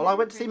song? Oh, I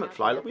went to see Print out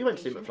McFly. the We went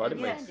to see application McFly,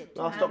 didn't we? and send it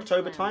to Last us.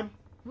 October time.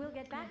 We'll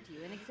get back to you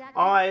in exactly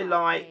I 5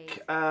 like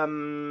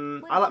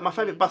days. my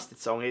favourite Busted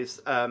song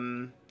is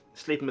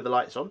Sleeping with the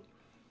Lights On,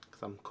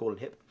 because I'm cool and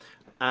hip.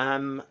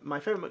 My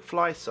favourite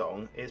McFly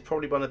song is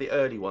probably one of the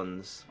early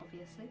ones.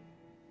 Obviously.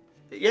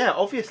 Yeah,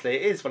 obviously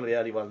it is one of the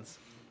early ones.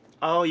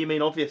 Oh, you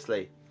mean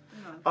obviously?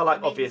 No, I like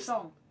mean the obvious.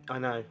 song. I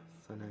know.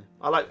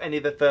 I like any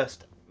of the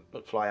first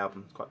McFly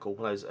albums. Quite cool.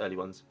 Those early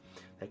ones,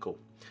 they're cool.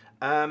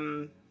 Where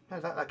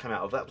did that came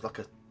out of? That was like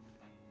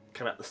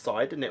came out the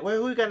side, didn't it? Where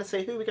are we going to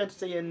see? Who are we going to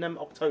see in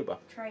October?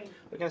 Train.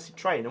 We're going to see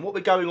Train, and what we're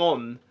going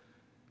on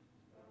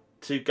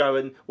to go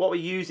and what we're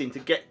using to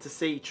get to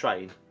see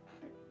Train.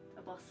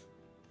 A bus.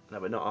 No,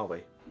 we're not, are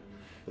we?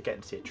 We're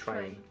getting to see a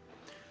train.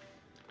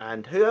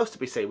 And who else did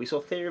we see? We saw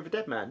Theory of a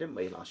Dead Man, didn't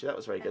we, last year? That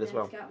was very good as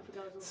well.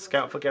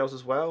 Scout for Girls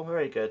as well.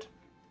 Very good.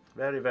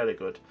 Very, very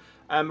good.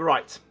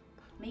 Right.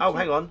 Me Oh, too.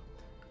 hang on.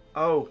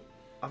 Oh,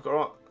 I've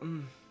got...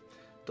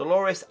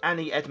 Dolores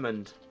Annie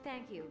Edmond.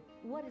 Thank you.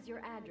 What is your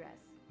address?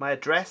 My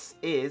address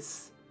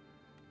is...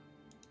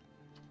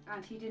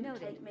 And he didn't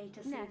take me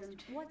to see Next, them.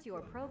 what's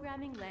your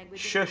programming language?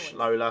 Shush,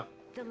 Lola.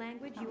 The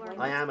language you are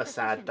I am a most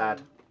sad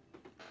proficient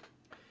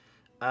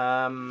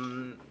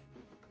dad.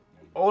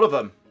 All of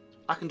them.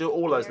 I can do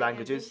all those Very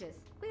languages.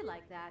 ambitious. We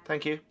like that.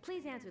 Thank you.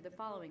 Please answer the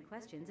following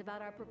questions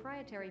about our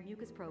proprietary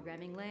mucus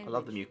programming language. I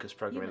love the mucus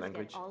programming you must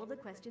language. Get all of the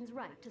questions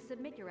right to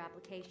submit your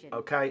application.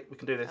 Okay, we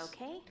can do this.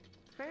 Okay.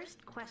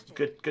 First question.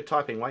 Good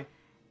typing, Way.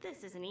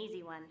 This is an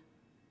easy one.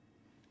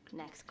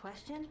 Next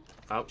question.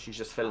 Oh, she's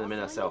just filling them in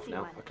Also an herself easy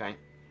now. one. Okay,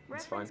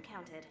 that's fine. Reference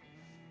counted.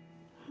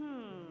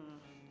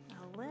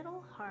 A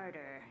little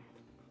harder.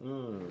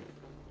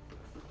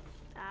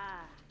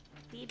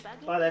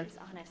 Debugging Bye then. is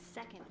on a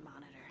second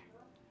monitor.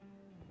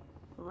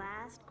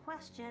 Last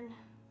question.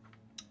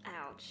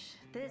 Ouch.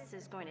 This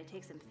is going to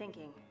take some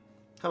thinking.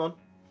 Come on,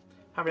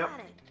 hurry up.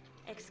 Got it.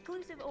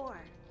 Exclusive ore.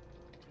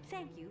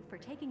 Thank you for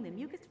taking the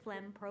mucus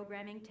phlegm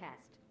programming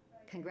test.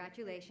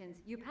 Congratulations,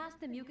 you passed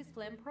the mucus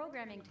phlegm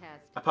programming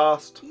test. I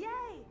passed. Yay!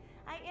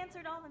 I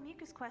answered all the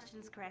mucus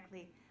questions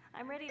correctly.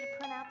 I'm ready to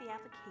print out the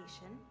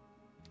application.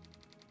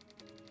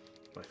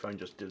 My phone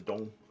just did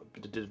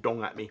a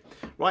dong at me.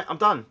 Right, I'm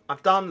done.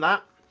 I've done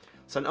that.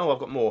 So, oh, I've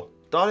got more.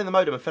 Dial in the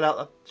modem and fill out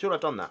the... Sure, I've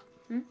done that.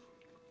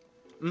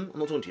 I'm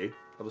not talking to you.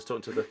 I was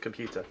talking to the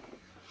computer.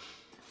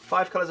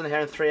 5 Colours in the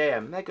Hair and 3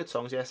 AM. They're good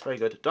songs, yes, very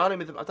good. Dial in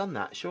with them. I've done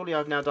that. Surely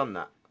I've now done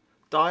that.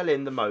 Dial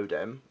in the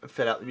modem and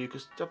fill out the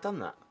mucus. I've done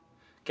that.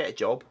 Get a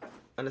job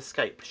and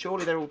escape.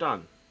 Surely they're all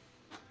done.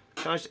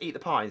 Can I just eat the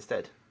pie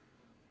instead?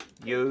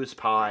 Use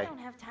pie. I don't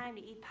have time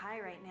to eat pie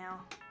right now,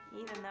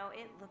 even though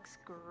it looks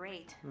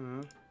great.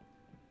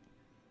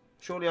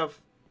 Surely I've...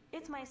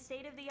 It's my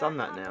state-of-the-art Done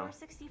that Commodore now.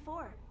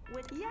 64.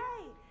 With yay!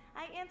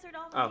 I answered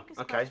all the Oh, mucus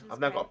okay. questions I've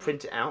now got to correctly.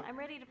 print it out. I'm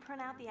ready to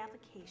print out the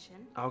application.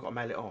 Oh, I've got to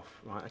mail it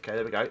off. Right, okay,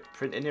 there we go.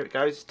 Print in, here it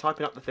goes.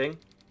 Typing up the thing.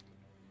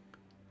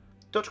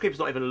 Dr. Creeper's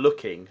not even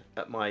looking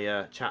at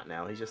my chat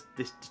now. He's just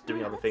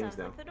doing other that things sounds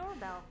now. like the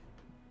doorbell.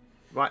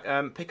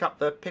 Right, pick up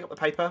the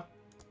paper.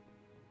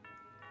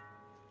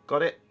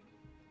 Got it.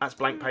 That's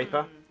blank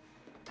paper.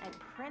 I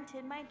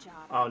printed my job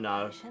Oh, no.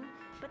 application,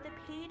 but the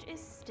page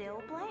is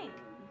still blank.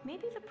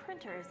 Maybe the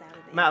printer is out of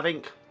ink. I'm out of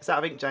ink. It's out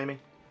of ink, Jamie.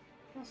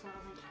 That's what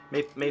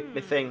I think.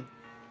 Me thing.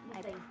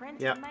 I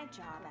printed Yep. my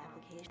job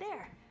application.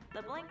 There.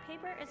 The blank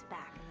paper is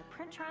back in the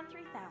Printron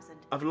 3000.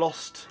 I've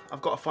lost.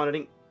 I've got to find an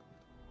ink.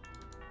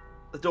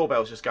 The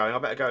doorbell's just going. I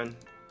better go and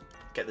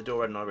get the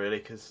door, hadn't I, really?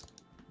 Because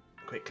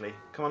quickly.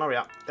 Come on, hurry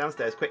up.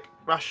 Downstairs, quick.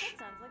 Rush.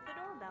 That sounds like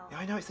the doorbell. Yeah,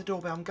 I know it's the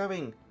doorbell. I'm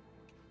going.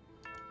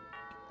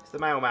 It's the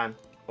mailman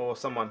or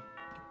someone.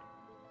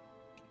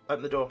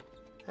 Open the door.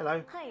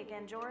 Hello. Hi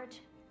again,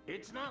 George.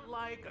 It's not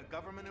like a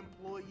government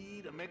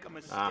employee to make a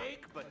mistake, Ah,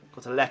 but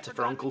got a letter I for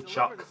forgot Uncle to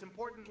deliver Chuck. This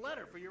important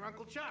letter for your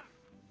Uncle Chuck.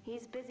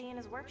 He's busy in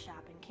his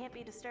workshop and can't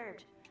be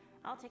disturbed.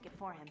 I'll take it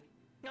for him.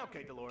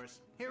 Okay, Dolores,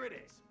 here it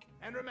is.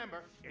 And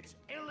remember, it's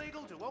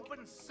illegal to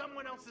open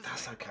someone else's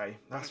That's mail. okay.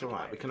 That's all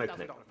right. We can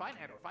open it. $1,000 fine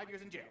and or 5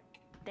 years in jail.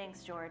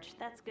 Thanks, George.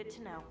 That's good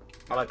to know.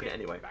 I'll open it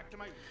anyway. Back to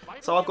my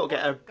vital So I've got to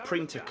get a important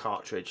printer job.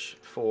 cartridge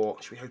for...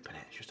 Should we open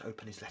it? Just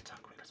open his letter.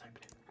 Quick, let's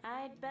open it.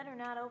 I'd better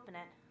not open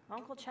it.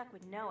 Uncle Chuck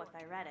would know if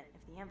I read it,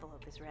 if the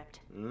envelope is ripped.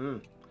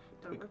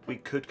 We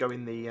could go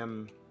in the...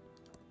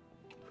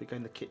 if we go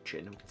in the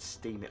kitchen, we could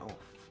steam it off.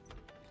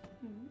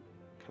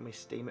 Can we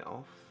steam it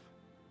off?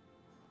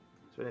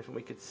 Is there anything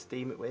we could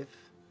steam it with?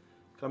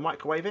 Can I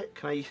microwave it?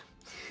 Can I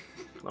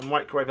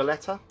microwave a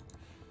letter?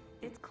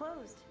 It's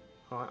closed.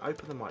 Alright,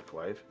 open the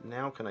microwave.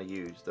 Now can I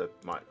use the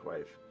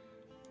microwave?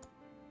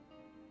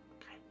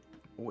 Okay.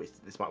 Oh,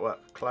 this might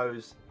work.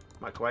 Close.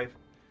 Microwave.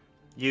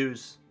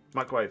 Use.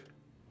 Microwave.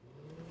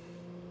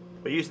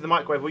 We're using the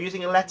microwave. We're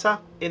using a letter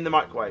in the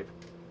microwave.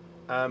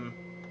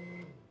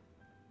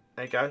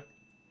 There you go.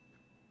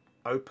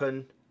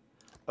 Open.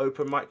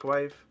 Open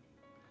microwave.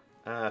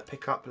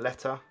 Pick up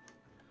letter.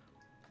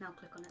 Now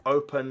click on it.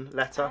 Open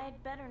letter.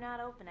 I'd better not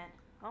open it.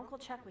 Uncle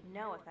Chuck would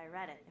know if I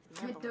read it, if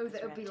the I envelope know is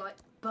that it would be ripped. like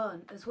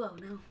burnt as well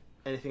now.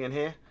 Anything in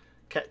here?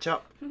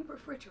 Ketchup.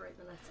 Refrigerate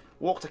the letter.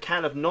 Walked a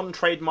can of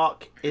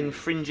non-trademark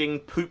infringing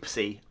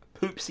Poopsie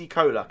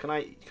Cola. Can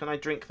I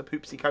drink the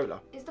Poopsie Cola?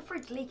 Is the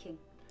fridge leaking?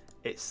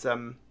 It's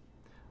I'm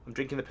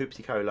drinking the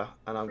Poopsie Cola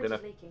and I'm Fridge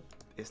gonna. is leaking.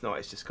 It's not.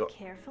 It's just got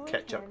Carefully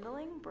ketchup.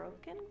 handling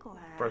broken glass.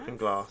 Broken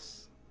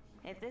glass.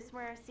 If this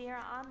were a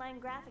Sierra Online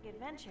graphic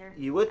adventure,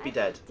 You would be I'd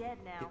dead, dead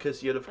now.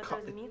 because you'd have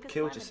But those mucus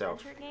killed lab yourself.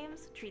 Adventure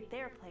games treat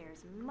their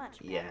players much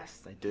better. Yes,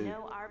 they do.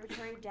 No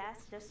arbitrary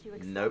deaths just to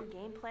extend Nope.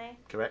 gameplay.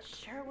 Correct.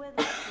 Sure would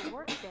like to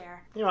work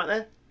there. You right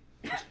there?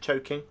 Just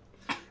choking.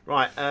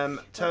 Right.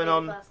 Turn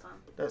on. First time.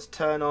 Let's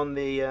turn on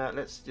the.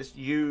 Let's just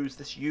use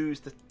this. Use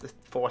the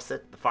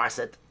faucet. The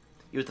faucet.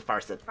 Use the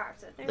faucet.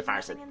 There's The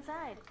faucet. nothing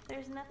inside.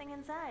 There's nothing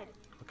inside.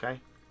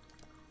 Okay.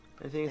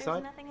 Anything There's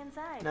inside? nothing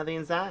inside. Nothing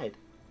inside.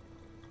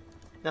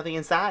 Nothing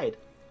inside.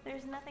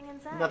 There's nothing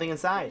inside. Nothing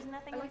inside. There's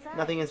nothing inside.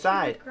 Nothing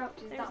inside.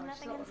 There's nothing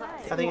inside.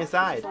 Nothing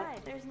inside.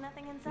 There's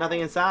nothing inside. Nothing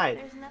inside.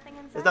 There's nothing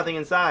inside. There's nothing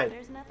inside.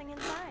 There's nothing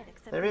inside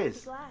except There empty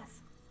is. glass.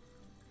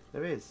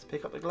 There is.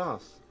 Pick up the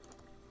glass.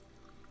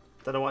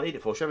 Don't know what I need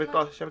it for. Should I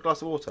have a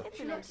glass of water?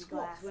 She like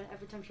squats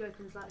every time she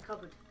opens like a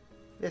cupboard.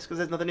 Yes, because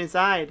there's nothing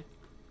inside.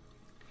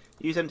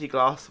 Use empty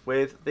glass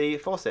with the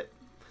faucet.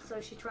 So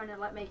she's trying to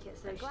like make it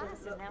so she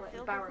doesn't look like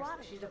embarrassed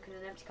that she's looking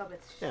in an empty cupboard.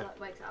 She like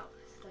wakes it up.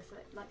 So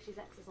it's like she's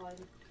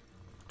exercising.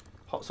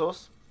 Hot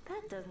sauce.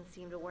 That doesn't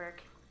seem to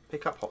work.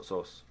 Pick up hot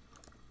sauce.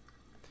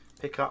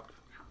 Pick up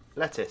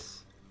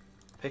lettuce.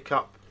 Pick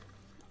up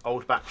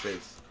old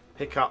batteries.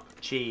 Pick up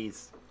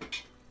cheese.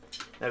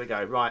 There we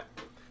go. Right.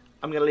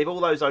 I'm going to leave all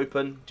those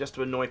open just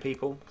to annoy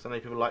people, because I know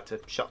people like to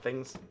shut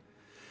things.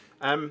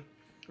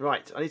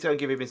 Right. I need to go and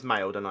give him his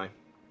mail, don't I?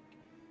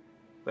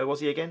 Where was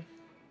he again?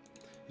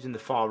 He was in the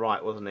far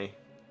right, wasn't he?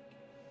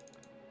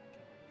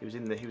 He was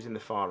in the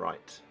far right.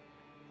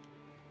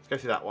 Let's go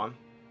through that one.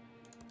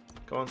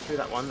 Go on through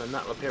that one, and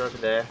that'll appear over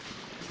there.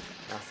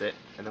 That's it.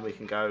 And then we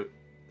can go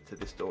to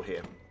this door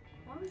here.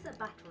 Why was there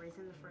batteries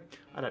in the fridge?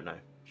 I don't know.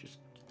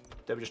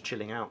 They were just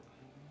chilling out.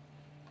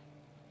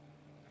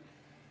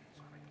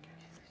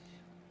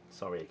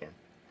 Sorry again.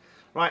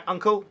 Right,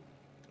 Uncle.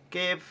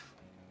 Give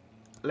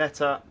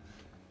letter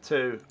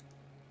to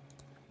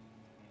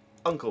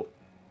Uncle.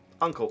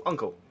 Uncle.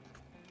 Uncle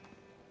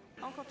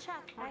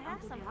Chuck, I have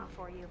something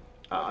for you.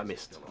 I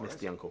missed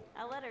the uncle.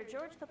 A letter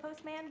George the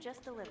postman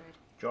just delivered.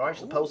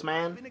 George the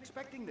postman. I've been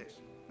expecting this.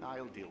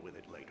 I'll deal with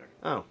it later.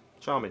 Oh,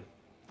 charming.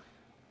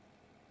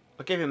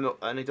 I give him,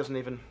 and he doesn't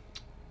even.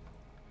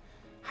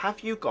 Have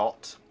you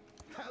got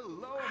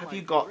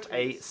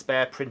a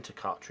spare printer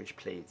cartridge,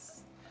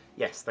 please?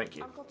 Yes, thank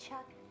you. Uncle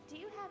Chuck, do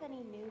you have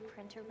any new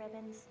printer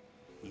ribbons?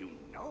 You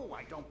know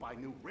I don't buy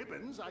new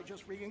ribbons. I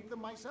just re-ink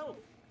them myself.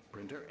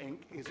 Printer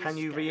ink is Can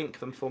you re-ink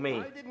them for me,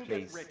 I didn't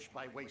please? get rich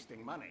by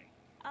wasting money.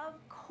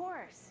 Of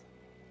course.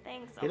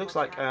 Thanks, He looks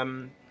like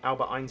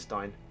Albert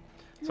Einstein.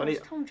 No,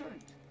 it's Tom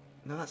Jones.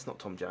 No, that's not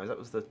Tom Jones. That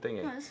was the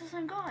thingy. No, it's the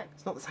same guy.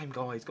 It's not the same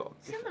guy. He's got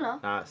Similar.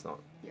 No, it's not.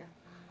 Yeah.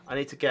 I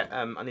need to get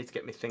my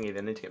thingy.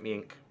 Then I need to get me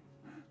ink.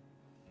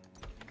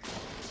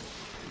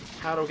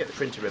 How do I get the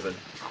printer ribbon?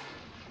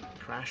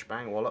 Crash,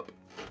 bang, wallop.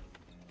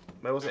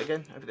 Where was it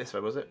again? Over this way,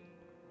 was it?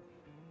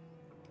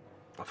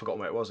 I've forgotten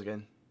where it was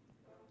again.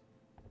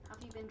 Have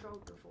you been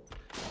drolled before?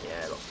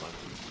 Yeah, lots of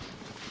times.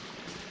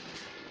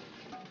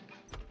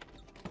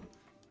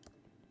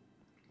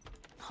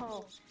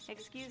 Oh,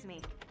 excuse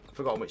me. I've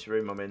forgotten which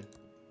room I'm in.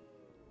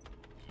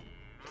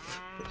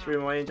 Which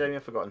room am I in, Jamie?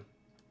 I've forgotten.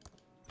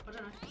 I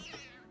don't know.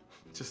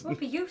 Just It would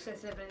be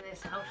useless living in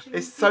this house.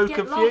 it's so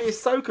confusing. It's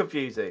so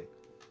confusing.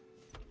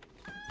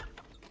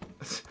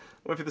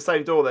 Went through the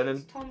same door then,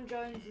 and Tom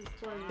Jones's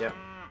clone. yeah.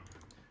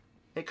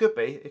 It could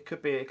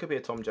be a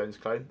Tom Jones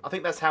clone. I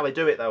think that's how they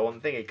do it though on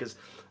the thingy, because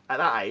at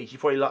that age you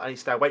probably only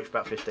stay awake for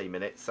about 15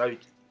 minutes. So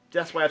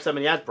that's why I have so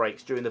many ad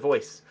breaks during the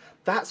voice.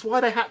 That's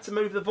why they had to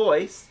move the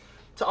voice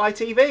to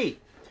ITV,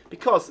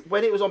 because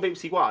when it was on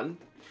BBC One,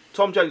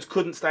 Tom Jones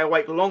couldn't stay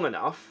awake long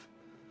enough.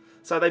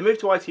 So they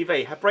moved to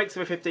ITV, had breaks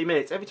every 15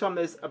 minutes. Every time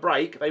there's a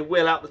break, they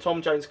wheel out the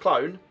Tom Jones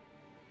clone.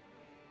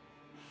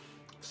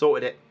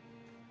 Sorted it.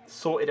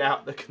 Sorted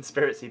out the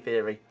conspiracy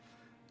theory.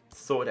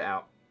 Sorted it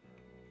out.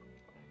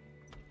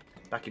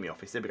 Back in the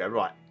office. There we go.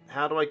 Right.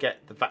 How do I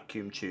get the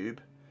vacuum tube?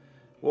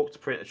 Walk to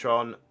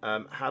Printertron.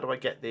 How do I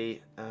get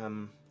the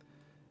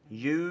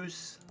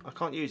use? I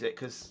can't use it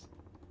because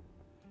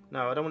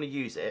no, I don't want to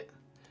use it.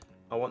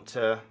 I want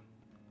to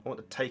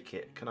take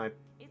it. Can I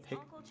pick?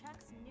 Uncle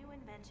Chuck's new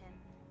invention,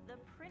 the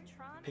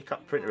Printron. Pick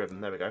up printer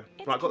ribbon. There we go.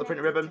 It's Right, got the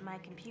printer connected ribbon. to my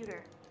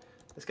computer.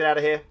 Let's get out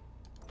of here.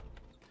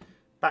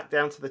 Back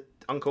down to the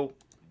uncle.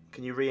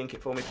 Can you re-ink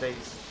it for me,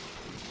 please?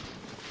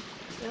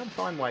 Yeah, I'm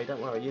fine, Wade.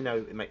 Don't worry. You know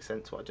it makes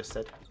sense what I just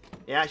said.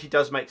 It actually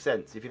does make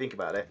sense if you think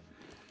about it.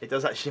 It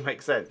does actually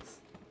make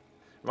sense.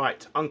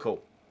 Right,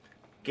 uncle.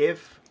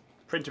 Give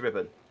printer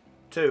ribbon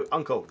to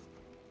uncle.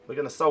 We're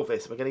going to solve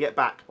this. We're going to get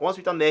back. Once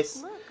we've done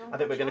this, I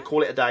think we're going to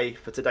call it a day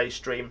for today's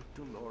stream.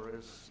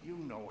 Dolores, you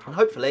know how And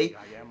hopefully, busy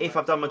I am if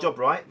right I've done my now. job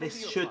right,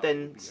 this should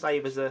then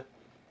save as a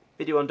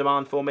video on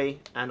demand for me,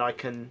 and I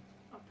can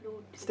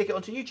stick it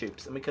onto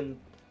YouTube, and we can,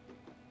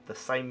 the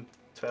same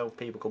 12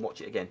 people can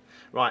watch it again.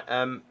 Right,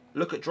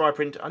 look at dry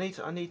print. I need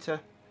to,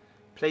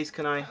 please,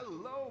 can I?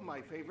 Hello,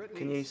 my favorite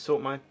Can you niece.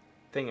 sort my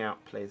thing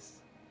out, please?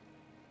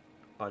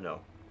 I know.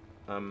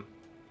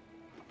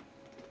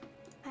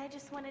 I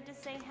just wanted to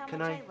say how Can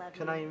much I? I love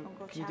Can you, I?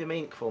 Uncle Can you Chuck. do me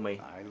ink for me?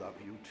 I love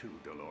you too,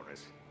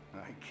 Dolores.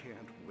 I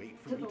can't wait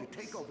for you to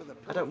take over the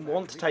I don't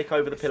want to take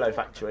over the pillow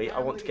factory. I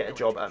want to get a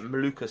job at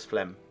Malukas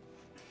Phlegm.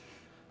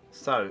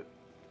 So,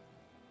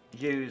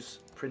 use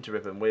printer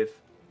ribbon with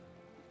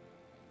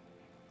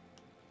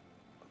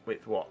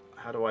what?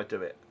 How do I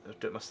do it? I'll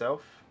do it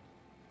myself.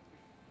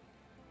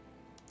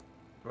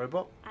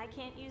 Robot. I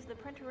can't use the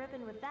printer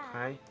ribbon with that.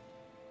 Okay.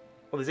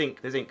 Oh, there's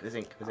ink. There's ink. There's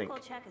ink. There's ink.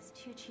 Uncle Chuck is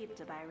too cheap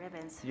to buy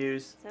ribbons.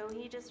 Use So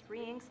he just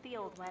re-inks the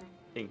old one.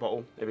 ink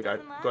bottle. There we go.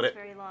 Doesn't last Got it.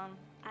 very long.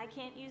 I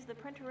can't use the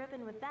printer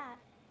ribbon with that.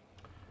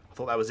 I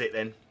thought that was it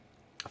then.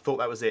 I thought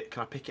that was it.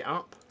 Can I pick it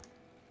up?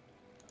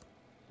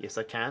 Yes,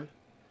 I can.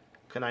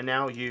 Can I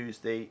now use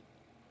the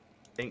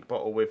ink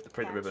bottle with the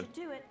printer That ribbon? should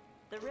do it.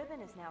 The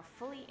ribbon is now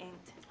fully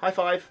inked. High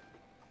five.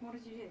 What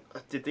did you do? I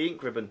did the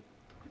ink ribbon.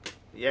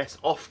 Yes,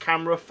 off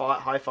camera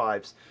high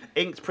fives.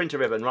 Inked printer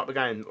ribbon. Right, we're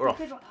going. We're off.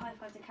 You could like high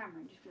five the camera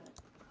and just be like.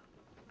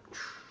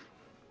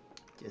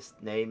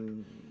 Just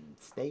name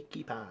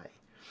Snaky Pie.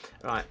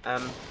 Right.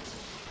 Right.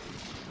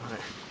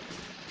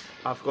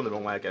 I've gone the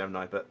wrong way again, haven't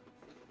I? But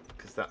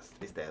because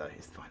it's there though.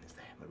 It's fine. It's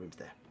there. My room's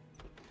there.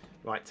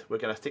 Right. We're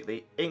gonna stick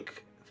the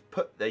ink.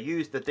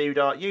 Use the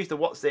doodah. Use the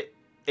what's it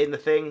in the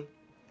thing.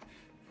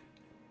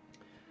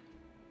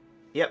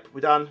 Yep,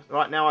 we're done.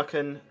 Right, now I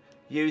can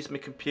use my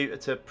computer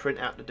to print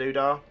out the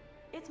doodah.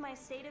 It's my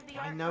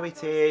state-of-the-art. I know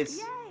it is.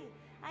 Yay!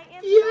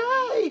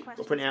 Yay!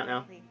 We'll print it out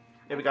now.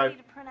 Here we go.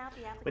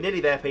 We're nearly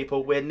there,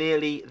 people. We're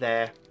nearly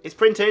there. It's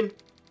printing.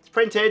 It's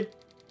printing.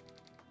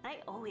 I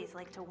always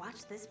like to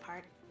watch this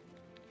part.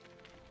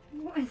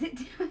 What is it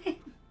doing?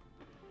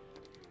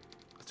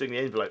 It's doing the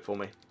envelope for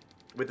me.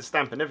 With the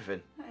stamp and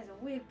everything. That is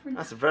a weird print.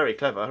 That's very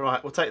clever.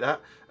 Right, we'll take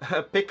that.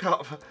 Pick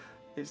up.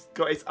 It's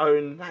got its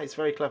own... That is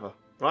very clever.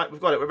 Right,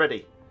 we've got it. We're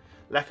ready.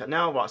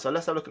 Now, right, so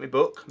let's have a look at my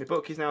book. My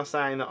book is now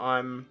saying that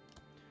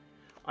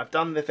I've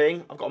done the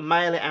thing. I've got to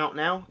mail it out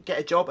now, get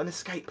a job and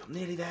escape. I'm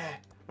nearly there.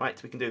 Right,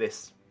 we can do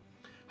this.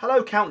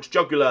 Hello, Count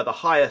Jugular, the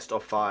highest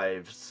of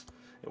fives.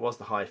 It was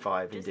the high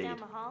five, Just indeed. down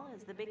the hall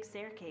is the big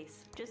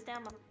staircase. Just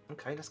down the...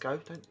 Okay, let's go.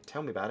 Don't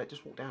tell me about it.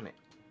 Just walk down it.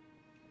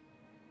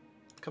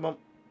 Come on.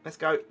 Let's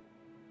go.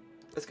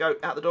 Let's go.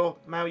 Out the door.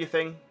 Mail your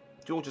thing.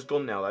 George has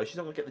gone now, though. She's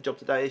not going to get the job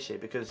today, is she?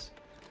 Because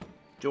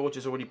George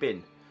has already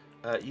been.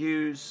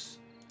 Use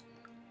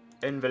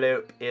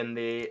envelope in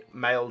the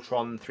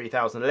Mailtron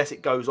 3000 unless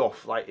it goes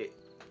off, like it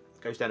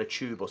goes down a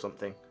tube or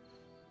something.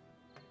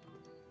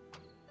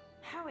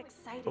 How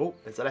exciting. Oh,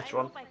 there's a letter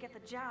on. I hope I get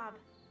the job.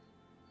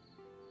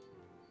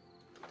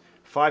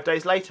 5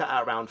 days later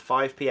at around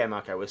 5 PM.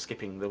 Okay, we're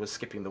skipping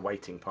the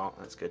waiting part.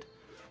 That's good.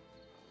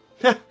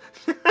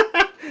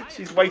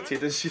 She's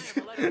waited and she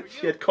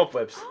had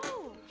cobwebs.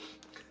 Oh.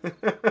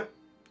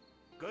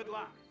 Good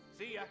luck.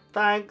 See ya.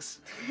 Thanks.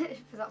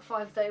 For that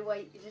 5 day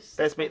wait, you just...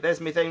 There's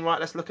me thing. Right,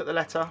 let's look at the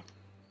letter.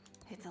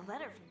 It's a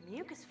letter from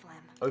Mucus Phlegm.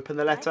 Open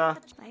the letter.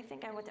 I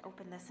think I want to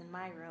open this in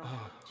my room.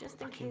 Just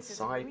in Back case there's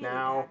inside really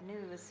now. bad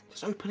news.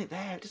 Just open it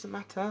there. It doesn't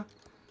matter.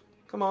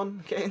 Come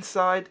on, get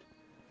inside.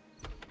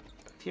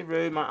 Back to your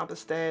room, right up the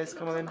stairs.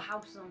 Come on in. The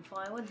house is on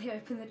fire when they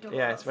open the door.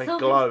 Yeah, it's very outside.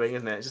 glowing,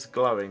 isn't it? It's just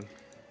glowing.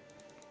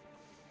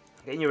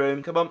 Get in your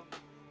room. Come on.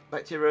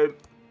 Back to your room.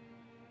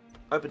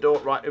 Open door.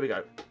 Right, here we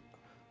go.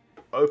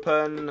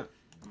 Open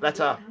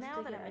letter.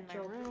 Now that I'm in my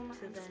room,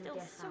 I'm still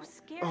so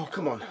scared. Oh,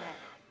 come on.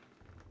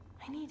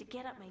 I need to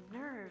get up my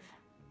nerve.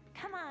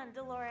 Come on,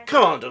 Dolores.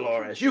 Come on,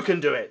 Dolores. You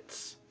can do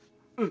it.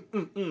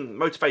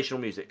 Motivational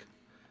music.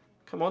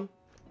 Come on.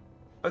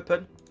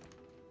 Open.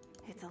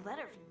 It's a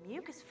letter from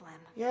Mucus Phlegm.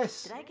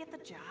 Yes. Did I get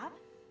the job?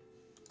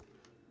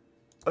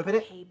 Open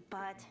it. Okay,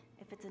 but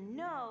if it's a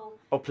no...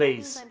 Oh,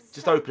 please.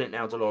 Just open it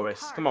now,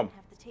 Dolores. Come on.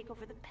 Have to take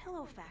over the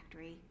pillow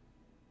factory.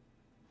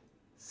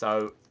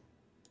 So...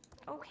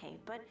 Okay,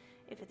 but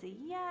if it's a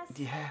yes,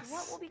 Yes.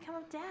 what will become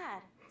of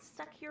Dad?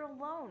 Stuck here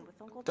alone with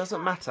Uncle Doesn't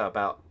Chuck. matter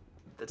about...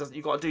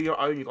 You got to do your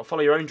own. You got to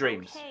follow your own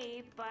dreams.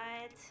 Okay, but...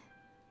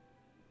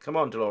 Come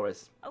on,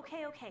 Dolores.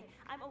 Okay,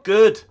 I'm okay.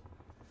 Good.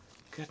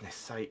 Goodness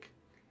sake.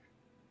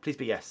 Please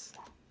be yes.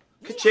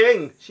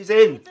 Ka-ching! She's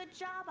in. It's a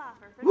job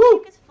offer for Woo!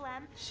 Mucus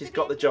Phlegm She's to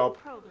got be the a job.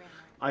 programmer.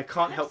 I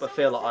can't help but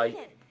feel that I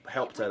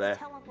helped her there.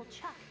 Tell Uncle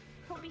Chuck.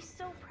 He'll be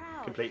so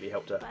proud. Completely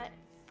helped her. But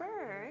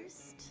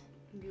first...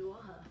 You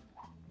are her.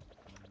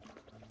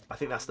 I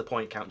think that's the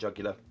point, Count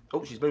Jugular.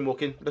 Oh, she's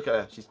moonwalking. Look at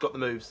her. She's got the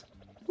moves.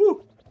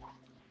 Woo!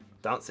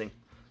 Dancing.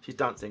 She's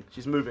dancing.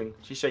 She's moving.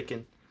 She's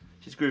shaking.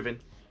 She's grooving.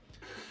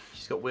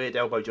 She's got weird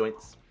elbow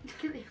joints.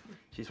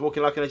 She's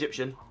walking like an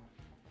Egyptian.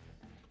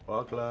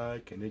 Walk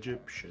like an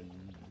Egyptian.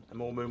 And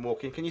more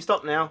moonwalking. Can you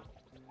stop now?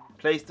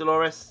 Please,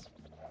 Dolores.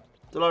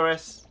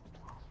 Dolores.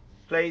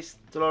 Please,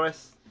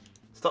 Dolores.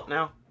 Stop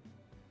now.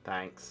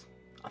 Thanks.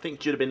 I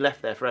think she'd have been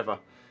left there forever.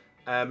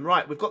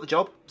 Right, we've got the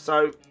job.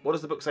 So, what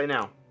does the book say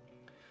now?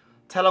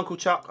 Tell Uncle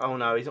Chuck. Oh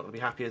no, he's not going to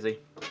be happy, is he?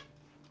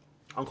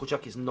 Uncle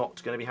Chuck is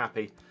not going to be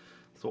happy.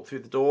 Let's walk through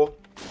the door.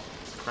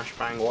 Crash,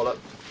 bang, wallop.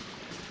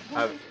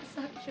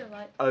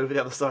 Over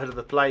the other side of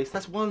the place.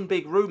 That's one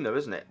big room though,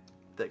 isn't it?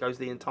 That goes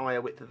the entire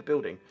width of the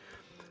building.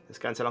 Let's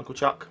go and tell Uncle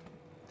Chuck.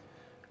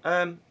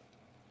 Uncle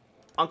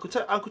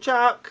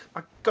Chuck,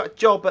 I got a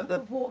job at the...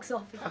 Walks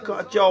off. I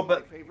got a job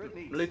at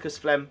Lucas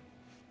Phlegm.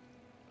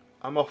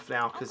 I'm off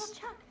now because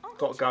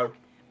got to go.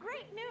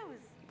 Great news.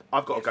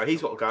 I've got to go.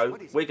 He's got to go.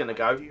 We're going to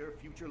go.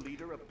 Future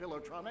leader of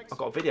Pillotronics? I've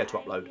got a video to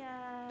upload.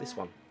 This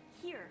one.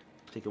 Here.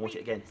 So you can watch it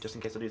again, just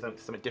in case I do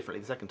something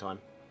differently the second time.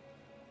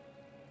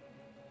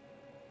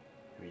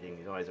 Reading.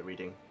 His eyes are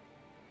reading.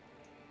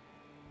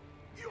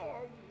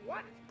 You're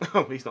what?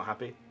 Oh, he's not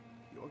happy.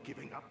 You're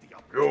giving up the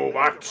You're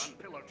what?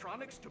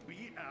 Pillotronics to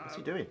be What's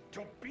he doing?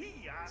 To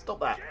be Stop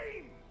that.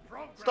 game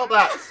program. Stop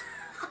that.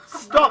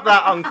 Stop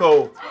that,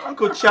 Uncle.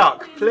 Uncle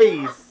Chuck,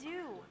 please.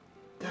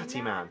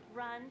 Dirty man.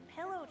 Run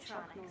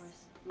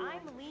Pillotronics.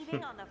 I'm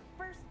leaving on the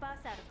first bus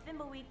out of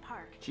Thimbleweed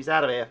Park. She's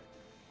out of here.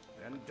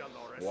 And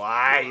Dolores,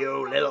 Why,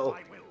 you little...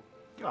 I will.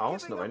 Oh,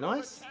 that's not very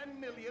nice. $10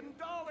 million.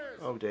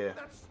 Oh dear.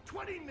 That's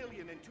 $20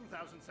 million in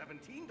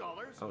 2017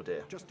 dollars. Oh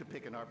dear. Just to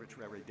pick an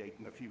arbitrary date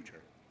in the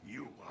future.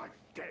 You are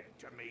dead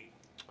to me.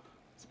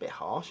 It's a bit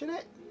harsh, isn't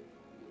it?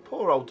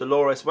 Poor old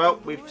Dolores. Well,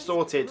 we've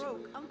sorted.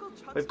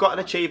 We've got an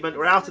achievement.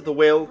 We're out of the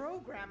will.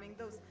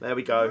 There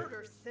we go.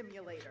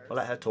 I'll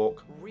let her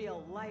talk.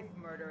 Real life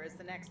murder is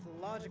the next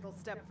logical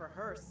step for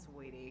her,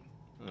 sweetie.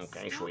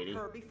 Okay, Stop sweetie.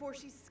 her before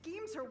she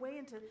schemes her way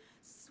into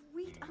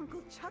sweet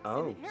Uncle Chuck's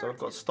Oh, so I've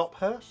got to stop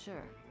her?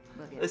 Sure.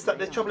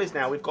 The trouble is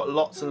now we've got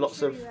lots and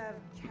lots of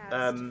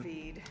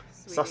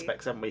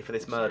suspects, haven't we, for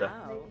this murder?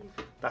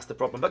 That's the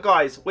problem. But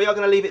guys, we are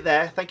going to leave it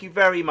there. Thank you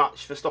very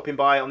much for stopping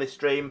by on this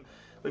stream.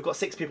 We've got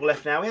 6 people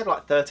left now. We had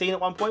like 13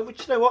 at one point,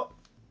 which, you know what?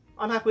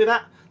 I'm happy with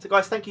that. So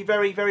guys, thank you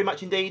very, very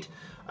much indeed.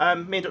 Me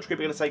and Dr. Creepy are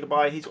going to say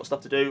goodbye. He's got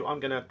stuff to do. I'm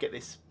going to get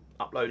this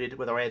uploaded.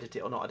 Whether I edit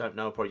it or not, I don't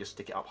know. I'll probably just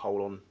stick it up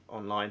whole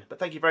online. But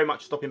thank you very much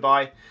for stopping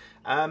by.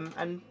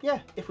 And yeah,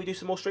 if we do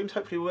some more streams,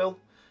 hopefully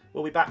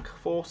we'll be back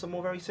for some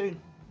more very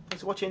soon.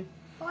 Thanks for watching.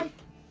 Bye.